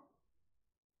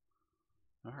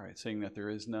 All right, seeing that there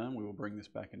is none, we will bring this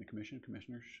back into commission.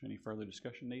 Commissioners, any further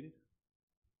discussion needed?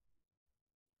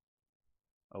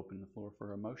 Open the floor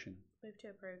for a motion. Move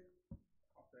to approve.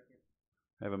 I'll second.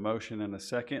 I have a motion and a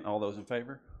second. All those in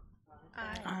favor?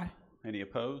 Aye. Any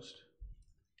opposed?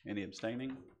 Any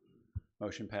abstaining?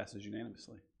 Motion passes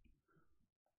unanimously.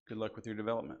 Good luck with your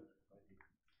development.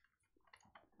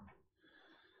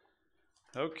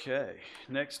 Okay,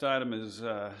 next item is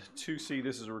 2C.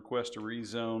 This is a request to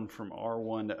rezone from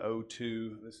R1 to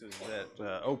O2. This is at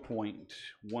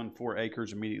 0.14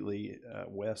 acres immediately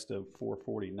west of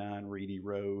 449 Reedy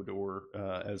Road, or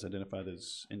as identified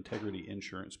as Integrity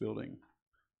Insurance Building.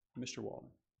 Mr. Walden.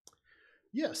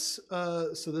 Yes,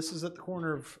 so this is at the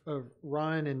corner of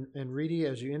Ryan and Reedy,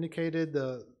 as you indicated.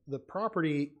 The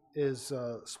property is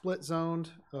split zoned,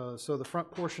 so the front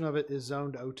portion of it is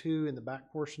zoned O2 and the back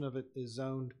portion of it is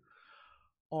zoned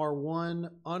R1.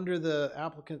 Under the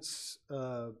applicant's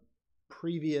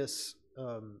previous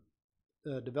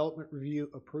development review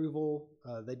approval,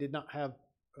 they did not have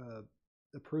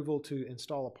approval to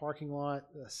install a parking lot.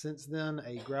 Since then,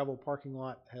 a gravel parking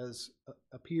lot has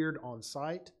appeared on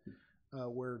site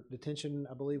where detention,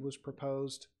 I believe, was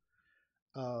proposed.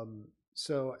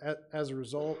 So as a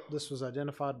result, this was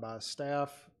identified by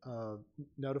staff,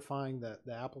 notifying the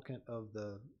applicant of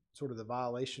the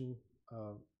violation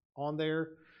on there.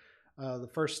 The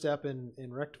first step in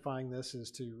rectifying this is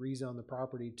to rezone the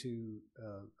property to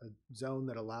a zone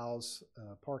that allows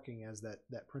parking as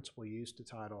that principal use to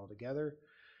tie it all together.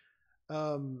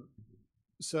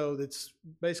 So it's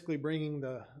basically bringing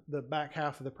the back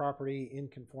half of the property in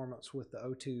conformance with the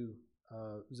O2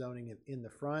 zoning in the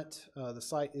front. The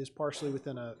site is partially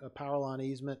within a power line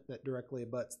easement that directly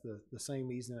abuts the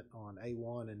same easement on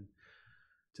A1 and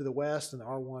to the west, and the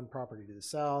R1 property to the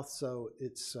south. So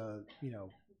it's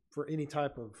for any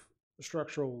type of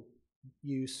structural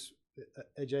use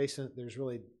adjacent, there's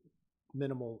really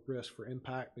minimal risk for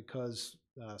impact because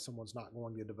someone's not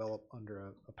going to develop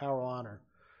under a power line, or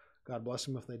God bless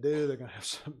them if they do, they're going to have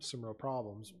some real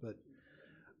problems. But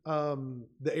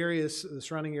the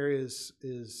surrounding areas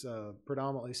is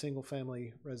predominantly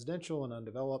single-family residential and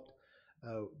undeveloped.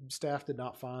 Staff did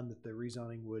not find that the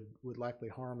rezoning would likely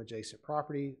harm adjacent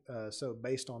property. So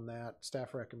based on that,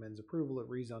 staff recommends approval of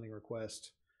rezoning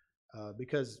request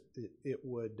because it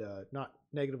would not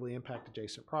negatively impact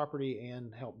adjacent property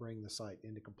and help bring the site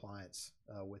into compliance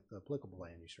with the applicable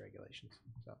land use regulations.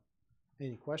 So,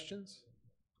 any questions?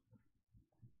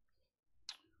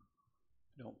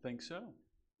 I don't think so.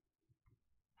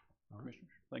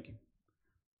 Commissioners, thank you.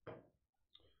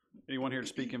 Anyone here to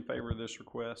speak in favor of this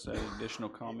request? Any additional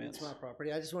comments? It's my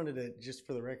property. I just wanted to, just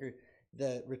for the record,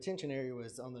 the retention area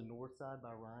was on the north side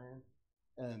by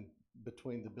Ryan,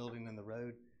 between the building and the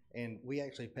road. And we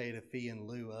actually paid a fee in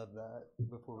lieu of that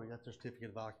before we got the certificate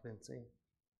of occupancy.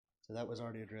 So that was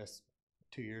already addressed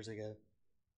 2 years ago.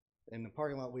 In the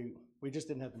parking lot, we just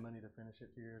didn't have the money to finish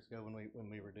it 2 years ago when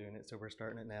we were doing it. So we're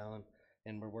starting it now,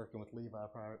 and we're working with Levi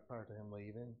prior to him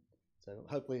leaving. So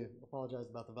hopefully, apologize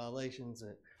about the violations.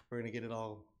 We're going to get it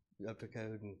all up to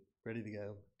code and ready to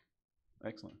go.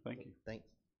 Excellent. Thank you. Thanks.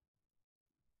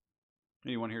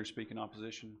 Anyone here to speak in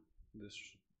opposition to this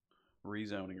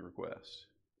rezoning request?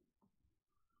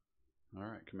 All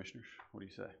right, commissioners, what do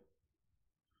you say?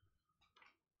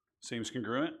 Seems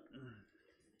congruent.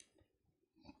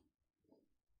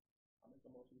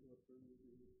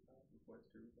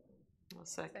 I'll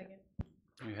second.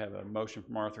 We have a motion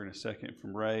from Arthur and a second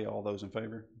from Ray. All those in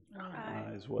favor?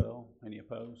 Aye. As well. Any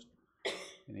opposed?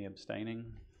 Any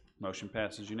abstaining? Motion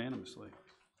passes unanimously.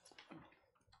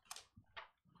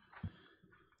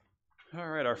 All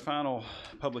right, our final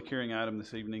public hearing item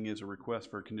this evening is a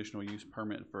request for a conditional use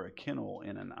permit for a kennel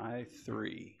in an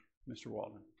I-3. Mr.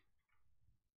 Walden.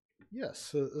 Yes,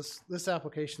 so this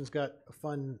application's got a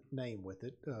fun name with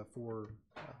it for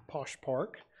Posh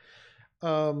Park.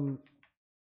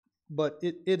 But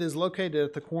it is located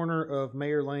at the corner of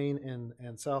Mayor Lane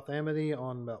and South Amity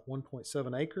on about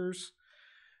 1.7 acres.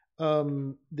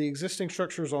 The existing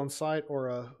structures on site are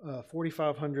a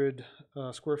 4,500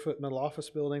 square foot metal office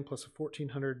building plus a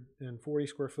 1,440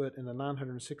 square foot and a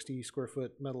 960 square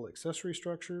foot metal accessory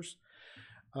structures.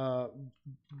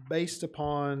 Based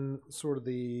upon sort of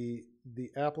the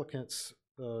applicant's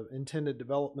intended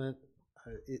development,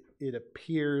 it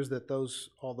appears that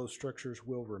all those structures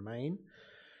will remain.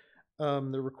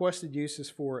 The requested use is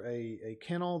for a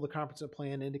kennel. The comprehensive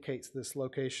plan indicates this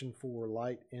location for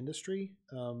light industry.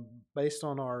 Based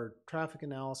on our traffic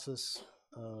analysis,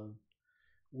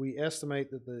 we estimate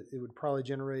that it would probably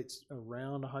generate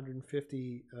around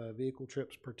 150 vehicle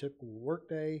trips per typical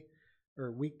workday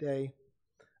or weekday.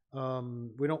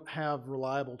 We don't have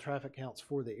reliable traffic counts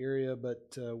for the area,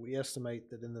 but we estimate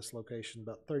that in this location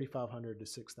about 3,500 to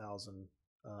 6,000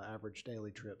 average daily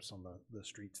trips on the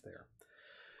streets there.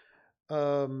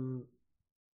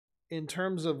 In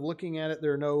terms of looking at it,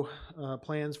 there are no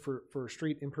plans for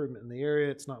street improvement in the area.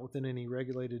 It's not within any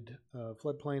regulated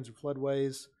floodplains or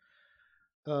floodways.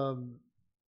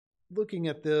 Looking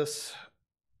at this,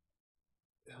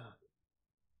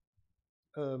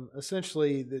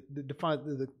 essentially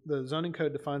the zoning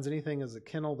code defines anything as a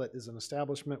kennel that is an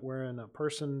establishment wherein a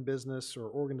person, business, or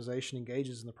organization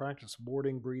engages in the practice of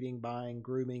boarding, breeding, buying,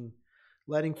 grooming,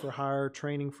 letting for hire,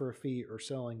 training for a fee, or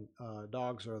selling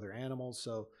dogs or other animals.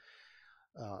 So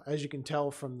as you can tell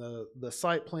from the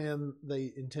site plan,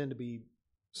 they intend to be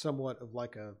somewhat of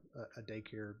like a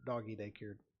daycare, doggy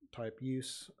daycare type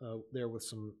use there with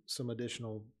some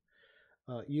additional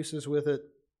uses with it.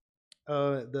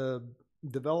 The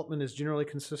development is generally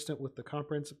consistent with the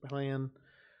comprehensive plan.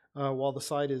 While the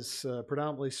site is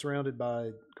predominantly surrounded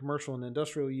by commercial and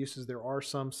industrial uses, there are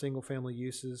some single-family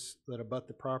uses that abut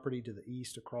the property to the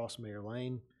east across Mayor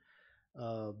Lane.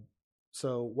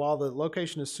 So while the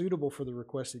location is suitable for the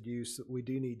requested use, we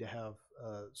do need to have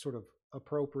sort of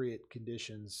appropriate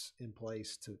conditions in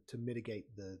place to mitigate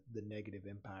the negative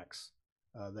impacts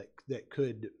that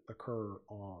could occur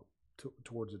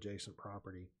towards adjacent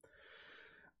property.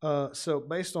 So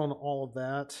based on all of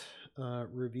that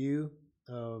review,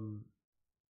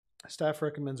 staff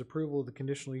recommends approval of the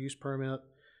conditional use permit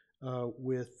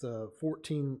with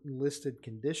 14 listed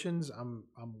conditions. I'm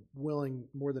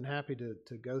more than happy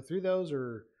to go through those,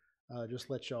 or just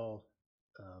let y'all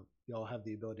have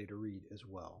the ability to read as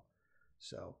well.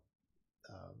 So,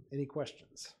 any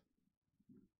questions?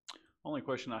 Only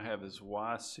question I have is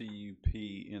why CUP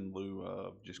in lieu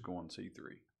of just going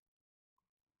C3?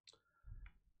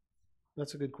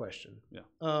 That's a good question. Yeah.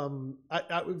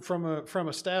 From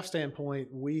a staff standpoint,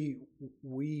 we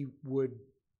would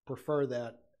prefer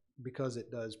that because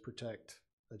it does protect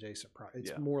adjacent property.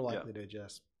 It's Yeah, more yeah. likely to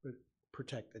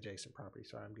protect adjacent property.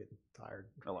 Sorry, I'm getting tired.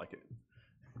 I like it.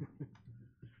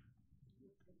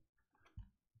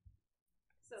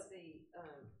 So the,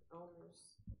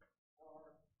 owners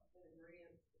are in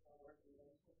agreement with our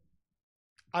recommendation?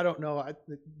 I don't know.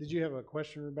 Did you have a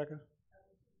question, Rebecca?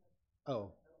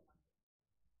 Oh.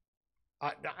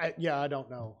 I don't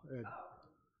know.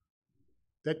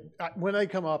 When they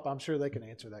come up, I'm sure they can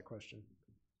answer that question.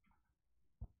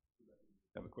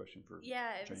 I have a question for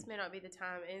Yeah, James. this may not be the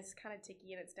time, and it's kind of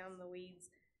ticky and it's down in the weeds.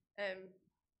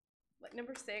 Like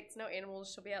number 6, no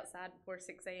animals shall be outside before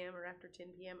 6 a.m. or after 10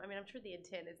 p.m. I mean, I'm sure the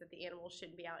intent is that the animals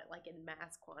shouldn't be out like in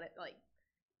mass quantity, like,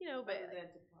 you know, but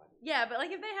yeah, but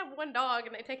like if they have one dog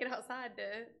and they take it outside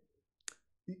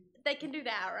they can do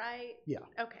that, right? Yeah.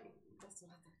 Okay.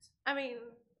 I mean,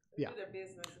 Yeah. Do their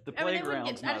business. The I mean, they wouldn't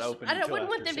playground's get, not open I until wouldn't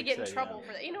want after them to get in 6 trouble a.m.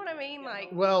 for that. You know what I mean? Like,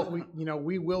 Well,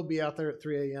 we will be out there at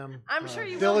 3 a.m. I'm sure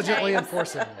you will, diligently James.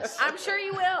 enforcing this. I'm sure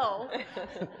you will.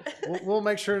 We'll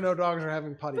make sure no dogs are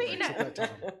having potty But you breaks at know, that time.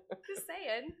 just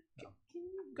saying. Can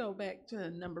you go back to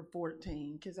number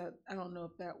 14? Because I don't know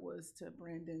if that was to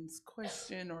Brandon's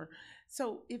question or,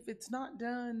 so if it's not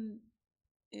done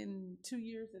in 2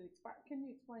 years, it expires. Can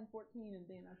you explain 14 and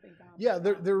then I think I'll. Yeah,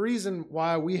 the reason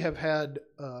why we have had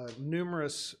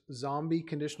numerous zombie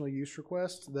conditional use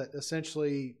requests that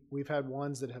essentially we've had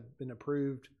ones that have been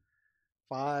approved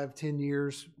 5-10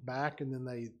 years back and then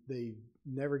they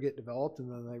never get developed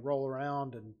and then they roll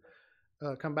around and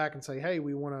come back and say, hey,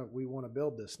 we want to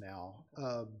build this now.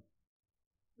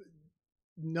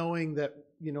 Knowing that,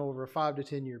 over a 5 to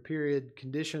 10 year period,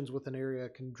 conditions with an area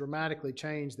can dramatically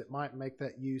change that might make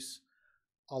that use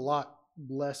a lot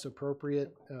less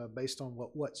appropriate based on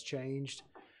what's changed.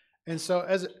 And so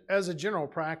as a general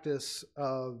practice,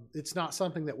 it's not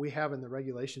something that we have in the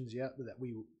regulations yet, but that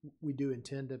we do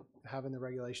intend to have in the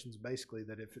regulations, basically,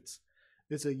 that if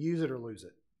it's a use it or lose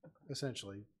it,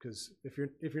 essentially, because if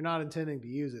you're not intending to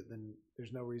use it, then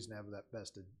there's no reason to have that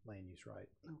vested land use right.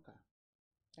 Okay.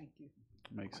 Thank you.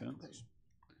 Makes sense.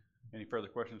 Any further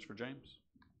questions for James?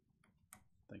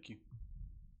 Thank you.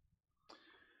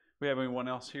 We have anyone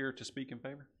else here to speak in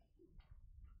favor?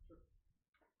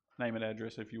 Name and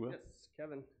address, if you will. Yes,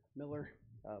 Kevin Miller,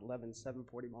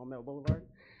 11740 Maumelle Boulevard.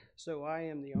 So I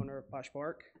am the owner of Posh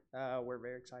Park. We're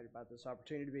very excited about this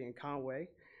opportunity to be in Conway.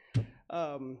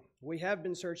 We have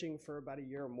been searching for about a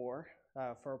year or more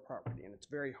for a property, and it's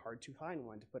very hard to find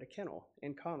one to put a kennel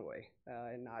in Conway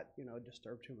and not,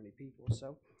 disturb too many people.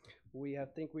 So we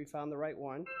think we found the right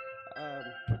one.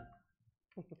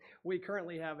 We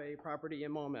currently have a property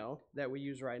in Maumelle that we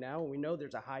use right now, and we know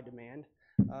there's a high demand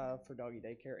for doggy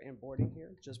daycare and boarding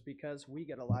here, just because we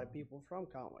get a lot of people from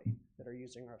Conway that are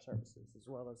using our services as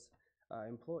well as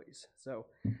employees. So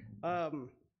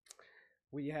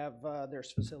we have,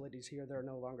 there's facilities here that are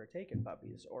no longer taking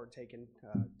puppies or taking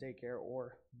daycare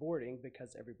or boarding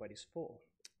because everybody's full.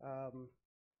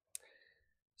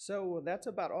 So that's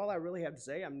about all I really have to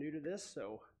say. I'm new to this,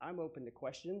 so I'm open to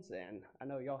questions, and I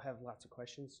know y'all have lots of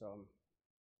questions, so I'm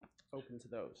open to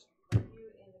those. Are you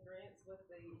in agreement with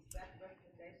the staff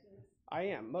recommendations? I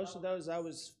am. Most of those I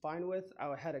was fine with.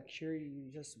 I had a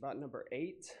curiosity just about number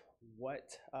 8.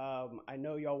 I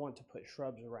know y'all want to put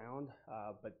shrubs around,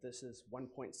 but this is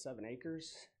 1.7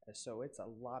 acres, so it's a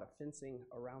lot of fencing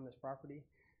around this property.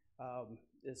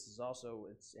 This is also,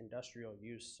 it's industrial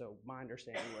use, so my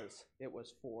understanding was it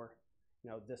was for,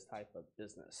 this type of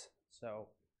business. So,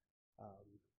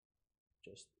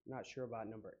 just not sure about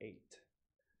number 8.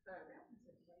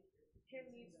 Can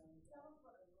you tell us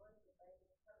what a noise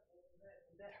abatement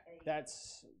is that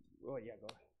That's, well, yeah, go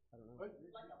ahead. I don't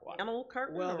know. Animal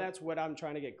curtain? Well, or- that's what I'm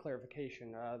trying to get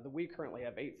clarification. We currently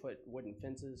have 8-foot wooden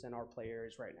fences in our play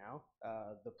areas right now.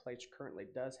 The place currently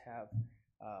does have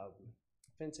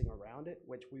fencing around it,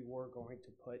 which we were going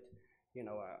to put,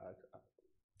 a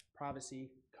privacy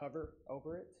cover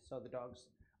over it so the dogs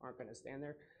aren't going to stand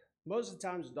there. Most of the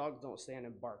times, dogs don't stand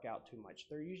and bark out too much.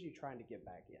 They're usually trying to get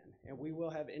back in. And we will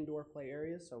have indoor play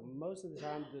areas, so most of the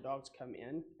time, the dogs come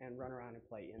in and run around and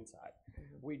play inside.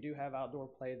 We do have outdoor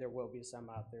play. There will be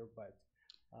some out there, but,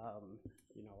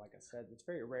 like I said, it's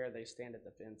very rare they stand at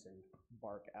the fence and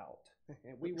bark out.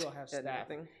 And we will have staff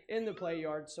in the play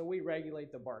yard, so we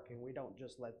regulate the barking. We don't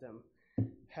just let them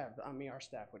our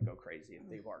staff would go crazy if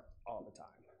they barked all the time.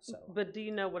 So, But do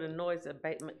you know what a noise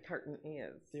abatement curtain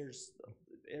is? There's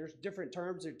different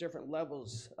terms, there's different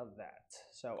levels of that.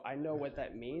 So I know what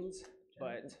that means,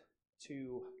 but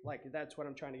that's what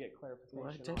I'm trying to get clarification on.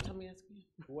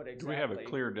 What exactly? Do we have a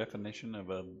clear definition of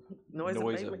a noise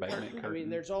abatement curtain? I mean,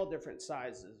 there's all different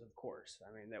sizes, of course.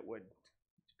 I mean, that would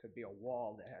could be a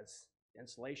wall that has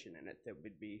insulation in it that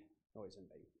would be noise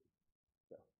invading.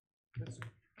 So It's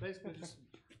basically just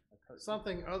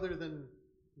something other than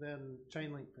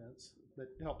chain link fence that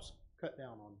helps cut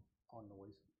down on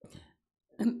noise.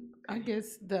 And I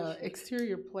guess the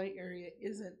exterior play area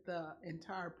isn't the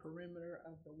entire perimeter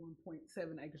of the 1.7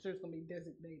 acres. There's gonna be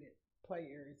designated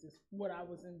play areas, is what I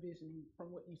was envisioning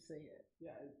from what you said.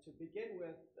 Yeah, to begin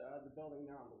with, the building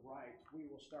there on the right, we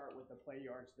will start with the play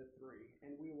yards to 3,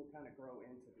 and we will kind of grow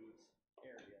into these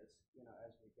areas, you know,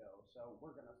 as we go. So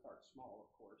we're gonna start small, of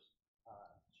course,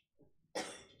 which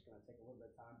is gonna take a little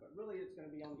bit of time, but really it's gonna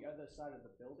be on the other side of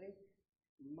the building.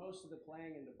 Most of the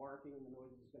playing and the barking and the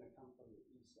noise is gonna come from the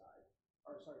east side,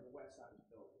 or sorry, the west side of the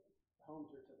building. The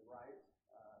homes are to the right,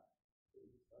 to the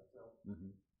east side, so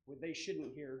they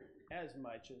shouldn't hear as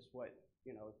much as what,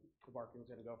 you know, the barking is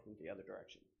gonna go from the other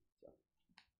direction, so.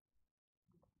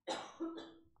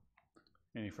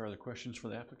 Any further questions for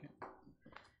the applicant?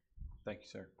 Thank you,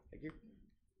 sir. Thank you.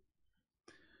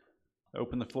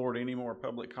 Open the floor to any more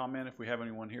public comment if we have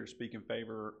anyone here to speak in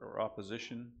favor or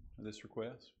opposition to this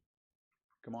request.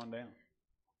 Come on down.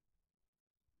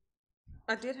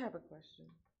 I did have a question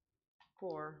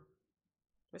for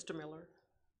Mr. Miller.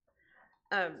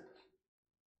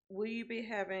 Will you be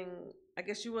having, I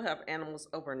guess you will have animals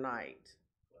overnight,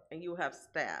 and you will have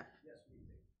staff? Yes, we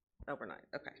do. Overnight,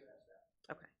 okay.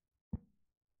 Okay.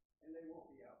 And they won't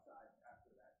be outside after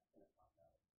that 10 o'clock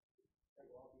hour. They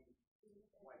will all be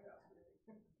White House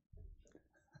meeting.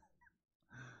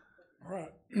 All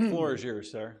right. The floor is yours,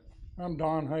 sir. I'm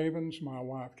Don Havens. My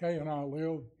wife Kay and I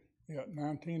live at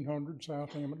 1900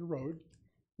 South Amity Road.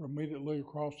 We're immediately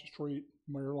across the street,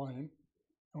 Mayor Lane.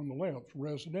 On the left,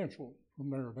 residential from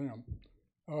there down.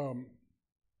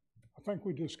 I think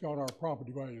we just got our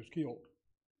property values killed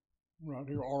right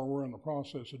here, or we're in the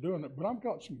process of doing it. But I've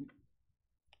got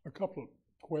a couple of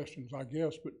questions, I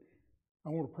guess, but I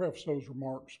want to preface those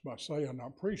remarks by saying I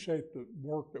appreciate the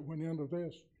work that went into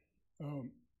this.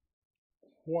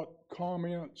 What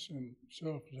comments and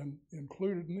stuff is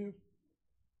included in this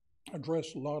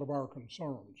addressed a lot of our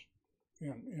concerns,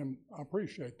 and I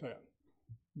appreciate that.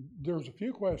 There's a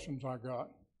few questions I got.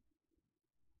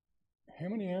 How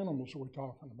many animals are we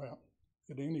talking about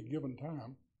at any given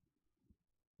time?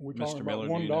 Are we talking about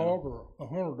one dog or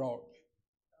 100 dogs?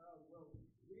 Well,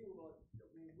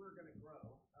 we're gonna grow.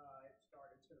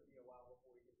 It's gonna be a while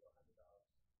before we get to 100 dogs.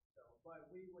 So, but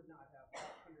we would not have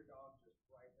 100 dogs just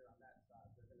right there on that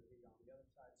side. They're gonna be on the other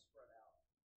side spread out.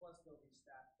 Plus there'll be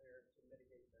staff there to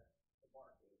mitigate the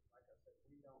barking. Like I said,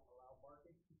 we don't allow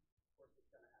barking. Of course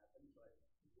it's gonna happen, but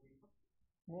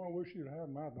Well, I wish you'd have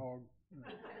my dog. We'll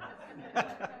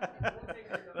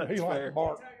He likes to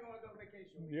bark. Anytime you wanna go on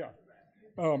vacation, we'll Yeah.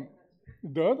 come back.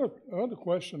 The other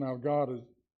question I've got is,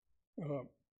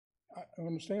 I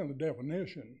understand the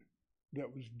definition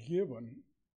that was given,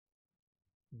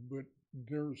 but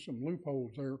there's some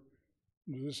loopholes there.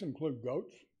 Does this include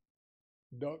goats,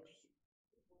 ducks,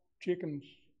 chickens,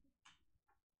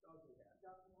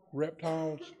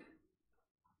 reptiles,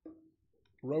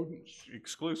 rodents?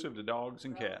 Exclusive to dogs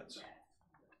and cats.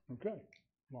 Okay,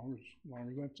 as long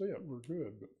as that's it, we're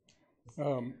good. But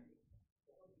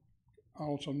I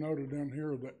also noted down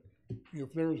here that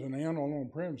if there's an animal on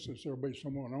premises, there'll be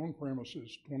someone on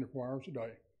premises 24 hours a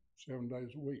day, 7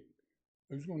 days a week.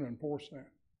 Who's going to enforce that?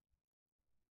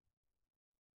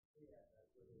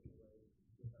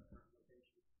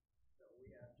 So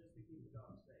we have, just to keep the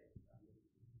dogs safe. I mean,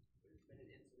 there's been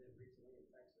an incident recently in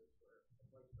Texas where a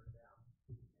place burned down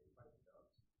and fight the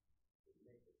dogs didn't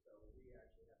make it. So we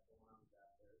actually have someone on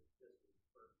staff there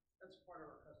that's part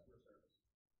of our customer service.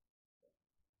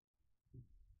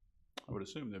 I would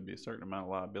assume there'd be a certain amount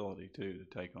of liability too to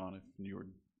take on if you were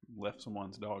left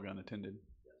someone's dog unattended.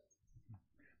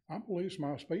 I police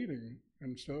my speeding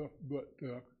and stuff, but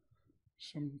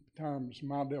sometimes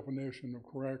my definition of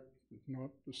correct is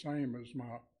not the same as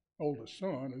my oldest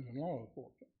son who's in law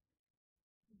enforcement.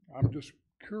 I'm just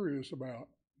curious about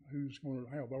who's going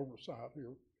to have oversight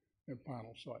here and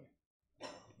final say.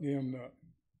 In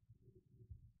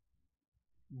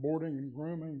boarding and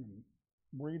grooming and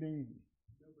breeding.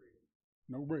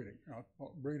 No breeding. I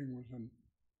thought breeding was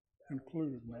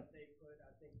included in that. They could,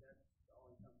 I think that's all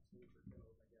encompassing for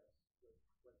kennels, I guess,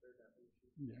 with their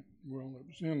definition. Yeah, well, it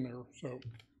was in there. So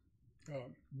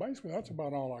basically, that's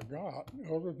about all I got,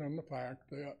 other than the fact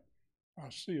that I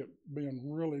see it being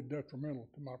really detrimental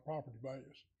to my property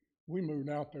values. We moved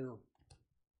out there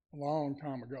a long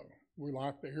time ago. We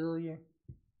liked the area,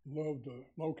 loved the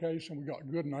location. We got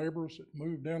good neighbors that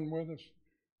moved in with us.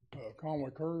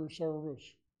 Conway Courier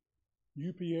Service,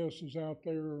 UPS is out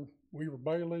there, Weaver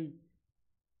Bailey,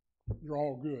 They're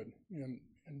all good, and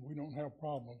we don't have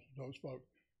problems with those folks.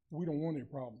 We don't want any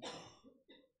problems.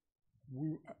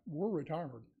 We're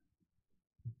retired.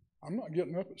 I'm not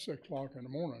getting up at 6 o'clock in the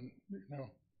morning. You know,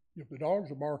 if the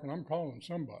dogs are barking, I'm calling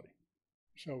somebody.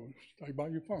 So stay by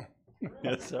your phone.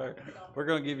 Yes, sir. We're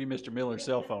going to give you Mr. Miller's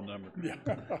cell phone number. Yeah.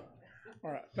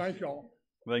 All right. Thank y'all.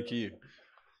 Thank you.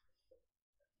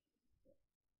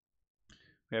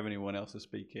 We have anyone else to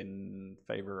speak in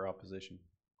favor or opposition?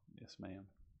 Yes, ma'am.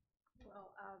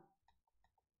 Well,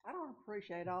 I don't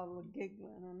appreciate all the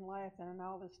giggling and laughing and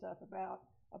all this stuff about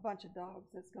a bunch of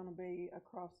dogs that's going to be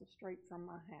across the street from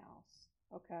my house,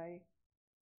 okay?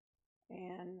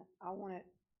 And I want it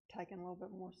taken a little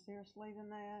bit more seriously than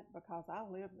that because I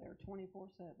live there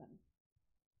 24/7.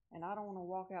 And I don't want to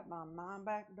walk out my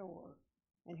back door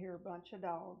and hear a bunch of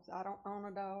dogs. I don't own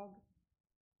a dog.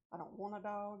 I don't want a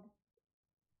dog.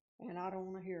 And I don't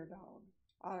want to hear a dog.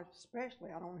 I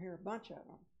don't want to hear a bunch of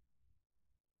them.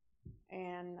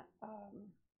 And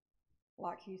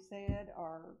like he said,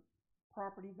 our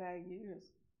property value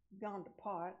has gone to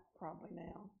pot probably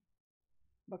now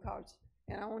because,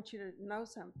 and I want you to know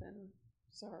something,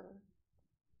 sir.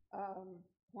 Why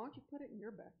don't you put it in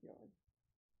your backyard?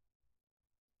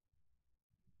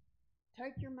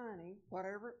 Take your money,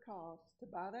 whatever it costs, to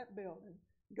buy that building,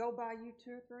 go buy you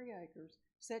 2 or 3 acres,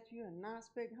 set you a nice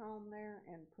big home there,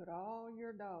 and put all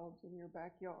your dogs in your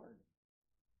backyard.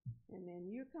 And then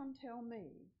you come tell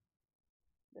me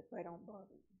that they don't bother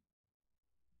you.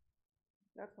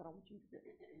 That's what I want you to do.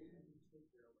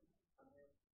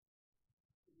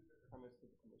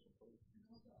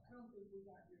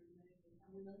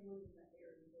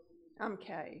 I'm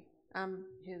Kay. I'm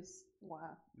his wife.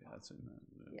 Yeah, that's in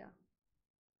that. Yeah.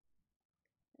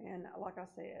 And like I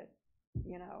said,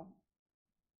 you know,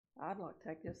 I'd like to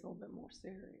take this a little bit more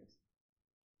serious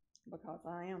because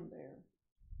I am there.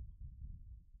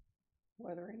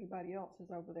 Whether anybody else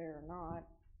is over there or not,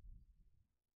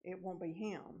 it won't be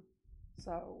him.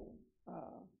 So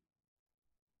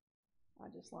I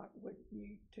just like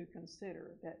you to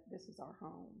consider that this is our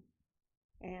home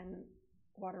and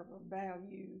whatever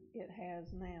value it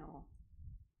has now,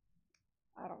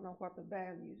 I don't know what the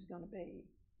value is going to be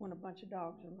when a bunch of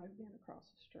dogs are moved in across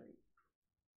the street.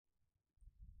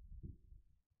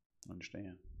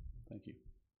 Understand. Thank you.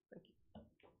 Thank you.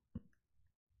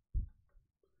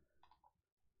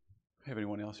 Have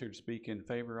anyone else here to speak in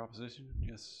favor or opposition?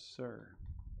 Yes, sir.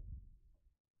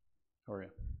 How are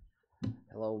you?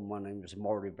 Hello, my name is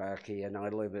Marty Backey, and I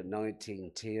live at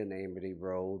 1910 Amity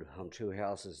Road. I'm 2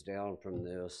 houses down from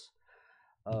this.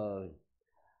 One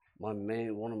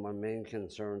of my main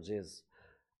concerns is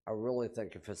I really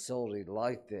think a facility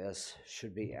like this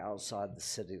should be outside the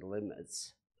city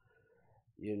limits.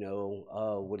 You know,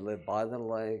 we live by the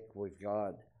lake. We've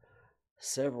got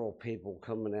several people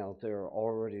coming out there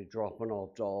already dropping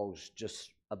off dogs, just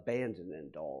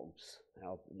abandoning dogs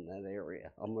out in that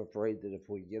area. I'm afraid that if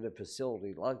we get a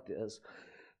facility like this,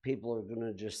 people are going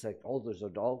to just think, oh, there's a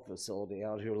dog facility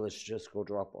out here, let's just go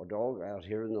drop our dog out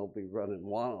here, and they'll be running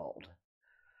wild.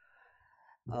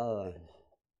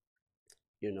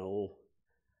 You know,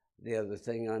 the other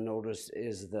thing I noticed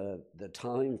is the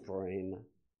time frame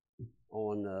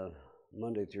on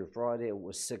Monday through Friday. It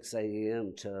was 6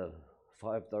 a.m. to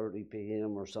 5:30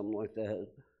 p.m. or something like that.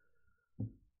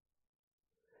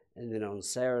 And then on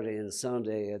Saturday and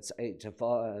Sunday, it's 8 to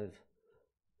 5.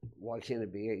 Why can't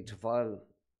it be 8 to 5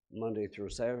 Monday through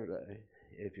Saturday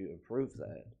if you approve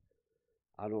that?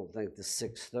 I don't think the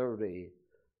 6:30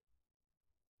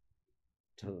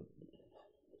 to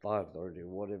 5:30 or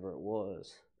whatever it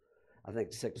was. I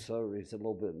think 6:30 is a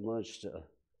little bit much to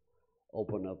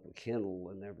open up a kennel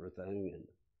and everything. And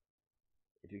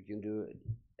if you can do it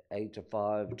 8 to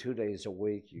 5, 2 days a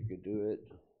week, you could do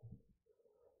it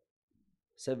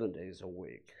 7 days a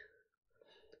week.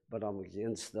 But I'm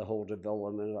against the whole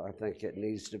development. I think it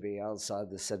needs to be outside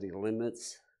the city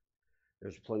limits.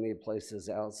 There's plenty of places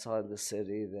outside the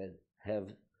city that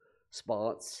have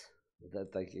spots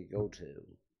that they could go to.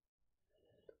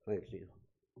 Thank you.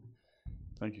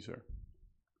 Thank you, sir.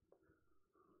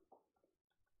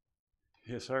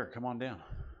 Yes, sir. Come on down.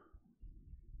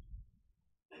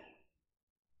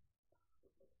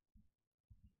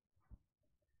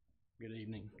 Good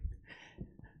evening.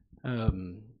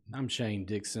 I'm Shane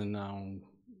Dixon on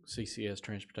CCS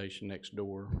Transportation next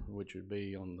door, which would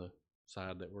be on the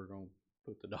side that we're going to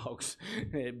put the dogs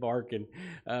at barking.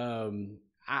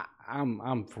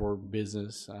 I'm for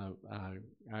business. I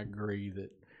agree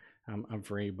that I'm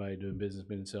for anybody doing business,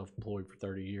 been self-employed for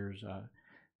 30 years.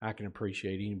 I can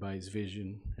appreciate anybody's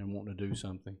vision and wanting to do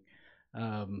something.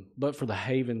 But for the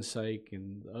haven's sake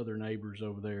and the other neighbors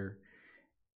over there,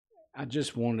 I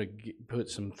just want to put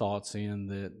some thoughts in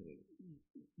that,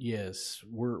 yes,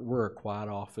 we're a quiet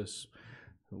office.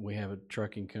 We have a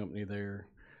trucking company there,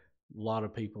 a lot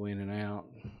of people in and out.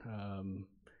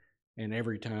 And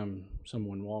every time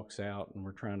someone walks out and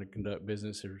we're trying to conduct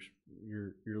business,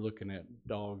 you're looking at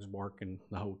dogs barking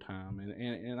the whole time.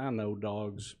 And I know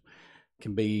dogs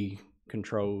can be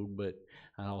controlled, but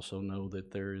I also know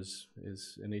that there is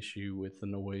an issue with the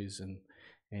noise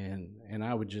and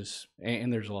I would just,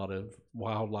 and there's a lot of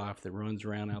wildlife that runs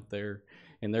around out there,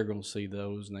 and they're going to see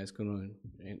those, and that's going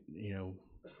to,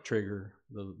 trigger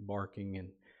the barking. And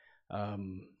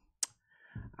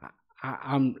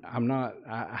I'm not.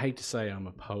 I hate to say I'm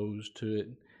opposed to it,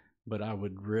 but I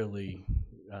would really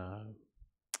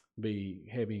be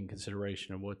heavy in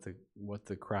consideration of what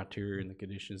the criteria and the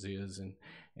conditions is,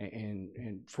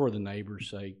 and for the neighbors'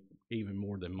 sake, even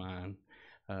more than mine.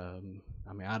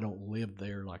 I mean, I don't live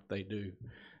there like they do.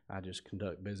 I just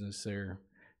conduct business there,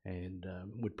 and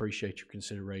would appreciate your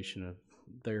consideration of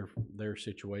their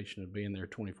situation of being there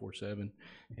 24/7,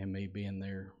 and me being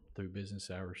there through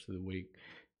business hours through the week.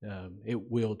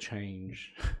 It will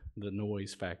change the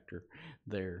noise factor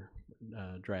there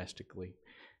drastically,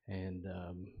 and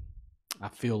I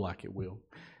feel like it will.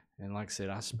 And like I said,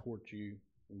 I support you.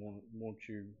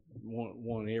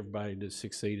 Want everybody to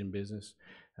succeed in business.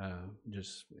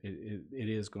 It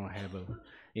is going to have an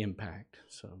impact.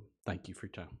 So thank you for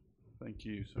your time. Thank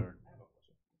you, sir.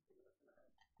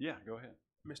 Yeah, go ahead.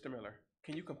 Mr. Miller,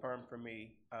 can you confirm for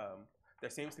me, there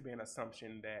seems to be an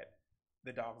assumption that the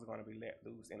dogs are going to be let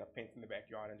loose in a fence in the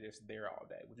backyard and just there all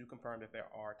day. Would you confirm that there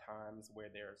are times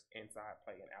where there's inside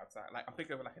play and outside? Like, I'm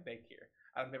thinking of it like a daycare.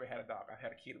 I've never had a dog. I've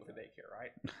had a kid with a daycare, right?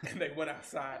 And they went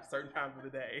outside certain times of the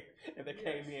day, and they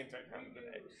came in certain times of the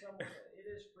day. It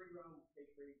is free roam, they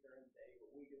free during the day,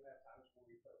 but we do have times where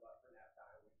we put them up for nap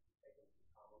time. We take them to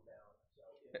calm them down. So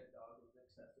if the dog is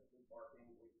excessively barking,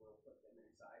 we will put them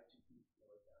inside to keep the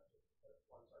noise down. Because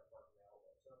one starts barking out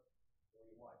also,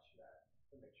 we watch that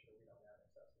to make sure we don't have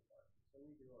excessive barking. So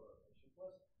we do a rotation.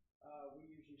 Plus, we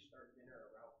usually start dinner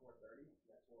around 4:30.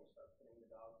 That's when we start putting the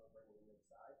dogs and bringing them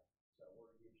inside. So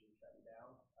we're usually shutting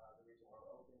down. The reason we're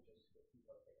open just because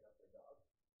people are picking up their dogs.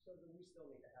 So then we still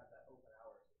need to have that open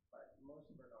hours. But most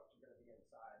of our dogs are going to be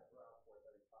inside around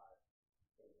 4:35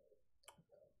 anyway.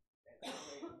 So, and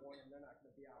early in the morning, they're not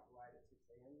going to be out right at 6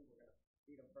 a.m. We're going to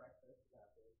feed them breakfast. And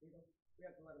after we feed them, we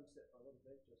have to let them sit for a little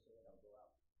bit just so they don't go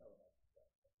out. So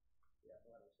we have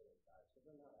to let them sit inside. So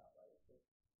they're not out right at 6,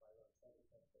 right around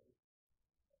 7:30.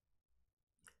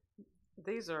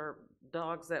 These are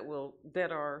dogs that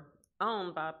are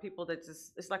owned by people that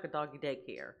it's like a doggy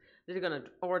daycare. They're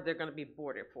gonna be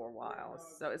boarded for a while.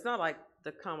 So it's not like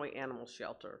the Conway Animal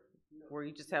Shelter where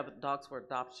you just have dogs for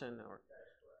adoption or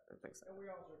things like that. And we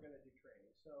also are going to do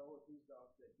training. So if these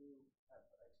dogs that do have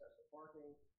excessive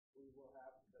barking, we will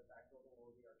have the back building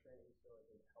will be our training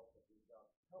facility to help with these dogs,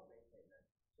 help maintain them.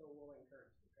 So we'll encourage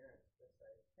the parents to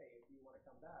say, hey, if you want to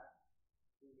come back,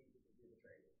 we need you to do the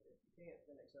training. If you can't,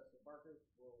 then excessive barkers,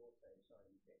 we'll say, sorry,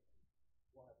 you can't.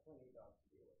 We'll have plenty of dogs to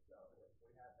deal with. So if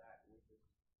we have that,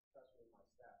 trust me, my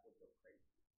staff would go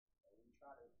crazy. And we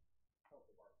try to help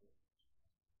the barkers.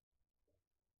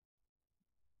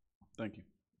 Thank you.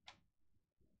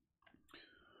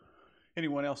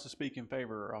 Anyone else to speak in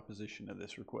favor or opposition to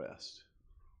this request?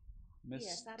 Ms.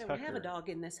 Yes, I don't Tucker. have a dog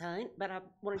in this hunt, but I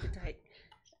wanted to take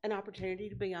an opportunity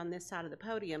to be on this side of the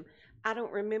podium. I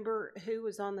don't remember who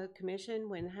was on the commission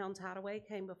when Hounds Hideaway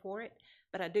came before it,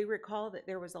 but I do recall that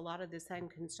there was a lot of the same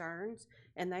concerns,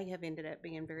 and they have ended up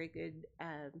being very good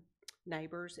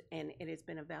neighbors, and it has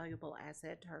been a valuable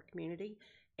asset to our community.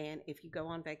 And if you go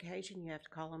on vacation, you have to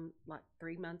call them like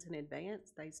 3 months in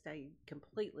advance. They stay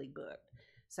completely booked.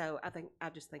 So I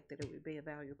just think that it would be a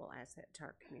valuable asset to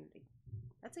our community.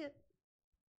 That's it.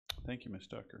 Thank you, Ms.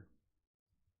 Tucker.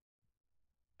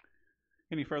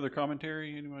 Any further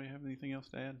commentary? Anybody have anything else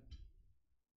to add?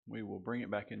 We will bring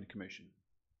it back into commission.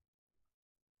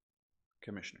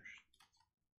 Commissioners.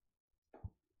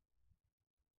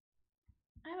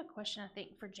 I have a question, I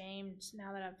think, for James,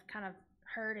 now that I've kind of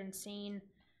heard and seen.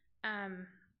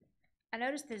 I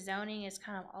noticed the zoning is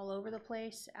kind of all over the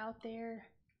place out there.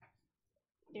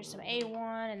 There's some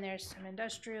A1 and there's some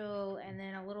industrial and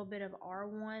then a little bit of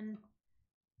R1.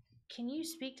 Can you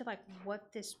speak to like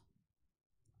what this,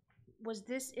 was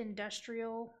this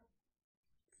industrial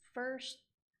first,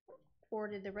 or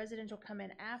did the residential come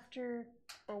in after,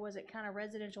 or was it kind of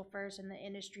residential first and the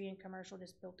industry and commercial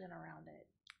just built in around it?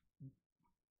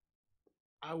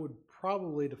 I would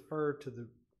probably defer to the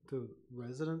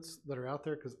residents that are out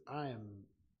there because I am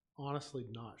honestly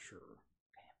not sure.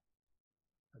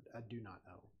 I do not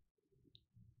know.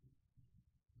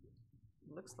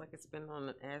 looks like it's been on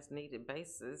an as-needed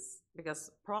basis,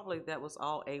 because probably that was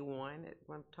all A1 at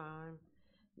one time.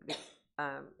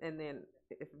 And then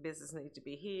if a business needs to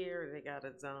be here, they got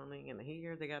a zoning, and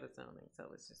here they got a zoning, so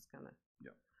it's just kind of.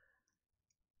 Yep.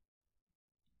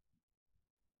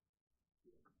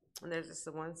 And there's just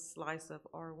the one slice of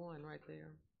R1 right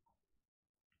there.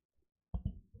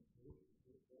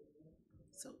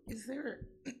 So is there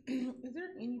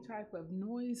any type of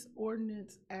noise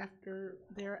ordinance after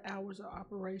their hours of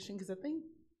operation? Because I think,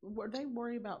 were they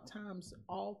worry about times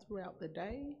all throughout the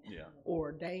day? Yeah.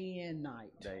 Or day and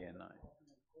night? Day and night.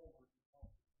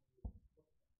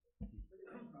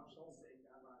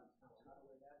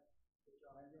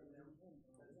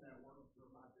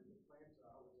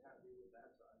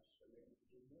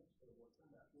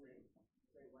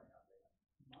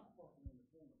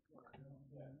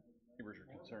 Neighbors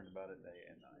are concerned about it day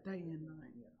and night. Day and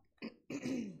night.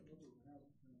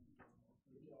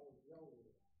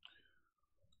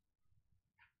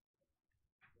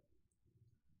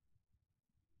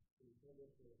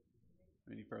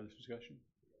 Any further discussion?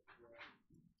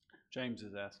 James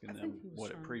is asking them what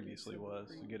it previously was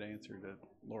to get answer to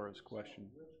Laura's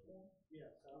question.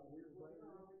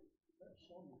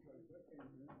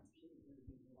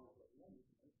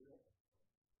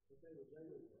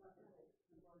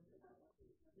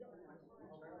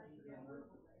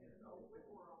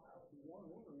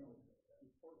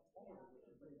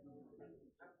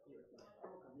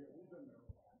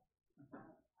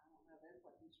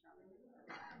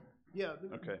 Yeah.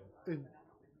 Okay.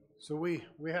 So we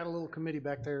had a little committee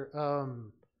back there.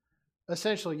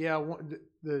 Essentially, yeah,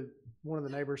 one of the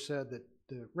neighbors said that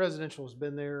the residential has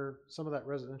been there. Some of that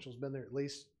residential has been there at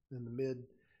least in the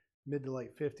mid to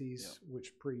late 50s,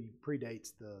 which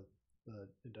predates the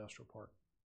industrial park.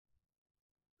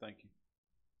 Thank you.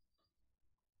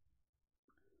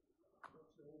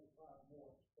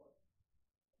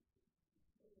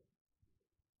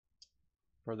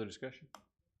 Further discussion?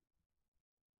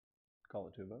 Call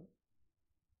it to a vote.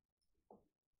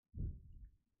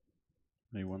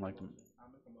 Anyone like to?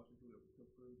 I'll make a motion to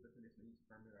approve the conditional use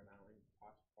permit allowing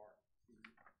Posh Park to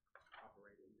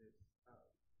operate in this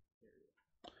area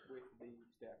with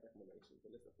the staff recommendations,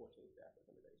 the list of 14 staff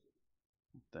recommendations.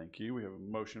 Thank you. We have a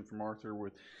motion from Arthur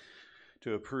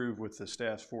to approve with the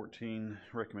staff's 14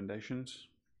 recommendations.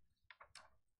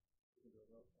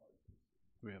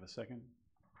 Do we have a second?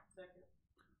 Second.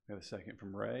 We have a second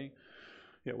from Ray.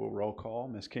 Yeah, we'll roll call.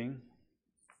 Ms. King?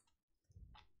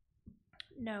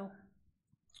 No.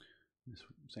 Ms.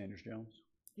 Sanders-Jones?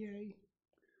 Yay.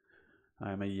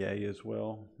 I am a yay as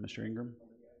well. Mr. Ingram?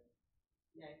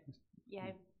 Yay.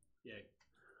 Yay. Yay.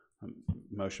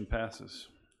 Motion passes.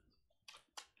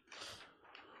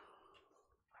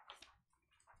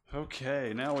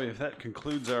 Okay, now that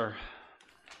concludes our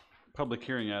public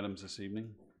hearing items this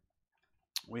evening.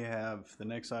 We have, the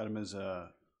next item is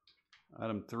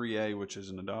item 3A, which is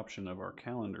an adoption of our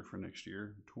calendar for next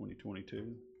year,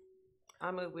 2022.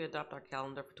 I move we adopt our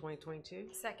calendar for 2022.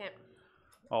 Second.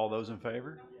 All those in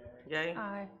favor? Yay.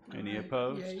 Aye. Any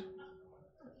opposed? Yay.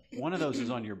 One of those is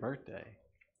on your birthday.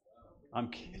 I'm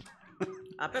kidding.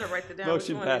 I better write that down.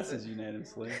 Motion passes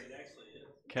unanimously.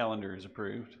 Calendar is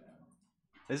approved.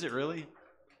 Is it really?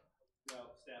 No,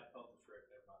 staff told us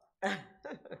right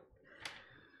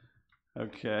there.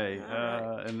 Okay,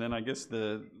 All right. and then I guess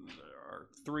our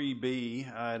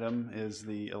 3B item is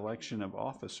the election of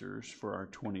officers for our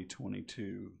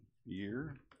 2022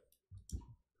 year.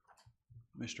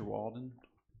 Mr. Walden,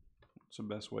 what's the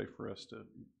best way for us to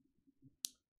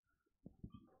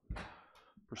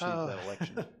proceed with that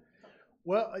election?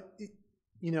 Well,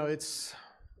 it's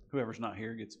whoever's not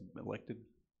here gets elected.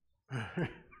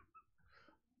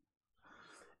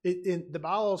 The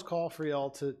bylaws call for y'all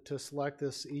to select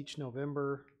this each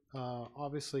November.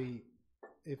 Obviously,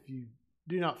 if you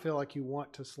do not feel like you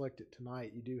want to select it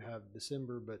tonight, you do have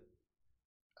December, but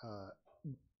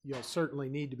you'll certainly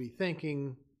need to be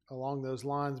thinking along those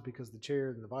lines because the chair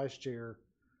and the vice chair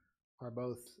are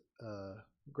both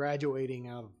graduating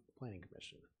out of the planning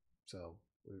commission. So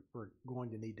we're going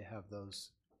to need to have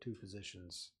those two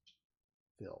positions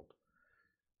filled.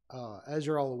 As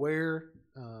you're all aware,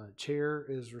 chair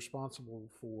is responsible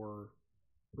for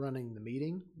running the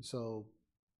meeting. So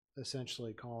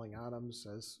essentially calling items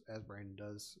as Brandon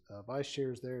does. Vice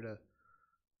chair is there to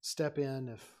step in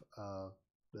if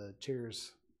the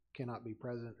chairs cannot be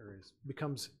present or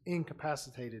becomes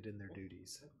incapacitated in their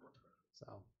duties.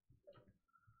 So,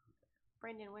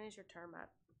 Brandon, when is your term up?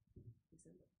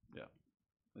 Yeah,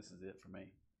 this is it for me.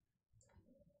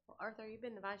 Well, Arthur, you've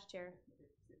been the vice chair.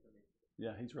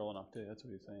 Yeah, he's rolling off too. That's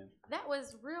what he's saying. That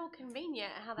was real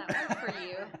convenient how that worked for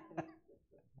you.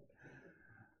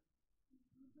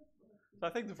 I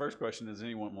think the first question, does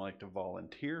anyone like to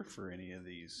volunteer for any of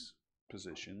these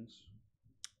positions?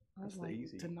 That's I'd the like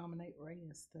easy. to nominate Ray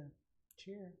as the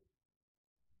chair.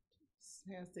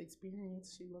 She has the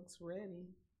experience. She looks ready.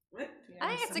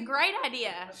 I think it's a great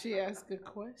idea. She asks good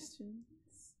questions.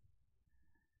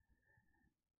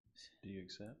 Do you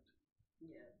accept?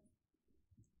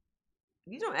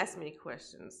 You don't ask me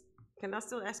questions. Can I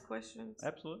still ask questions?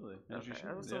 Absolutely. As you Okay, should.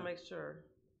 I just yeah. want to make sure,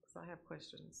 because I have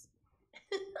questions.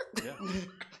 Yeah.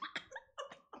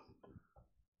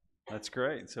 That's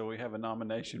great. So we have a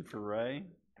nomination for Ray.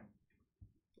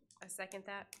 I second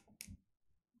that.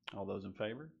 All those in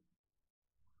favor?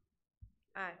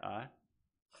 Aye. Aye.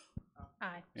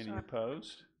 Aye. Any Sorry.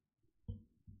 opposed?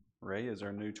 Ray is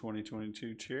our new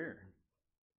 2022 chair.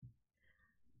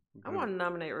 I want to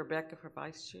nominate Rebecca for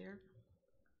vice chair.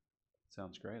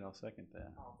 Sounds great. I'll second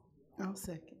that. I'll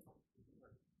second.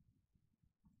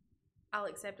 I'll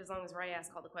accept as long as Ray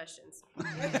asks all the questions.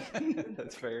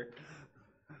 That's fair.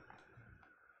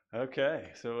 Okay,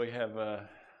 so we have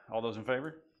all those in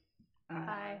favor?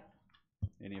 Aye.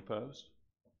 Any opposed?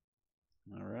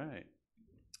 All right.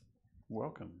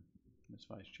 Welcome, Ms.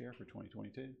 Vice Chair for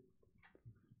 2022.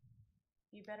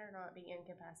 You better not be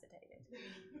incapacitated.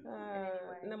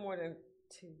 No more than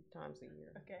 2 times a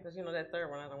year. Okay. Because you know that third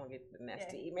one, I don't want to get the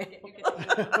nasty email.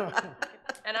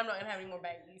 And I'm not gonna have any more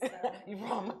babies. So. You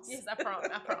promise? Yes, I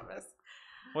promise.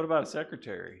 What about a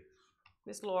secretary?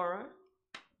 Miss Laura?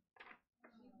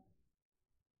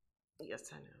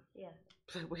 Yes, I know.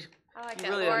 Yeah. We- I like you that.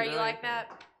 really Laura, don't do you like anything.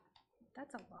 that?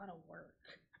 That's a lot of work.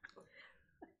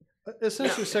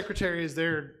 Essentially, secretary is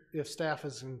there if staff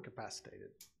is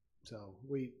incapacitated. So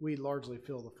we largely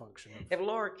fill the function. If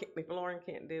Lauren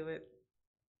can't do it,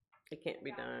 it can't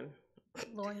be done.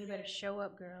 Lauren, you better show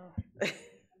up, girl.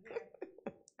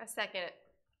 I second it.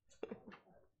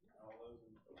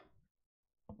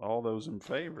 All those in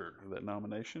favor of that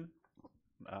nomination?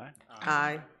 Aye.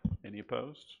 Aye. Any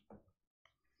opposed?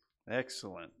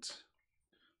 Excellent.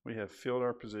 We have filled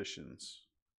our positions.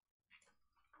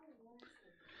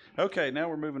 Okay, now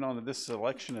we're moving on to this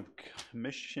selection of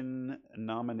commission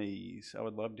nominees. I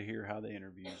would love to hear how the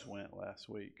interviews went last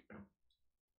week.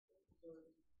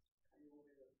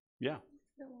 Yeah,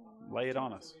 lay it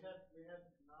on us.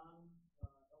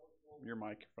 Your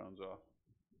microphone's off.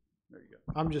 There you go.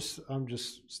 I'm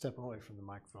just stepping away from the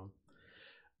microphone.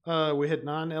 We had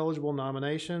 9 eligible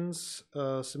nominations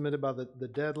submitted by the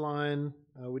deadline.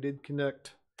 We did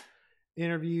conduct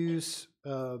interviews.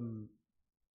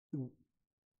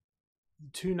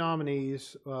 2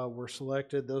 nominees were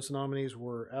selected. Those nominees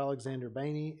were Alexander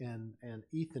Bainey and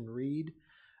Ethan Reed.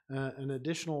 An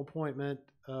additional appointment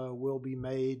will be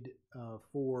made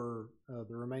for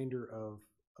the remainder of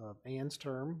Ann's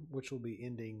term, which will be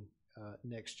ending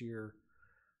next year.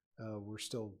 We're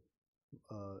still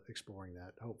exploring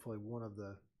that. Hopefully, one of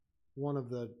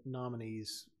the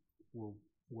nominees will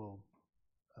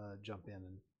jump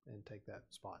in and take that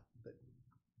spot. But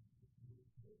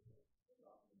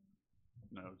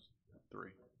No, it's 3.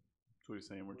 That's what he's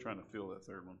saying. We're trying to fill that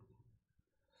third one.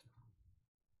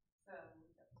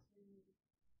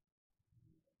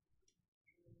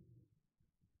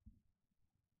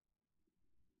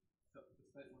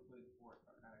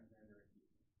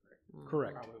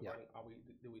 Correct. Are we Yeah. voting,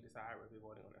 do we decide if we're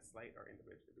voting on a slate or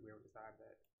individually? Do we ever decide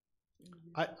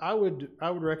that? I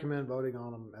would recommend voting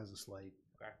on them as a slate.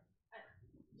 Okay.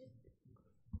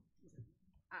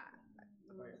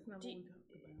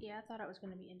 Yeah, I thought it was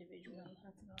going to be individually.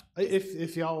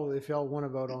 If y'all want to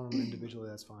vote on them individually,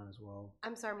 that's fine as well.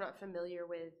 I'm sorry, I'm not familiar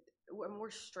with. We're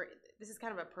straight. This is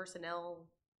kind of a personnel.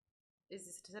 Is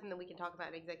this something that we can talk about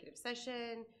in executive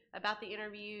session about the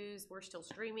interviews? We're still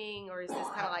streaming, or is this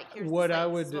kind of like here's What the I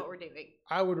slate, would this is what we're doing?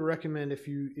 I would recommend if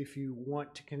you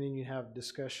want to continue to have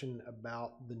discussion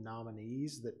about the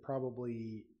nominees, that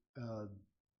probably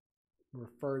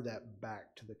refer that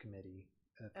back to the committee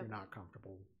if you're not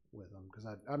comfortable with them, because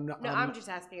I'm not. No, I'm just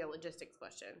asking a logistics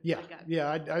question. Yeah, I got it.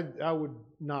 yeah. I would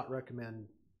not recommend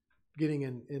getting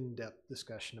an in-depth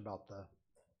discussion about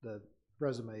the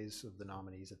resumes of the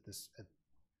nominees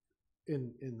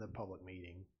in the public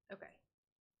meeting. Okay.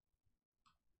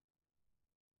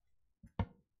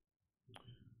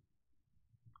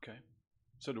 Okay.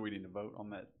 So do we need to vote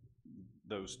on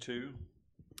those 2?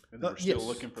 And then we're still yes.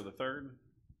 looking for the third?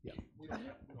 Yeah.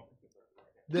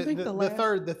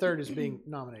 The third is being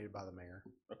nominated by the mayor.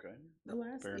 Okay. The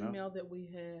last Fair email enough. that we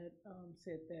had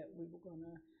said that we were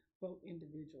gonna vote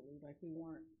individually, like we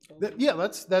weren't. Yeah,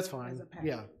 that's fine. as a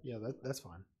package. Yeah, that's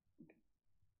fine.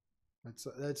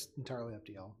 That's entirely up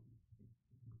to y'all.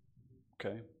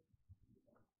 Okay.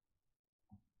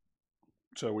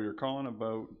 So we are calling a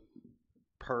vote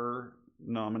per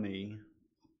nominee.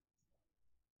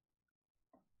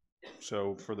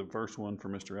 So for the first one, for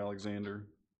Mr. Alexander,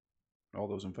 all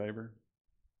those in favor?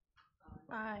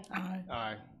 Aye. Aye.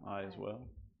 Aye. Aye as well.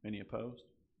 Any opposed?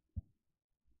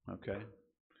 Okay.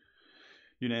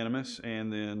 Unanimous.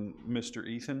 And then Mr.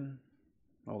 Ethan,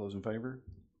 all those in favor?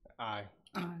 Aye.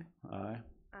 Aye. Aye.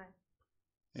 Aye.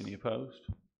 Any opposed?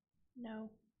 No.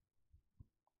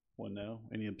 One no.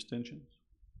 Any abstentions?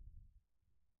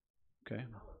 Okay.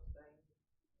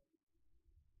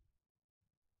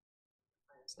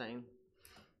 Abstain.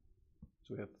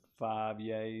 So we have 5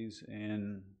 yays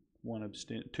and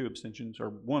 2 abstentions, or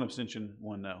 1 abstention,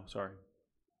 1 no. Sorry.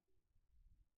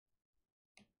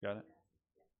 Got it?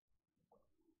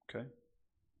 Okay.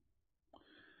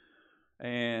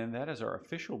 And that is our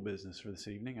official business for this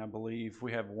evening. I believe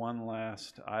we have one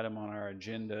last item on our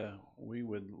agenda. We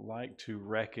would like to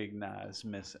recognize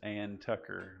Miss Ann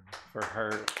Tucker for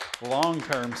her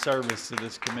long-term service to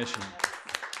this commission.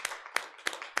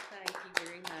 Thank you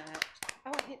very much.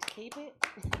 Oh, I get to keep it?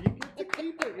 You get to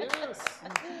keep it, yes.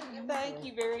 Thank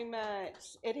you very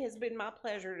much. It has been my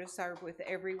pleasure to serve with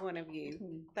every one of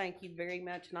you. Thank you very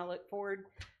much, and I look forward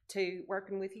to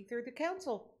working with you through the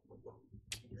council.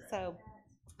 So,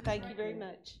 thank you very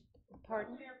much.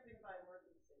 Pardon?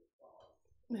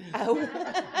 Oh.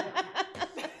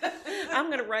 I'm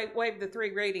going to waive the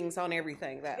 3 readings on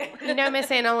everything, though. You know,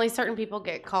 Miss Ann, only certain people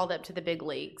get called up to the big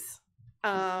leagues.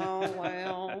 Oh,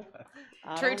 well.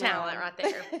 I True don't talent know. right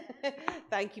there.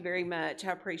 Thank you very much.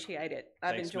 I appreciate it.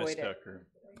 I've Thanks, enjoyed Ms. it. Tucker.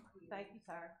 Thank you,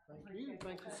 sir. Thank you.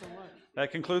 Thank you so much.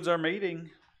 That concludes our meeting.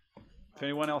 If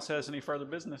anyone else has any further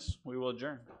business, we will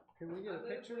adjourn. Can we get a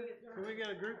picture? Can we get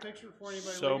a group picture before anybody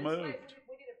leaves? So moved.